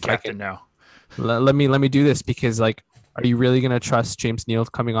and I'm see the if I captain can. now. Let me do this, because like, are you really gonna trust James Neal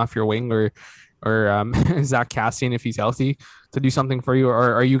coming off your wing or Zach Cassian, if he's healthy, to do something for you?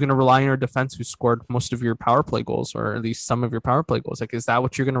 Or are you going to rely on your defense, who scored most of your power play goals, or at least some of your power play goals? Like, is that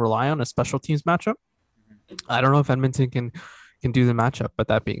what you're going to rely on, a special teams matchup? I don't know if Edmonton can do the matchup. But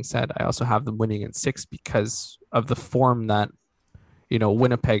that being said, I also have them winning in 6 because of the form that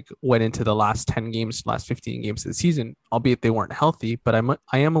Winnipeg went into the last 10 games, last 15 games of the season, albeit they weren't healthy. But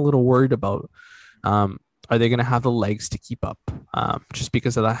I am a little worried about are they going to have the legs to keep up just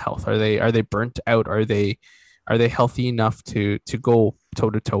because of that health? Are they burnt out? Are they healthy enough to go toe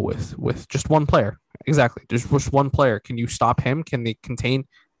to toe with just one player? Exactly, just one player. Can you stop him? Can they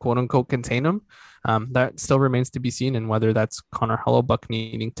quote unquote contain him? That still remains to be seen, and whether that's Connor Hellebuck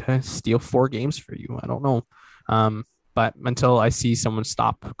needing to steal 4 games for you, I don't know. But until I see someone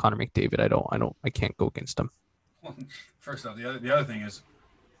stop Connor McDavid, I can't go against him. Well, first off, the other thing is,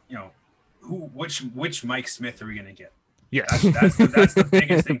 which Mike Smith are we gonna get? Yeah. That's the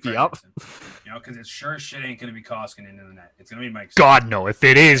biggest thing for Yep. Edmonton. Because it sure as shit ain't gonna be Koskinen in the net. It's gonna be Mike Smith. God, no. If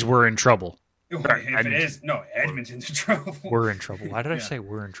it is, we're in trouble. If it is, no, Edmonton's in trouble. We're in trouble. Why did I Yeah. say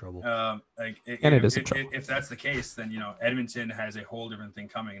we're in trouble? It is in trouble. If that's the case, then Edmonton has a whole different thing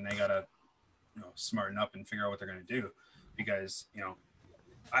coming, and they gotta smarten up and figure out what they're gonna do, because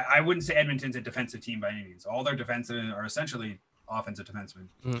I wouldn't say Edmonton's a defensive team by any means. All their defensive are essentially offensive defensemen.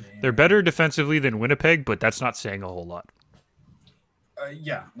 They're better defensively than Winnipeg, but that's not saying a whole lot.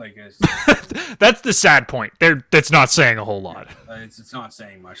 Yeah, like That's the sad point. That's not saying a whole lot. it's not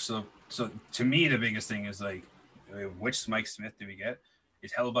saying much. So to me, the biggest thing is like, which Mike Smith do we get?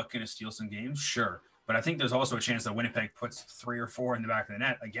 Is Hellebuck going to steal some games? Sure, but I think there's also a chance that Winnipeg puts 3 or 4 in the back of the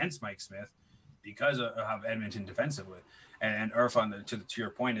net against Mike Smith because of Edmonton defensively. And Irfan, to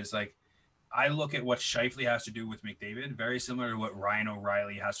your point, is like, I look at what Scheifele has to do with McDavid, very similar to what Ryan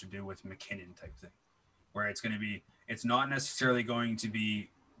O'Reilly has to do with McKinnon type thing, where it's not necessarily going to be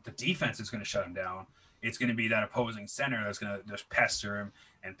the defense that's going to shut him down. It's going to be that opposing center that's going to just pester him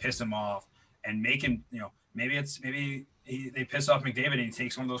and piss him off and make him, maybe they piss off McDavid and he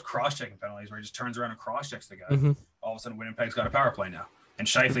takes one of those cross-checking penalties where he just turns around and cross-checks the guy. Mhm. All of a sudden, Winnipeg's got a power play now. And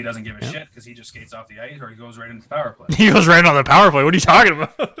Scheifele doesn't give a shit because he just skates off the ice or he goes right into the power play. He goes right on the power play. What are you talking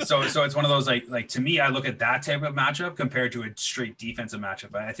about? So it's one of those like to me, I look at that type of matchup compared to a straight defensive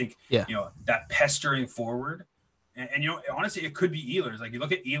matchup. I think that pestering forward, and honestly, it could be Ehlers. Like you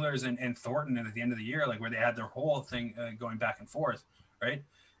look at Ehlers and Thornton at the end of the year, like where they had their whole thing going back and forth, right?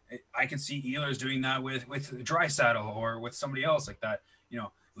 I could see Ehlers doing that with Draisaitl or with somebody else like that.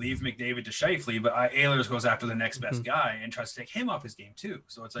 Leave McDavid to Scheifele, but Ehlers goes after the next best guy and tries to take him off his game too.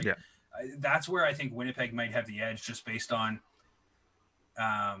 So it's like that's where I think Winnipeg might have the edge, just based on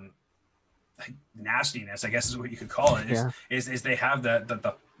nastiness, I guess is what you could call it. Is they have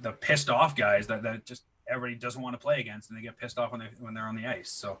the pissed off guys that just everybody doesn't want to play against, and they get pissed off when they're on the ice.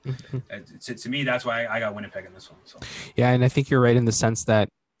 So to me, that's why I got Winnipeg in this one. So yeah, and I think you're right in the sense that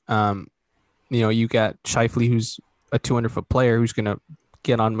you got Scheifele, who's a 200-foot player who's going to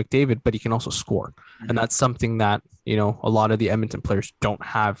get on McDavid, but he can also score. And that's something that, a lot of the Edmonton players don't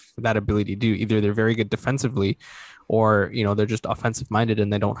have that ability to do. Either they're very good defensively or, they're just offensive minded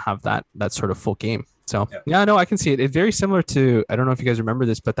and they don't have that sort of full game. So, no, I can see it. It's very similar to, I don't know if you guys remember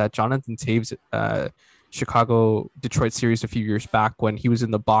this, but that Jonathan Toews Chicago-Detroit series a few years back when he was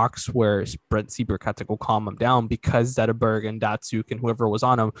in the box where Brent Seabrook had to go calm him down because Zetterberg and Datsuk and whoever was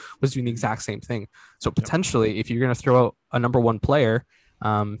on him was doing the exact same thing. So potentially, if you're going to throw out a number one player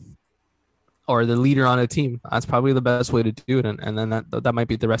or the leader on a team, that's probably the best way to do it. And then that might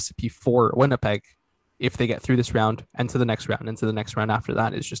be the recipe for Winnipeg if they get through this round and to the next round and to the next round after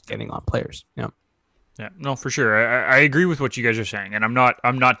that is just getting on players. Yeah, no, for sure. I agree with what you guys are saying, and I'm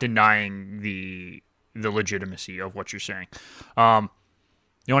not denying the legitimacy of what you're saying. You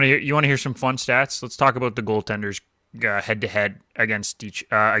want to hear some fun stats? Let's talk about the goaltenders head to head against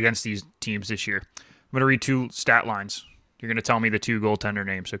these teams this year. I'm going to read 2 stat lines. You're going to tell me the 2 goaltender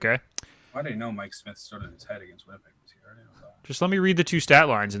names, okay? Why did I know Mike Smith started his head against Winnipeg this year? I didn't know that. Just let me read the 2 stat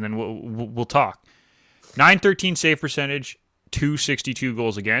lines, and then we'll talk. 913 save percentage, 262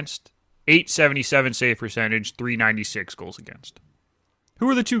 goals against, 877 save percentage, 396 goals against. Who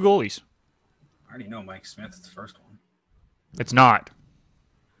are the 2 goalies? I already know Mike Smith is the first one. It's not.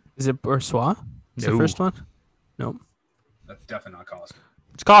 Is it Boursois? Is No. the first one? No. That's definitely not Koskinen.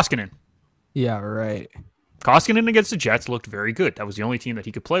 It's Koskinen. Yeah, right. Koskinen against the Jets looked very good. That was the only team that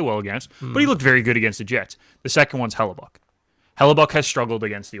he could play well against, but he looked very good against the Jets. The second one's Hellebuck. Hellebuck has struggled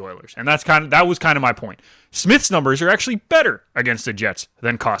against the Oilers, and that was kind of my point. Smith's numbers are actually better against the Jets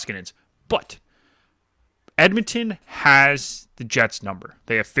than Koskinen's, but Edmonton has the Jets number.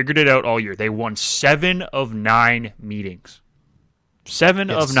 They have figured it out all year. They won 7 of 9 meetings. 7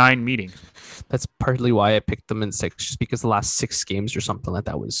 of 9 meetings. That's partly why I picked them in 6, just because the last 6 games or something like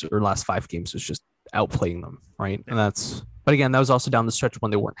that or last 5 games was just outplaying them, right? And but again, that was also down the stretch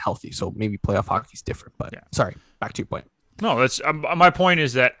when they weren't healthy, so maybe playoff hockey's different. But sorry, back to your point. No, that's my point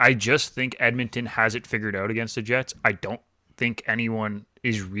is that I just think Edmonton has it figured out against the Jets. I don't think anyone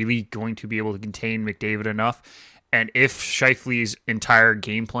is really going to be able to contain McDavid enough. And if Scheifele's entire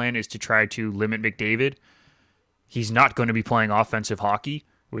game plan is to try to limit McDavid, he's not going to be playing offensive hockey,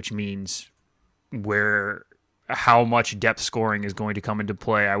 which means how much depth scoring is going to come into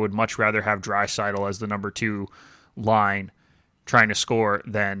play. I would much rather have Draisaitl as the number 2 line trying to score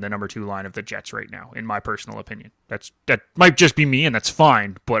than the number 2 line of the Jets right now, in my personal opinion. That might just be me, and that's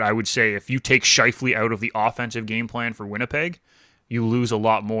fine, but I would say if you take Scheifele out of the offensive game plan for Winnipeg, you lose a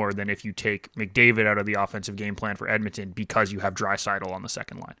lot more than if you take McDavid out of the offensive game plan for Edmonton because you have Draisaitl on the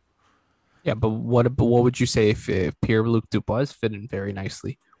second line. Yeah, but what would you say if Pierre-Luc Dubois fit in very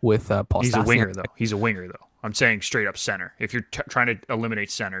nicely with Paul He's Stastny? He's a winger, though. I'm saying straight up center. If you're trying to eliminate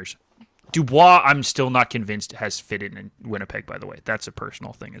centers, Dubois, I'm still not convinced has fit in Winnipeg, by the way. That's a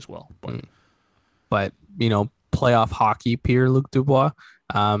personal thing as well. But playoff hockey, Pierre-Luc Dubois,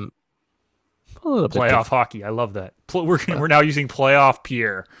 a little bit playoff hockey. I love that. We're now using playoff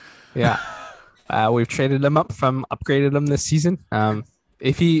Pierre. Yeah. We've traded him upgraded him this season.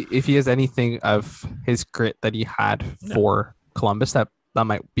 If he has anything of his grit that he had for Columbus, that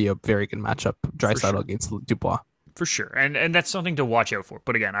might be a very good matchup. Draisaitl against Dubois. For sure. And that's something to watch out for.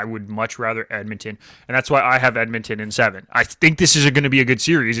 But again, I would much rather Edmonton, and that's why I have Edmonton in 7. I think this is going to be a good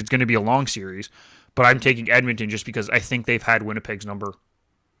series. It's going to be a long series, but I'm taking Edmonton just because I think they've had Winnipeg's number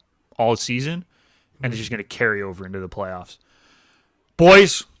all season, and it's just going to carry over into the playoffs.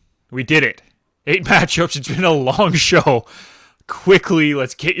 Boys, we did it. 8 matchups. It's been a long show. Quickly,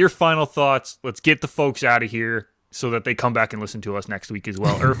 let's get your final thoughts. Let's get the folks out of here so that they come back and listen to us next week as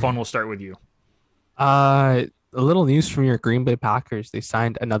well. Irfan, we'll start with you. A little news from your Green Bay Packers. They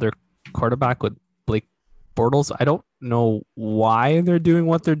signed another quarterback with Blake Bortles. I don't know why they're doing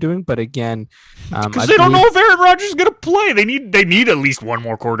what they're doing, but again, because they don't know if Aaron Rodgers is going to play. They need at least one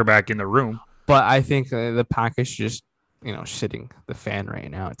more quarterback in the room. But I think the Packers just shitting the fan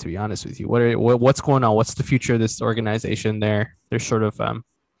right now. To be honest with you, what's going on? What's the future of this organization? They're sort of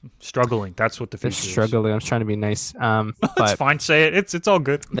struggling. That's what the future is. Struggling. I'm trying to be nice. That's fine. Say it. It's all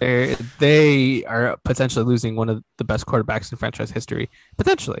good. They are potentially losing one of the best quarterbacks in franchise history.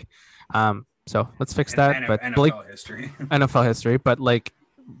 Potentially. So let's fix that. But NFL history. But like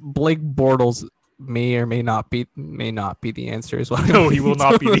Blake Bortles may or may not be the answer as well. No, he will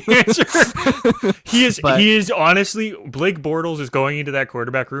not be the answer. He is honestly, Blake Bortles is going into that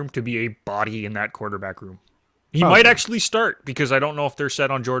quarterback room to be a body in that quarterback room. He might actually start because I don't know if they're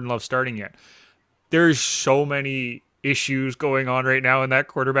set on Jordan Love starting yet. There's so many issues going on right now in that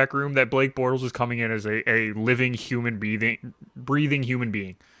quarterback room that Blake Bortles is coming in as a living human breathing human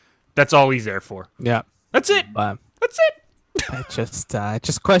being. That's all he's there for. Yeah. That's it. That's it. But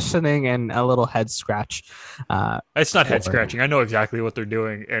just questioning and a little head scratch. It's not head for- scratching. I know exactly what they're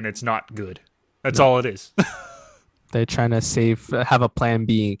doing, and it's not good. That's all it is. They're trying to have a plan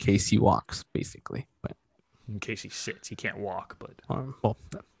B in case he walks, basically. But In case he sits, he can't walk. But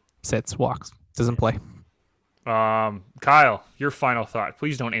sits, walks, doesn't play. Kyle, your final thought.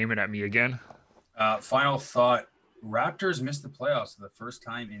 Please don't aim it at me again. Final thought. Raptors missed the playoffs for the first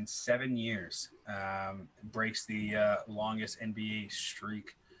time in 7 years. Breaks the longest NBA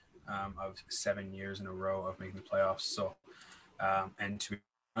streak of 7 years in a row of making the playoffs. So, and to be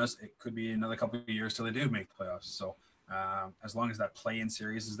honest, it could be another couple of years till they do make the playoffs. So, as long as that play-in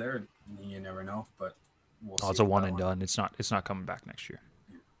series is there, you never know. But we'll see. It's a one and done. It's not coming back next year.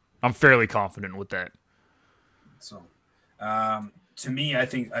 I'm fairly confident with that. So, to me, I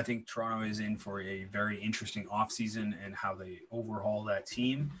think Toronto is in for a very interesting offseason and how they overhaul that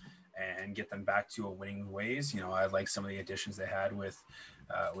team and get them back to a winning ways. You know, I like some of the additions they had with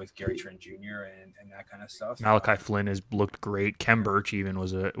Gary Trent Jr. and that kind of stuff. Malachi Flynn has looked great. Kem Birch even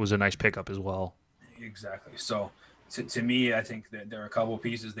was a nice pickup as well. Exactly. So to me, I think that there are a couple of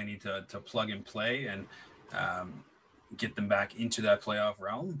pieces they need to plug and play and get them back into that playoff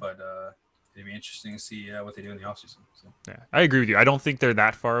realm. But it'd be interesting to see what they do in the offseason. So. Yeah, I agree with you. I don't think they're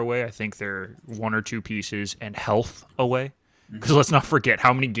that far away. I think they're one or two pieces and health away. Because let's not forget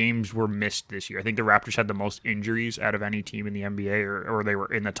how many games were missed this year. I think the Raptors had the most injuries out of any team in the NBA, or they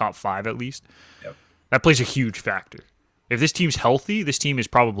were in the top 5 at least. Yep. That plays a huge factor. If this team's healthy, this team is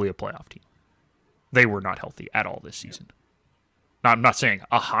probably a playoff team. They were not healthy at all this season. Now, I'm not saying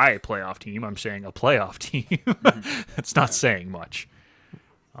a high playoff team. I'm saying a playoff team. That's not saying much.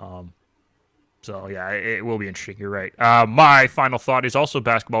 So, yeah, it will be interesting. You're right. My final thought is also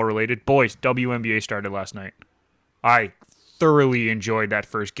basketball related. Boys, WNBA started last night. I thoroughly enjoyed that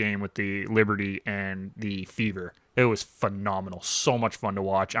first game with the Liberty and the Fever. It was phenomenal. So much fun to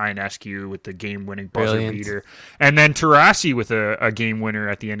watch. Ionescu with the game-winning buzzer beater. And then Taurasi with a game winner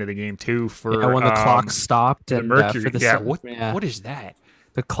at the end of the game, too. For when the clock stopped. The and Mercury. for what is that?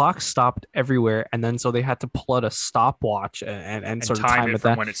 The clock stopped everywhere, and then so they had to pull out a stopwatch and sort of time it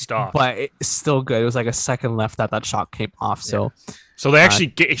from that. when it stopped. But it's still good. It was like a second left that shot came off. So, So they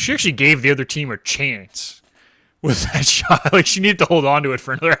she actually gave the other team a chance with that shot. Like, she needed to hold on to it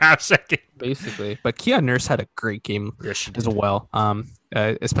for another half second. Basically. But Kia Nurse had a great game as well,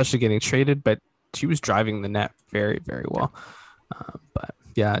 especially getting traded, but she was driving the net very, very well. But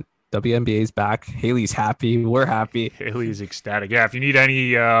yeah, WNBA's back. Haley's happy. We're happy. Haley's ecstatic. Yeah, if you need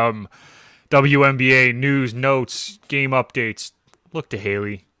any WNBA news, notes, game updates, look to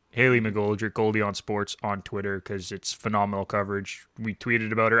Haley. Haley McGoldrick, Goldie on Sports on Twitter, because it's phenomenal coverage. We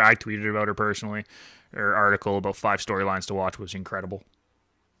tweeted about her. I tweeted about her personally. Her article about 5 storylines to watch was incredible.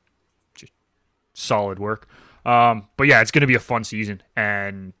 Just solid work. But yeah, it's going to be a fun season,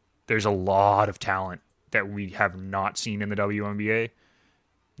 and there's a lot of talent that we have not seen in the WNBA.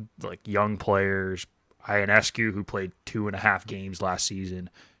 Like young players, Ionescu, who played 2.5 games last season,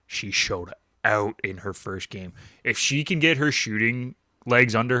 she showed out in her first game. If she can get her shooting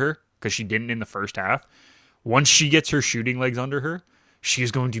legs under her, because she didn't in the first half, once she gets her shooting legs under her, she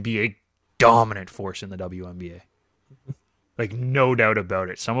is going to be a dominant force in the WNBA. Like, no doubt about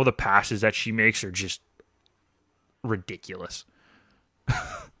it. Some of the passes that she makes are just ridiculous.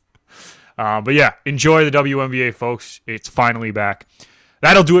 But yeah, enjoy the WNBA, folks. It's finally back.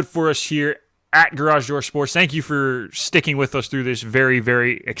 That'll do it for us here at Garage Door Sports. Thank you for sticking with us through this very,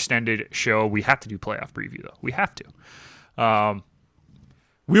 very extended show. We have to do playoff preview, though. We have to.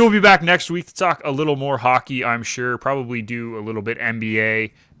 We will be back next week to talk a little more hockey, I'm sure. Probably do a little bit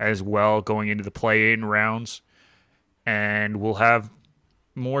NBA as well, going into the play-in rounds. And we'll have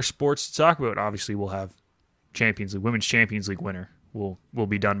more sports to talk about. Obviously, we'll have Champions League, Women's Champions League winner. We'll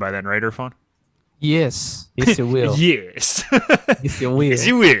be done by then, right, Irfan? Yes. Yes, it will. Yes. Yes, it will. Yes,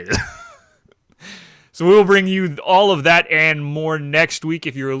 it will. So we will bring you all of that and more next week.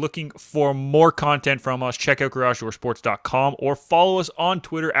 If you're looking for more content from us, check out GarageDoorSports.com or follow us on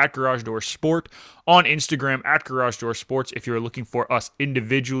Twitter at GarageDoorSport, on Instagram at GarageDoorSports. If you're looking for us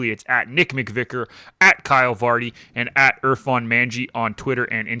individually, it's at Nick McVicker, at Kyle Vardy, and at Irfan Manji on Twitter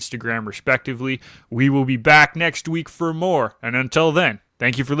and Instagram, respectively. We will be back next week for more. And until then,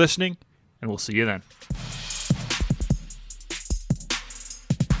 thank you for listening, and we'll see you then.